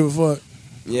 they ain't give a fuck.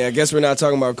 Yeah, I guess we're not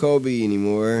talking about Kobe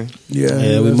anymore. Yeah,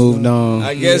 Yeah, we that's moved fine. on.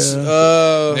 I guess.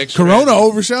 Next Corona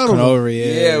overshadowed him. Over, yeah.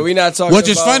 Yeah, we not talking. Which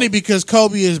is about, funny because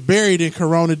Kobe is buried in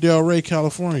Corona Del Rey,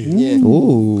 California. Yeah.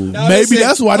 Ooh. Now Maybe listen,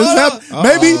 that's why this happened.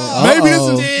 Maybe this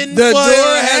is The door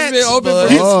has been open for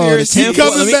conspiracy. He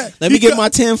coming back. Let me He get co- my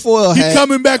tinfoil he hat.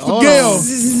 coming back for Hold Gail. on.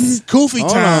 Koofy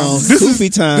Hold time. on. This Goofy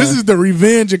is time. This is the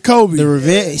revenge of Kobe. The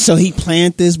revenge. So he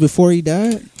planned this before he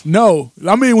died? No,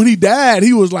 I mean when he died,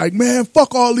 he was like, "Man,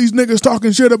 fuck all these niggas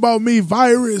talking shit about me."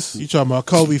 Virus. You talking about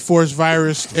Kobe force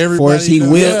virus? Everybody. Forrest, he knows.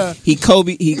 will. Yeah. He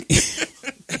Kobe. He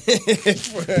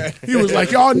He was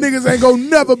like, "Y'all niggas ain't gonna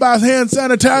never buy hand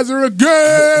sanitizer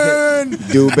again."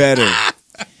 Do better.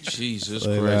 Jesus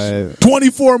Christ.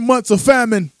 24 months of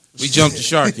famine. We jumped the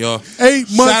shark, y'all.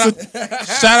 8 months.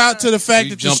 Shout out to the fact We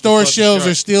that the jumped store the fucking shelves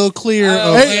shark. are still clear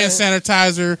of Hey. hand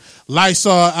sanitizer,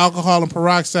 Lysol, alcohol, and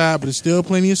peroxide, but there's still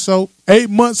plenty of soap. 8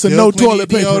 months of Still no plenty toilet of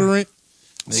paper. deodorant.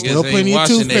 Still ain't plenty of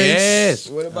washing toothpaste. their ass.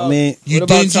 What about I mean, what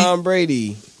about dingy. Tom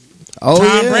Brady? Oh,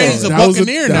 Tom yeah. Brady's a That was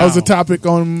Buccaneer that now. was a topic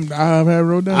on I have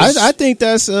wrote down. I think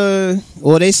that's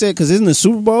well, they said because isn't the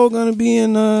Super Bowl going to be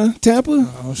in Tampa?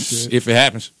 oh shit. If it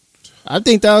happens. I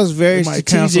think that was very They might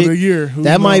cancel the strategic. year. Who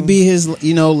That might knows? be his,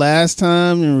 last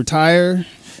time and retire.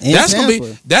 in That's gonna Tampa.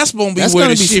 be that's where That's the gonna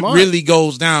be shit smart. really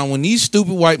goes down when these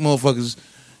stupid white motherfuckers,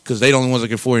 because they the only ones that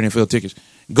can afford NFL tickets,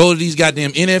 go to these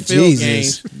goddamn NFL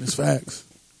Jesus. games. It's facts.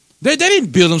 They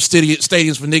didn't build them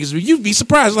stadiums for niggas. You'd be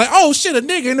surprised, like, oh shit, a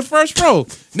nigga in the first row.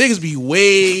 Niggas be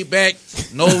way back,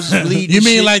 nosebleed. You and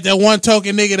mean shit. like that one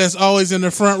token nigga that's always in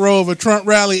the front row of a Trump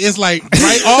rally? It's like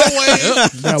right all the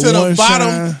way That to the one bottom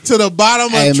shine. to the bottom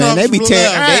of Hey man, Trump's they be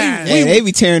tearing. left. They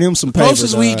be tearing him some paper.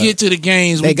 closest we dog. get to the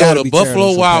games, They we go gotta to be tearing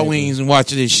Buffalo some Wild paper. Wings and watch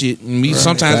this shit. And we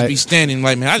sometimes Right. be standing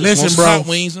like, man, I just Listen, want some bro, hot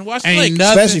wings and watch the Ain't Lakers.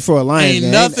 nothing, Especially for a Lions ain't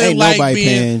game. nothing Ain't like nobody being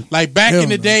paying. like back Hell in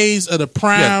the no. days of the You gotta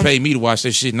prime. pay me to watch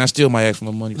that shit, and I still might ask for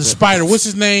my money. The back. Spider, what's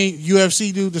his name?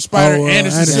 UFC dude, the Spider, Oh,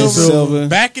 Anderson Anderson Silva. Silva.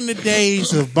 Back in the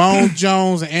days of Bone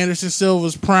Jones and Anderson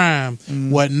Silva's prime,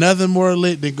 wasn't nothing more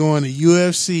lit than going to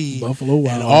UFC Buffalo Wild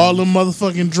and all them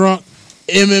motherfucking drunk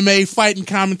MMA fighting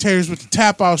commentators with the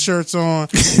tap out shirts on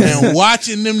and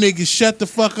watching them niggas shut the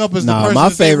fuck up as Nah, the person my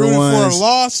that they favorite rooting for ones- a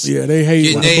loss. Yeah, they hate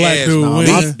Getting when the their black ass dude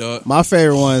Nah, wins. my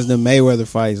favorite one is the Mayweather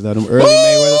fights, though. Them early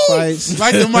Mayweather fights.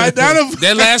 Like the Maidana.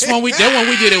 That last one we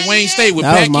did at Wayne State with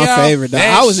That was Pacquiao. my favorite. Dog.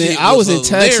 that I was in shit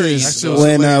Texas hilarious.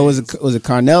 when was it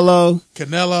Canelo,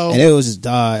 Canelo. and it was just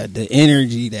the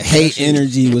energy, the hate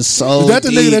energy was so. Is that the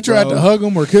nigga deep, that tried bro. to hug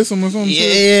him or kiss him or something?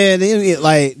 Yeah, they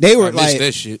were I missed like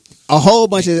that shit. a whole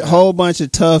bunch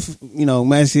of tough,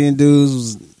 Mexican dudes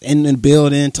was in the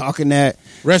building talking that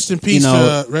Rest in peace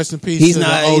he's to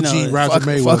not the OG Roger fuck,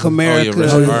 Mayweather. fuck America.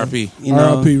 Oh, yeah, RP.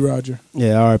 R.I.P. Roger.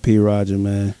 Yeah, R.I.P. Roger,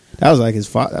 man. That was like his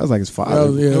father. That was like his father.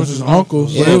 It was his uncle.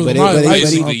 Yeah, But it was but like, he- like,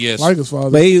 basically, yes. like his father.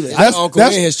 But he, That's uncle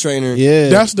that's- and his trainer. yeah,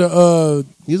 That's the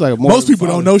he's like a most people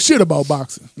father. don't know shit about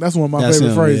boxing. That's one of my That's favorite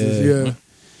him, phrases.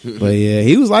 Yeah. But yeah,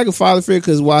 he was like a father figure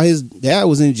because while his dad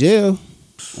was in jail,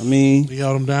 I mean, He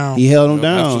held him down. he held him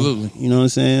down. Absolutely. You know what I'm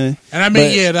saying? And I mean,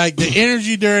 But- yeah, like the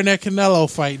energy during that Canelo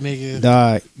fight, nigga.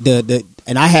 Dog,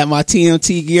 and I had my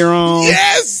TMT gear on.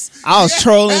 Yes! I was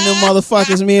trolling them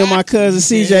motherfuckers. Me and my cousin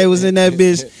CJ was in that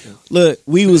bitch. Look,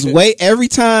 we was every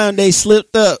time they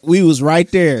slipped up, we was right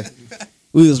there.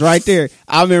 We was right there.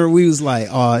 I remember we was like,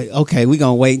 oh, okay, we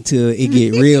gonna wait until it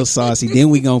get real saucy. Then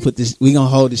we gonna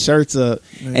hold the shirts up.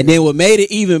 And then what made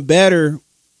it even better,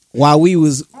 while we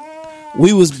was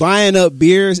buying up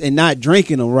beers and not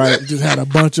drinking them, right? Just had a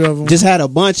bunch of them. Just had a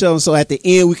bunch of them, so at the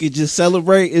end we could just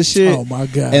celebrate and shit. Oh my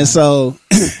god! And so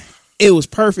it was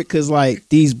perfect because like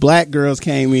these black girls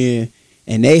came in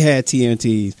and they had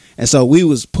TNTs, and so we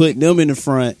was putting them in the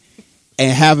front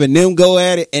and having them go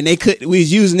at it, and we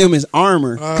was using them as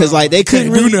armor because like they couldn't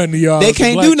Can't do really nothing to y'all. They The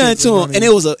can't black do nothing chicks to are them. running. And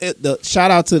it was the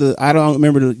shout out to I don't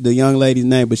remember the young lady's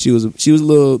name, but she was a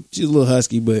little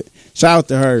husky, but shout out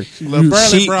to her. Little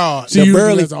burly broad. She used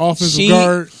it as an offensive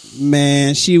guard.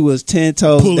 Man, she was 10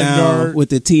 toes Pulling down guard. with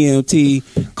the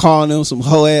TMT, calling them some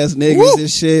hoe ass niggas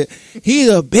and shit. He's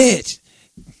a bitch.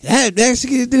 That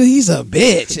Mexican dude, he's a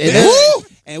bitch.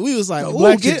 And we was like, No, ooh,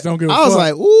 black chicks don't give a I was fuck.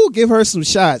 like, ooh, give her some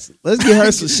shots. Let's give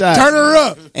her some shots. Turn her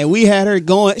up. And we had her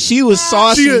going. She was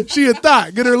saucy. She a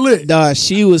thought. Get her lit. Dog,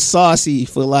 she was saucy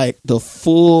for like the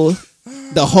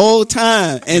whole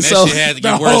time. And That so shit had to the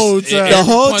get worse. whole time. the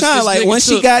whole Punch time, this like nigga when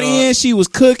she took, got dog. in, she was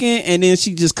cooking, and then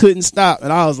she just couldn't stop.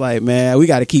 And I was like, man, we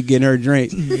got to keep getting her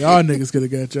drinks. Y'all niggas could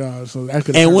have got y'all. So that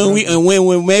could. And when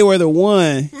Mayweather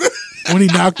won, when he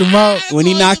knocked him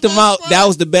out, that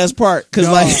was the best part because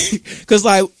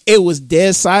like it was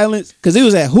dead silence because it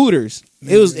was at Hooters.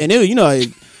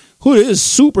 Hooters is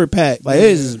super packed, like it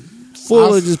is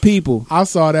full of just people. I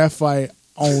saw that fight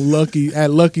on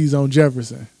Lucky's on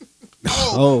Jefferson.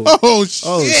 Oh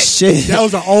shit! That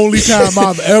was the only time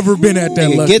I've ever been at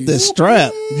that Nigga, Lucky's. get the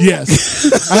strap.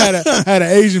 Yes, I had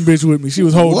an Asian bitch with me. She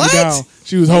was holding What? me down.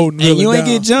 She was holding me And you ain't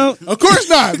down. get jumped. Of course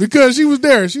not, because she was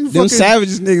there. She was Them fucking.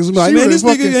 savages niggas was like, She man, would've this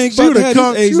nigga ain't about to have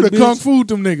this she Asian would have kung bitch. fu'd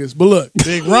them niggas. But look,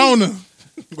 Big Rona.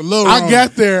 Little I Rona.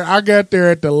 got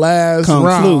there at the last Kung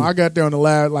round. flu. I got there on the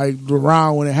last the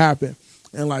round when it happened,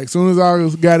 and like as soon as I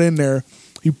got in there,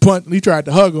 he tried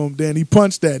to hug him, then he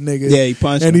punched that nigga. Yeah, he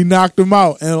punched and him. he knocked him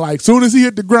out. And like soon as he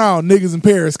hit the ground, niggas in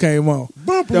Paris came on.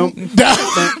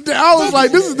 I was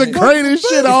like, this is the greatest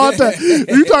shit of all time.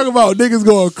 You talking about niggas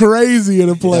going crazy in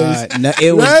a place. No,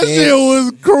 it was that dead, shit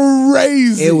was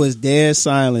crazy. it was dead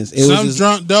silence. It Some was just,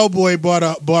 drunk doughboy bought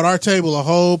our table a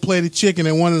whole plate of chicken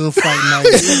at one of them fight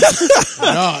nights.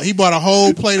 Dog, he bought a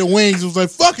whole plate of wings. It was like,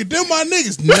 fuck it, them my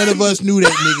niggas. None of us knew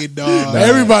that nigga, dog.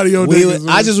 Everybody on niggas.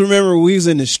 I just remember we was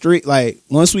in the street. Like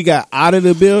once we got out of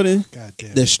the building,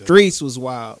 Goddamn, the streets was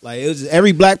wild. Like it was just,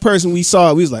 every black person we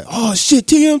saw, we was like, oh shit,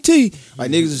 TMT.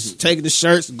 Like niggas was taking the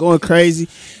shirts, going crazy.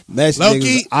 That Low niggas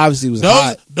key, obviously was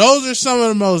hot. Those are some of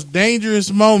the most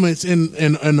dangerous moments in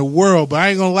the world. But I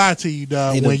ain't gonna lie to you,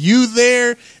 dog. They When you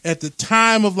there at the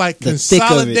time of like The thick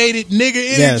of it. consolidated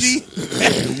nigga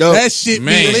energy, No, that shit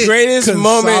Man. be the lit. greatest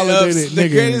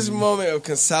Consolidated moment of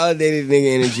consolidated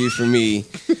nigga energy for me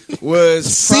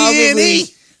was probably.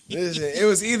 CNE. Listen, it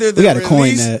was either the We gotta coin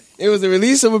release. that. It was the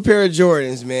release of a pair of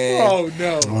Jordans, man. Oh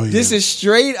no. Oh, yeah. This is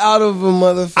straight out of a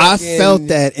motherfucking. I felt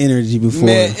that energy before.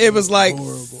 Man, it was like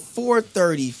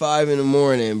 4:35 in the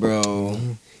morning, bro.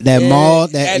 That And mall,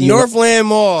 that at you- Northland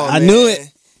Mall. I man. knew it.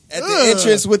 At the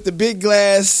entrance with the big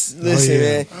glass. Listen,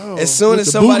 yeah. man. As soon With as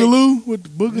the somebody. Boogaloo, with the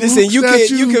Boogaloo Listen, you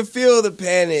statue. can feel the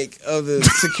panic of the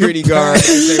security guard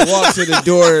as they walk to the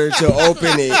door to open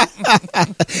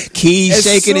it. keys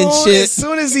shaking and shit. As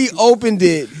soon as he opened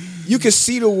it, you could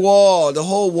see the wall. The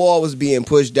whole wall was being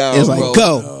pushed down. It was like, bro.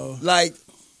 go. Like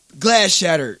glass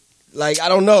shattered. Like I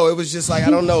don't know. It was just like I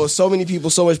don't know. So many people,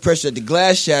 so much pressure. The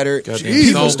glass shattered. Goddamn,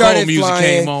 People Stone started Cold music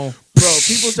flying. came on. Bro,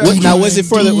 people started. Now was it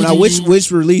for the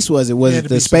which release was it? Was Yeah, it to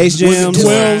the be Space some- was it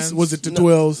Jams? 12s? Was it the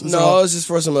 12s? No, it was just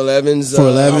for some 11s. For I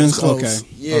 11s? was close. Okay.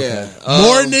 Yeah.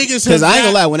 More niggas Because have I ain't gonna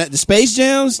got- lie, when at the Space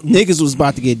Jams, niggas was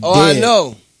about to get Oh, dead.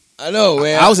 I know,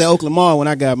 man. I was at Oakland Mall when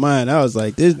I got mine. I was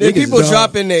like, this Then niggas people is-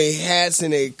 dropping their hats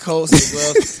and their coats and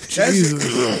gloves.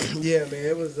 Yeah, man,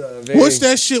 it was very. What's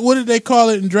that shit? What did they call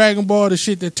it in Dragon Ball? The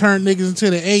shit that turned niggas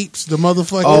into the apes, the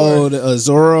motherfucker. Oh, the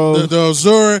Azoro. the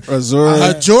Azura.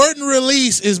 Azura. A Jordan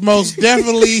release is most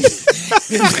definitely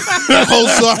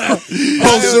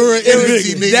Azura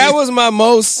energy, nigga. That was my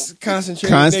most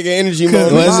concentrated nigga energy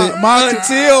moment. Was it?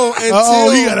 Until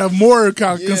Oh, he got a more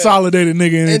consolidated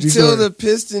nigga energy. until story. the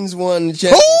Pistons won the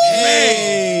championship.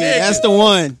 Hey, that's the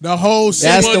one. the whole shit.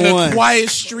 That's Wasn't the a one. quiet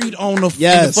street on the, in the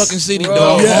Yes. fucking city, Bro,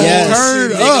 dog. Yes.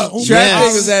 Turn Niggas, up. Traffic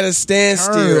Yes. was at a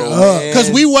standstill. Turn up. man. Because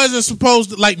we wasn't supposed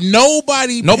to, like,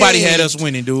 nobody Nobody paid. had us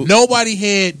winning, dude. Nobody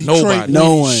had Detroit Nobody. No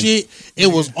winning one. shit. It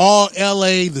was all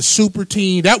LA, the super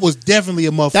team. That was definitely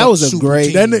a motherfucker. That was a super great-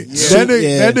 team. That nigga,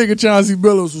 Yeah. that nigga Chauncey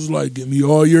Billups was like, "Give me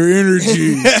all your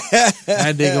energy.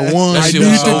 That nigga won. That I shit need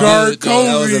was to so guard good, Kobe. dog.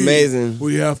 That was amazing.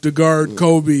 We have to guard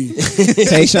Kobe.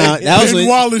 Tayshaun. That was Ben when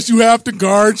Wallace, you have to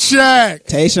guard Shaq.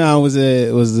 Tayshaun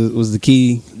was the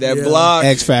key That block.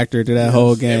 X factor to that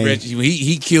whole And game. Reggie,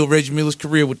 he killed Reggie Miller's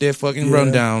career with that fucking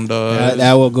rundown, dog.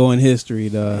 That will go in history,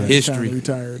 dog. History.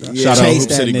 Retired. Yeah. Shout out Chase Hoop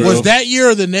that City nigga. Girls. Was that year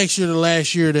or the next year, the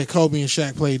last year that Kobe and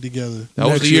Shaq played together? That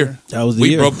was Next the year. year. That was the We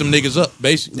year. broke them niggas up,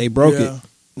 basically. They broke Yeah. it.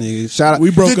 Nigga, shout out.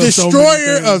 We broke The up so many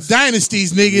destroyer things. of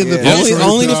dynasties, nigga. The Yeah. only, Pistons.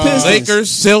 only the Pistons. Lakers,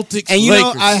 Celtics, And you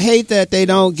Lakers. know, I hate that they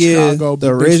don't give Chicago, the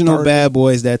they original started- Bad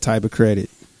Boys that type of credit.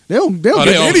 They don't Oh, they give all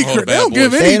any call credit. They Bad don't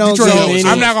give Boys. any They don't Detroit. give any-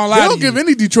 I'm not gonna lie They to don't you. give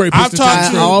any Detroit I've Pistons talked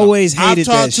credit. to I always hated I've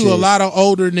talked that to a shit. lot of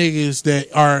older niggas that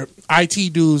are IT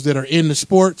dudes that are in the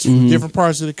sports from different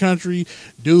parts of the country.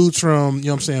 Dudes from, you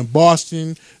know what I'm saying,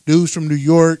 Boston, dudes from New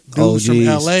York, dudes from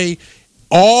OGs. LA.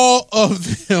 All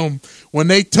of them, when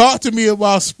they talk to me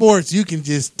about sports, you can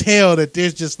just tell that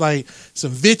there's just like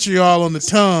some vitriol on the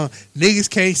tongue. Niggas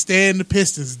can't stand the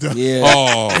Pistons, though. Yeah.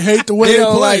 Oh, They hate the way They they,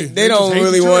 don't play. like. They don't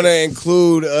really want to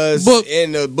include us Book.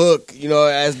 in the book, you know,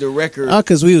 as the record.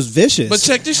 Because we was vicious. but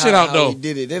check this how- shit out, how though. we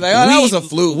did it. They're like, oh, that was a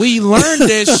fluke. We learned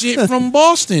that shit from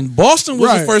Boston. Boston was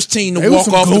Right. the first team to They was walk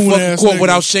some off the fucking goon-ass court niggas.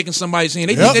 without shaking somebody's hand.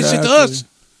 They Yep. did that shit to us.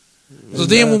 So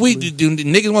then when we the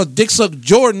niggas want to dick suck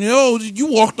Jordan, you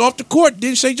walked off the court,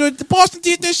 didn't shake Jordan. Boston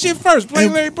did that shit first. Play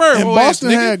Larry Bird. And whole ass Boston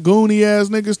nigga. had goony ass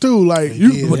niggas too. Like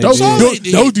did. but They those, did. those, They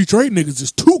did. those Detroit niggas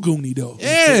is too goony though.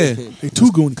 Yeah. They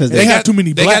too goony because they, have too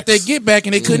many They blacks. got their get back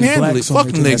and they couldn't handle it. Blacks on Fuck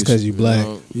their them team. that's niggas. because you black.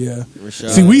 Yeah. Rashad.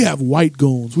 See, we have white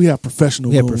goons. We have professional.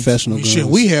 We had goons. professional goons. Shit,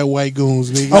 we had white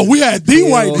goons, nigga. Oh, we had the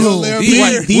white goons. Bill The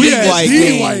white- Laimbeer. the We had white the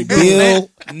goons. white goons. Bill.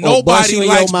 Nobody busting your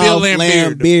likes Bill mouth,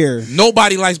 Laimbeer. Laimbeer.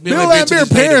 Nobody likes Bill Bill Laimbeer. to Laimbeer this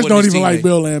day that parents wasn't don't his even like teammate.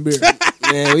 Bill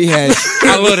Laimbeer. Man, we had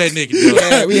I love that nigga.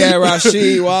 Dog. we had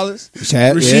Rasheed Wallace.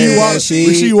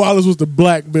 Rasheed Wallace was the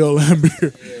black Bill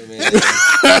Laimbeer.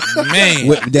 Man.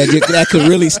 That could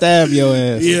really stab your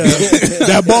ass. Yeah,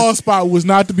 that ball spot was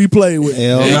not to be played with.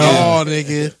 Hell At no. all,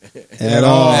 nigga. At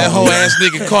all. That whole ass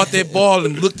nigga caught that ball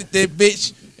and looked at that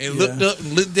bitch and looked up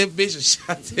and looked at that bitch and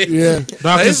shot that. Yeah. Dog,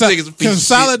 Like, this nigga's a piece of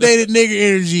consolidated nigga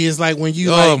energy is like when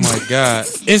you Oh like, my god!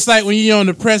 it's like when you're on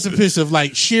the precipice of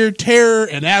like sheer terror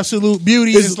and absolute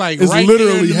beauty. It's like it's right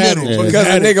literally there in the had middle. it. Because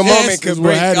a Had it. nigga Yes, moment could is what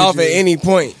break had it, off at G. any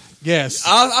point. Yes.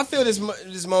 I feel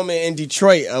this moment in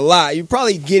Detroit a lot. You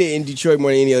probably get it in Detroit more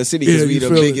than any other city because Yeah, we you the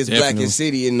feel it. biggest Definitely. blackest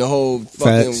city in the whole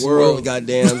fucking Facts. world.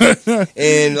 Goddamn,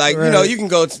 and like you know, you can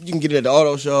get it at the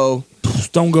auto show.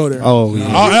 Don't go there. Oh yeah.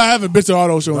 I haven't been to the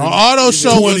auto show. The in auto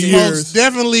show 20 was years. most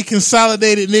definitely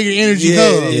consolidated nigga energy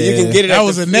Yeah, hub. you can get it. That at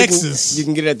was the, a nexus. You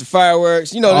can get it at the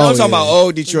fireworks. You know, Oh, I'm talking yeah. about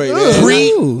old Detroit, man.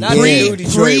 Ooh, Not yeah. new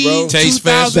Detroit, bro. Taste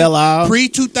Fest. Belle Isle. Pre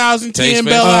 2010 Taste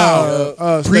Belle Fest.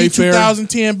 Isle. State Pre Fair.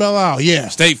 2010 Belle Isle. Yeah.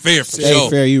 State Fair for State sure.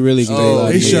 Fair, you really can Oh,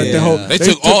 go. They shut yeah. the whole. They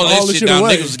took all that the shit down.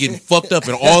 away. Niggas was getting fucked up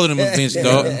at all of them events,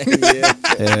 dog.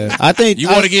 Yeah. I think You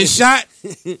want to get shot?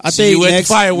 I See think you at the next,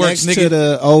 fireworks, next nigga. to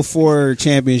the 04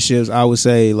 championships, I would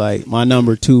say like my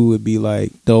number 2 would be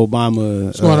like the Obama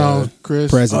What's going on,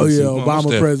 Chris? Oh presidency. yeah, What's Obama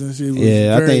that? presidency. Was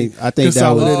Yeah, I very think that was.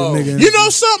 consolidated Oh. nigga. You know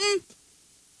something?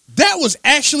 That was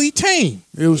actually tame.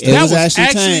 it was It was actually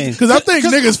tame. because I think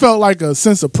niggas felt like a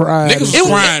sense of pride. Niggas It was,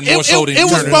 crying more so than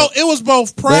turning up. it was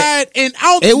both pride and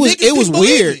I don't It was think niggas weird.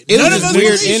 believed It None was of us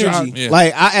weird believed it. energy. Yeah.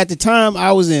 Like at the time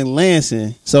I was in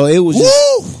Lansing, so it was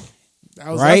just Woo!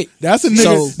 I was right? like, that's a nigga.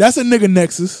 So- that's a nigga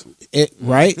nexus. it,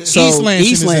 right. So East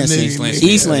Lansing is a Lansing, nigga.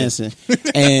 East Lansing,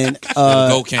 and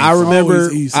Go came I from. remember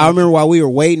Always East. I remember while we were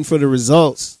waiting for the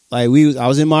results, like I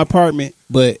was in my apartment,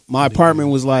 but my apartment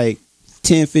was like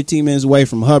 10, 15 minutes away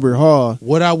from Hubbard Hall.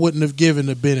 What I wouldn't have given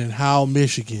to been in Howell,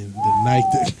 Michigan, the night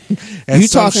that You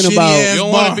talking about- You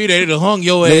don't want to be there. They'd have hung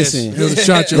your ass. Listen, It was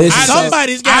shot your Listen,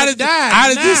 somebody's got to die.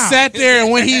 I'd have just sat there,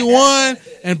 and when he won,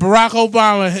 and Barack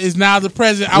Obama is now the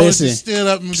president, I would Listen, just stood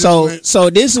up and just so went, so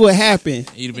this is what happened.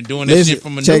 You'd have been doing that Listen, shit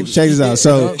from a check news. this out.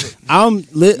 So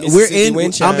Mississippi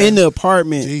wind chime. I'm in the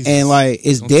apartment Jesus. and like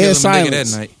it's Don't kill dead him, nigga,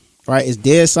 silence. that night. Right? It's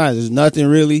dead silence. There's nothing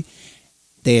really.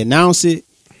 They announce it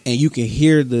and you can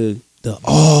hear the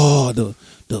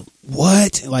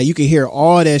what? Like you can hear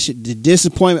all that shit, the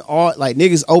disappointment, all like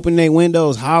niggas opening their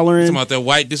windows, hollering. Talking about that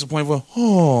white disappointment.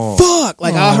 Oh, Fuck!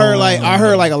 Like I heard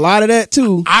like a lot of that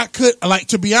too. I could like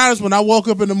to be honest. When I woke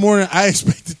up in the morning, I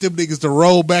expected them niggas to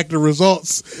roll back the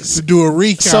results to do a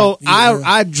recount. So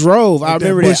I drove. I Like that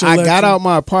remember Bush that. I got election. out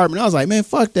my apartment. I was like, man,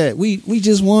 fuck that. We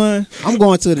just won. I'm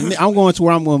going to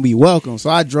where I'm going to be welcome. So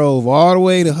I drove all the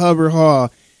way to Hubbard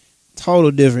Hall.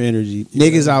 Total different energy.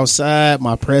 Niggas outside.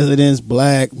 My president's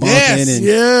black, bumping Yes, and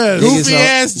Yes. niggas Goofy all-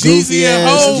 ass Jeezy goofy and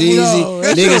ass Hov, Jeezy. yo.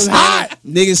 That shit was hot.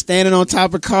 Niggas standing on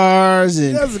top of cars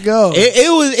and Let's go.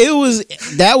 it was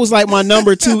that was like my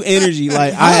number 2 energy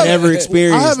like I had ever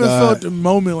experienced. I haven't dog. felt a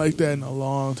moment like that in a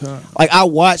long time. Like I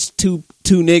watched two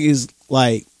niggas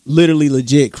like literally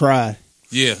legit cry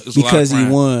yeah, it's because a lot he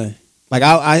of won. Like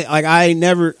I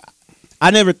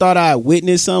never thought I'd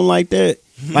witness something like that.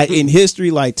 Like in history,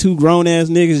 like 2 grown ass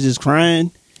niggas just crying.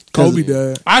 'Cause- Kobe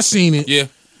died. I seen it. Yeah,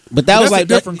 but that But was that's a like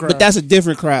that, different cry. but that's a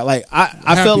different cry. Like I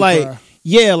Happy felt like cry.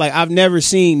 yeah, like I've never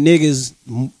seen niggas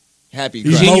Happy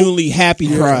He's cry. genuinely happy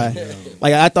cry.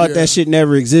 Like I thought that shit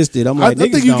never existed. I'm I like,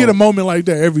 think niggas you get a don't- moment like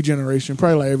that every generation,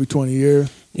 probably like every 20 years.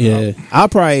 Yeah, I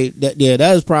probably that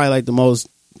is probably like the most.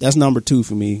 That's number 2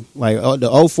 for me. Like the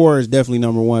 04 is definitely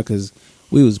number 1 because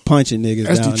we was punching niggas.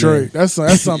 That's down Detroit. there.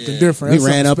 That's something different. We That's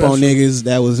ran up something on special. niggas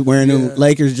that was wearing them Yeah.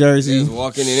 Lakers They was jersey.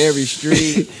 walking in every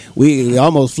street. We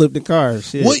almost flipped the car.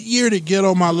 Shit. What year did Get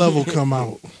On My Level come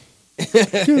out?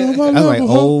 Get on my I was like level,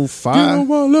 ho. 05. Get on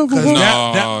my level, Because ho.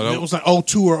 No, it was like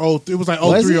 02 or 03. It was like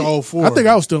Was 03 it? or 04. I think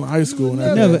I was still in high school. When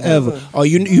Never ever. Oh,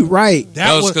 you right.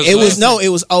 That was 'cause It was last- it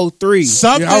was 03.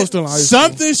 something. Yeah, I was still in high school.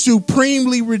 Something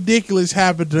supremely ridiculous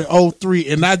happened to 03,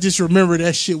 and I just remember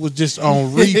that shit was just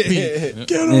on repeat.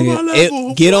 Get on my Nigga,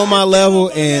 level. get on my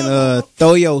level and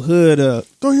throw your hood up.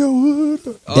 Throw your hood.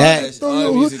 All That- all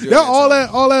the music during That all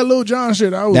time. that Lil Jon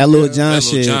shit. I was That Lil yeah. John That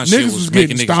shit. Lil Jon Niggas shit was was getting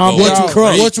making niggas stomped go out.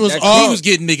 crazy. Which was That all He was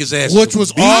getting niggas ass. which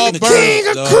was all beat.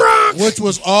 birthed, which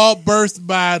was all birthed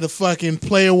by the fucking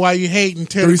Player While You Hating,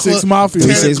 tear 3 the 6 club, Mafia.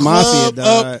 tear 3 the 6 club Mafia,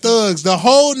 dog. up thugs. The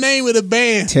whole name of the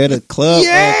band. Tear the club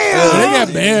Yeah. up. They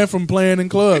got banned from playing in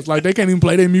clubs. Like they can't even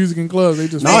play their music in clubs. They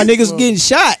just No, niggas getting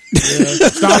shot.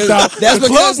 stopped out. That's the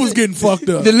club because was getting fucked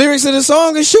up. The lyrics of the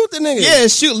song is shoot the nigga. Yeah,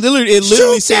 shoot. It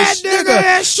literally says,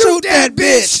 shoot that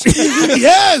bitch.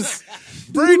 Yes,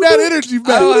 bring that energy I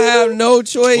back. don't have no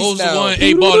choice What was the now. one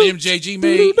 8 Ball MJG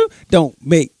made? Don't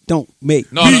make. No,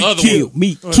 the other kill, one.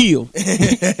 me, kill.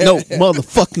 No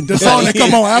motherfucking The song that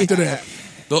come on after that.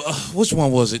 Which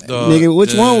one was it? Nigga,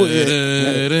 which one was it?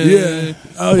 Yeah.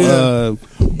 Oh yeah.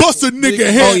 Bust a nigga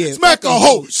head, Oh, yeah. smack a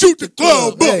hoe, shoot the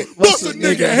club up. Hey, Bust a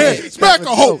nigga head, smack a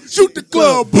hoe, shoot the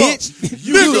club up. Bitch.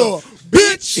 Nigga,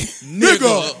 bitch,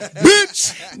 nigga,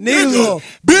 bitch, nigga,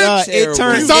 bitch. It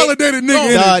turned Consolidated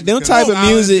nigga. Dog, them type of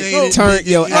music turned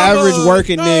your average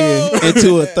working nigga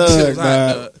into a thug,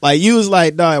 dog. Like you was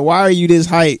like, dog, why are you this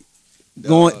hype?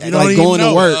 Going don't like even going to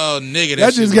know. work. Oh, nigga,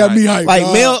 That just got me hyped. Like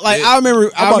dog. I remember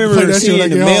about to play that shit seeing when I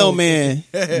the get home. mailman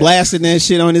blasting that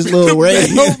shit on his little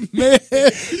radio.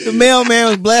 The mailman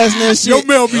was blasting that shit. Your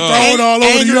mail be thrown all over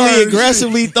the angrily, yard.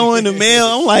 aggressively throwing the mail.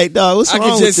 I'm like, dog, what's I wrong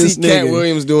could with just this see Cat nigga?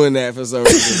 Williams doing that for some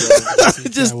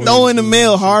reason. Just throwing the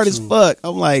mail hard as fuck.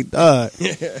 I'm like, dog.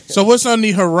 So what's on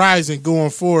the horizon going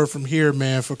forward from here,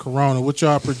 man, for Corona? What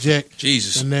y'all project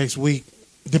Jesus. the next week?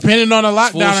 Depending on the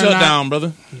lockdown Full or shutdown, brother.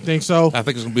 not. You think so? I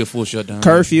think it's gonna be a full shutdown.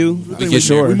 Curfew, We for get there.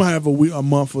 sure. We might have a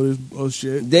month for this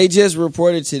shit. They just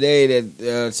reported today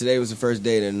that today was the first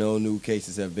day that no new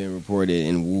cases have been reported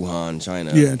in Wuhan,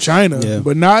 China. Yeah, in China, Yeah.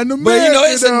 but not in America. But you know,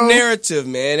 it's though. a narrative,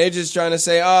 man. They're just trying to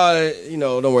say,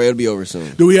 don't worry, it'll be over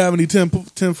soon. Do we have any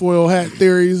tinfoil hat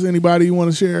theories? Anybody you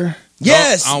want to share?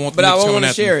 Yes, I don't want but the I niggas won't coming want to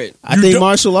after share me. it. I think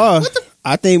martial law.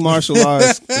 I think martial law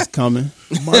is coming.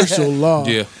 Martial law.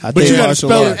 Yeah. I But think you gotta martial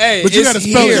spell law. it. Hey, but you it's got to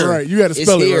spell it here. right. You got to It's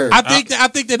spell it here. right. I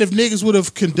think that if niggas would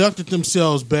have conducted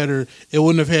themselves better, it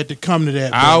wouldn't have had to come to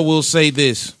that. I will say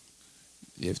this: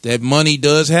 if that money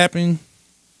does happen,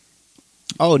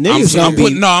 Oh, niggas I'm gonna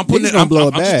putting be, no, I'm putting niggas it. gonna I'm, blow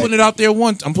I'm it just back. putting it out there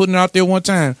one. I'm putting it out there one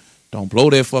time. Don't blow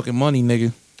that fucking money,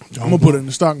 nigga. I'm gonna put it in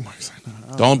the stock market.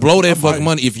 Don't blow that fucking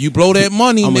money. If you blow that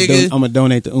money, I'm nigga, gonna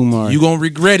donate to Umar. you gonna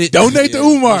regret it. Donate to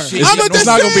Umar. Shit, I'm It's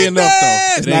not gonna be enough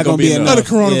though. It's not gonna be enough. Another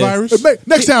coronavirus.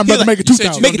 Next time, brother, make it You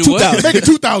said 2,000. you Make gonna it do what? 2,000. Make it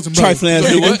 2,000, brother. Trifling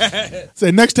ass Do nigga. what?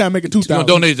 Say next time, make it You gonna 2,000.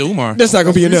 donate to Umar? That's not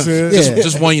gonna be enough. Yeah. Yeah.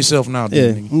 Just one yourself now, Yeah,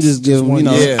 nigga. I'm just giving you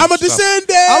know Yeah. I'm a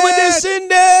descendant. I'm a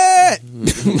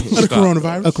descendant of the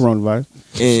coronavirus. a coronavirus.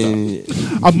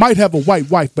 And I might have a white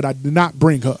wife, but I did not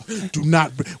bring her. Do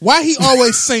not. Why he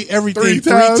always say everything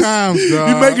three times? You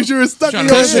dog? making sure it's stuck in Trying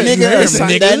your to Cause the head. nigga,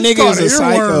 Nigga. that nigga It's is a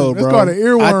called an psycho, earworm. It's bro. called an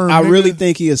earworm, I nigga. really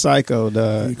think he a psycho, You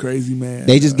dog. crazy man.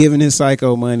 They just giving his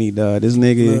psycho money, dog. This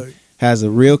nigga Look. has a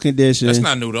real condition. That's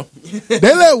not new though. They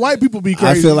let white people be I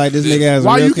crazy. feel like this nigga has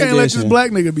Why a real you can't let condition. this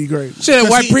black nigga be crazy? Said a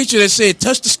white he- preacher that said,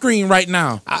 "Touch the screen right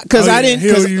now." Because Oh, I yeah. didn't.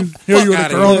 Heal 'cause- you. Heal you with the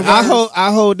outta here. coronavirus.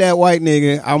 I hold that white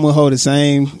nigga. I'm gonna hold the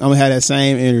same. I'm gonna have that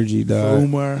same energy, dog.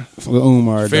 Umar. For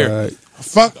Umar, Fair. dog.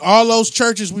 Fuck all those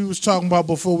churches we was talking about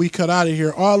before we cut out of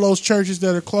here. All those churches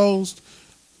that are closed.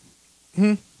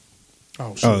 Oh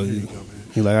shit! Oh, Here you go, man.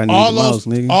 He like I need All the those,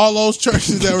 most, nigga. all those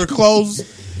churches that were closed.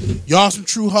 Y'all some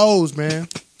true hoes, man.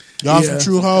 Y'all some Yeah.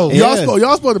 true hoes. Yeah.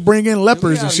 Y'all supposed to bring in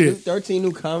lepers and shit. 13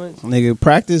 new comments. Nigga,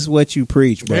 practice what you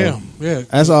preach, bro. Damn, yeah.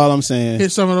 That's all I'm saying.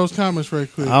 Hit some of those comments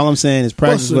right quick. All I'm saying is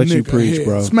practice Bust a what you nigga preach, head,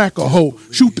 bro. Smack a hoe.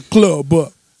 Shoot the club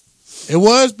up. It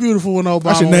was beautiful when Obama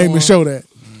I should name won. and show that.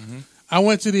 I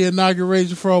went to the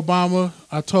inauguration for Obama.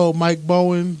 I told Mike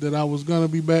Bowen that I was going to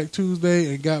be back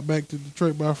Tuesday and got back to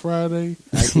Detroit by Friday.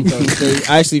 I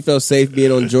actually felt safe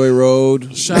being on Joy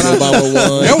Road. Shout out- Obama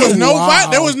won. There was no Wow.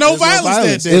 there was no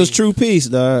violence that day. It was true peace,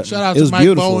 dog. Shout out it to was Mike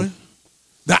beautiful. Bowen.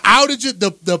 The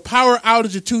outage, the power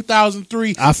outage of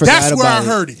 2003. I forgot That's where I about it.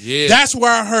 heard it. Yeah. That's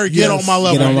where I heard get Yes. on my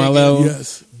level. Get on my nigga. level.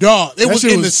 Yes. Dog, it That was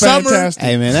shit in the summer. fantastic.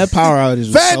 Hey man, that power outage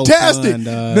was Fantastic. so fun,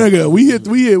 dog.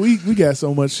 Nigga, we got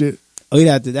so much shit. Oh,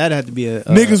 that'd have to be a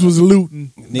Niggas was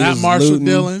looting. niggas Not was Marshall looting.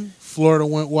 Dillon. Florida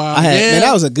went wild. I had yeah. man,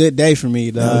 that was a good day for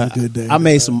me, dog. That was a good day,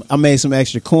 I made some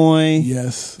extra coin.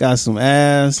 Yes. Got some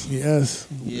ass. Yes.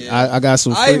 I got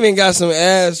some. I even got some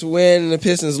ass when the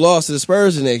Pistons lost to the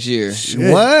Spurs the next year.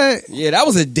 what? Yeah, that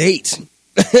was a date.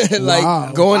 Like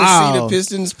Wow. going to see Wow. the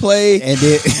Pistons play. And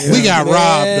then we got Man.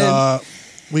 robbed, dog.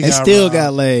 We and still robbed.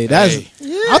 got laid. That's I think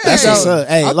that's that what's was- up.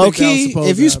 Hey, I think low that was key, supposed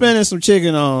if to you happen. spending some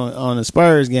chicken on a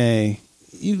Spurs game,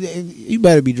 you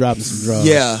better be dropping some drugs.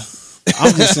 Yeah,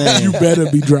 I'm just saying. You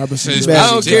better be dropping some. It's drugs. I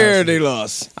don't Yeah. care if they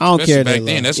lost. I don't care. Especially That back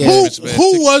then, lost. that's Yeah. what-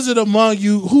 Who was it among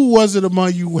you? Who was it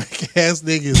among you whack ass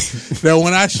niggas that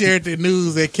when I shared the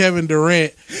news that Kevin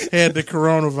Durant had the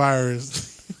coronavirus?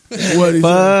 What is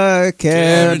Fuck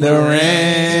Kevin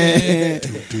Durant.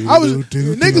 I was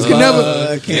niggas can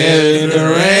never. Kevin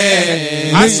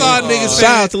Durant. I saw a nigga say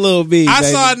Shout out to Lil B. I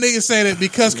baby. saw a nigga say that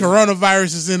because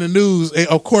coronavirus is in the news,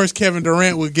 of course Kevin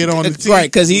Durant would get on the team. Right,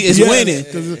 because he is Yes, winning.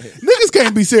 'cause niggas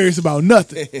can't be serious about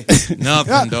nothing.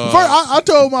 Nothing, dog. First, I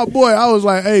told my boy, I was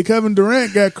like, "Hey, Kevin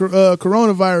Durant got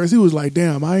coronavirus." He was like,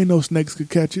 "Damn, I ain't know snakes could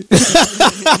catch it."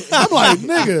 I'm like,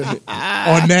 "Nigga,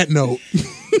 On that note,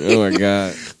 Oh my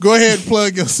god! go ahead and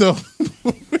plug yourself.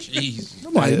 Jeez.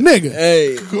 I'm like, nigga.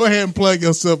 Hey, Go ahead and plug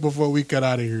yourself before we cut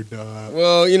out of here, dog.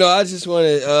 well, I just want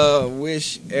to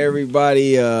wish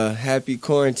everybody a happy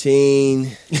quarantine.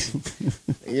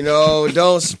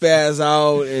 Don't spaz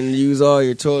out and use all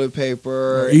your toilet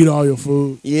paper. Eat all your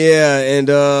food. Yeah,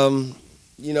 and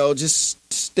just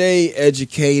stay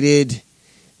educated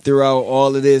throughout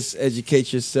all of this.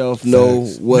 Educate yourself. Know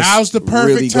what's Now's the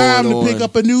perfect really time going to pick on.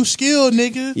 up a new skill,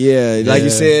 nigga. Yeah, like Yeah. you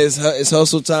said, it's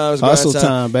hustle time. It's Hustle grind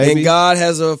time, baby. And God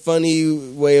has a funny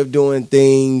way of doing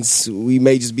things. We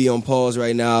may just be on pause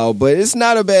right now, but it's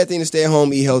not a bad thing to stay at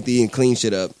home, eat healthy, and clean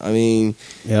shit up. I mean,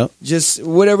 Yep. just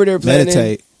whatever they're planning.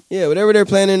 Meditate. Yeah, whatever they're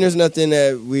planning, there's nothing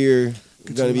that we're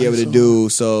going to be able to do.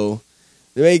 So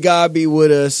may God be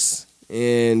with us.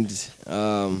 And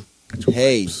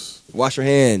hey, wash your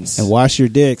hands. And wash your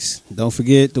dicks. Don't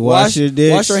forget to wash your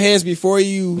dicks. Wash your hands before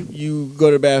you go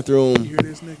to the bathroom You hear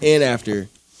this, nigga? and after.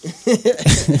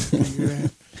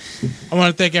 I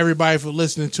want to thank everybody for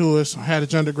listening to us on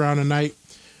Hadage Underground tonight.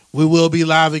 We will be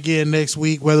live again next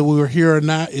week. Whether we were here or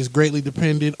not is greatly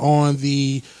dependent on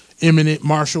the imminent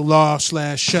martial law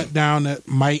 / shutdown that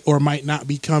might or might not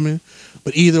be coming.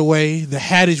 But either way, the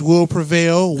Hadage will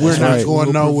prevail. We're not right. going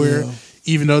Will nowhere, prevail.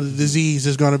 even though the disease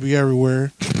is going to be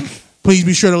everywhere. Please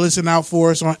be sure to listen out for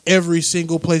us on every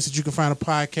single place that you can find a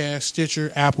podcast: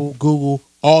 Stitcher, Apple, Google,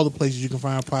 all the places you can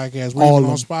find a podcast. We're All even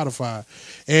on of Spotify.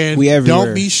 And We everywhere.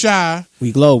 don't be shy.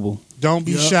 We global. Don't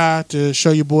be Yep. shy to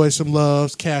show your boys some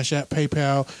loves. Cash App,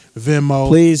 PayPal, Venmo,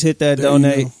 Please hit that There you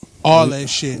donate. go. all that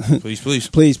shit. Please, please.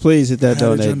 Please hit that Hadage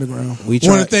donate. Underground. We Want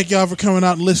try. to thank y'all for coming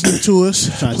out and listening to us.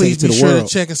 Trying to Please take it to be the sure world.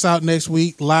 to check us out next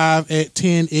week live at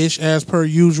 10-ish as per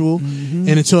usual. And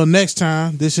until next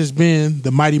time, this has been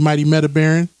the Mighty Mighty Meta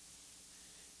Baron.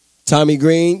 Tommy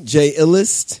Green, Jay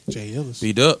Illist. Jay Ellis.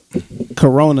 Beat up.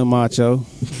 Corona macho.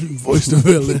 Voice the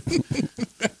villain.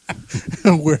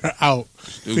 We're out.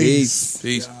 Peace.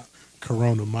 Peace.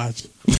 Corona Macho.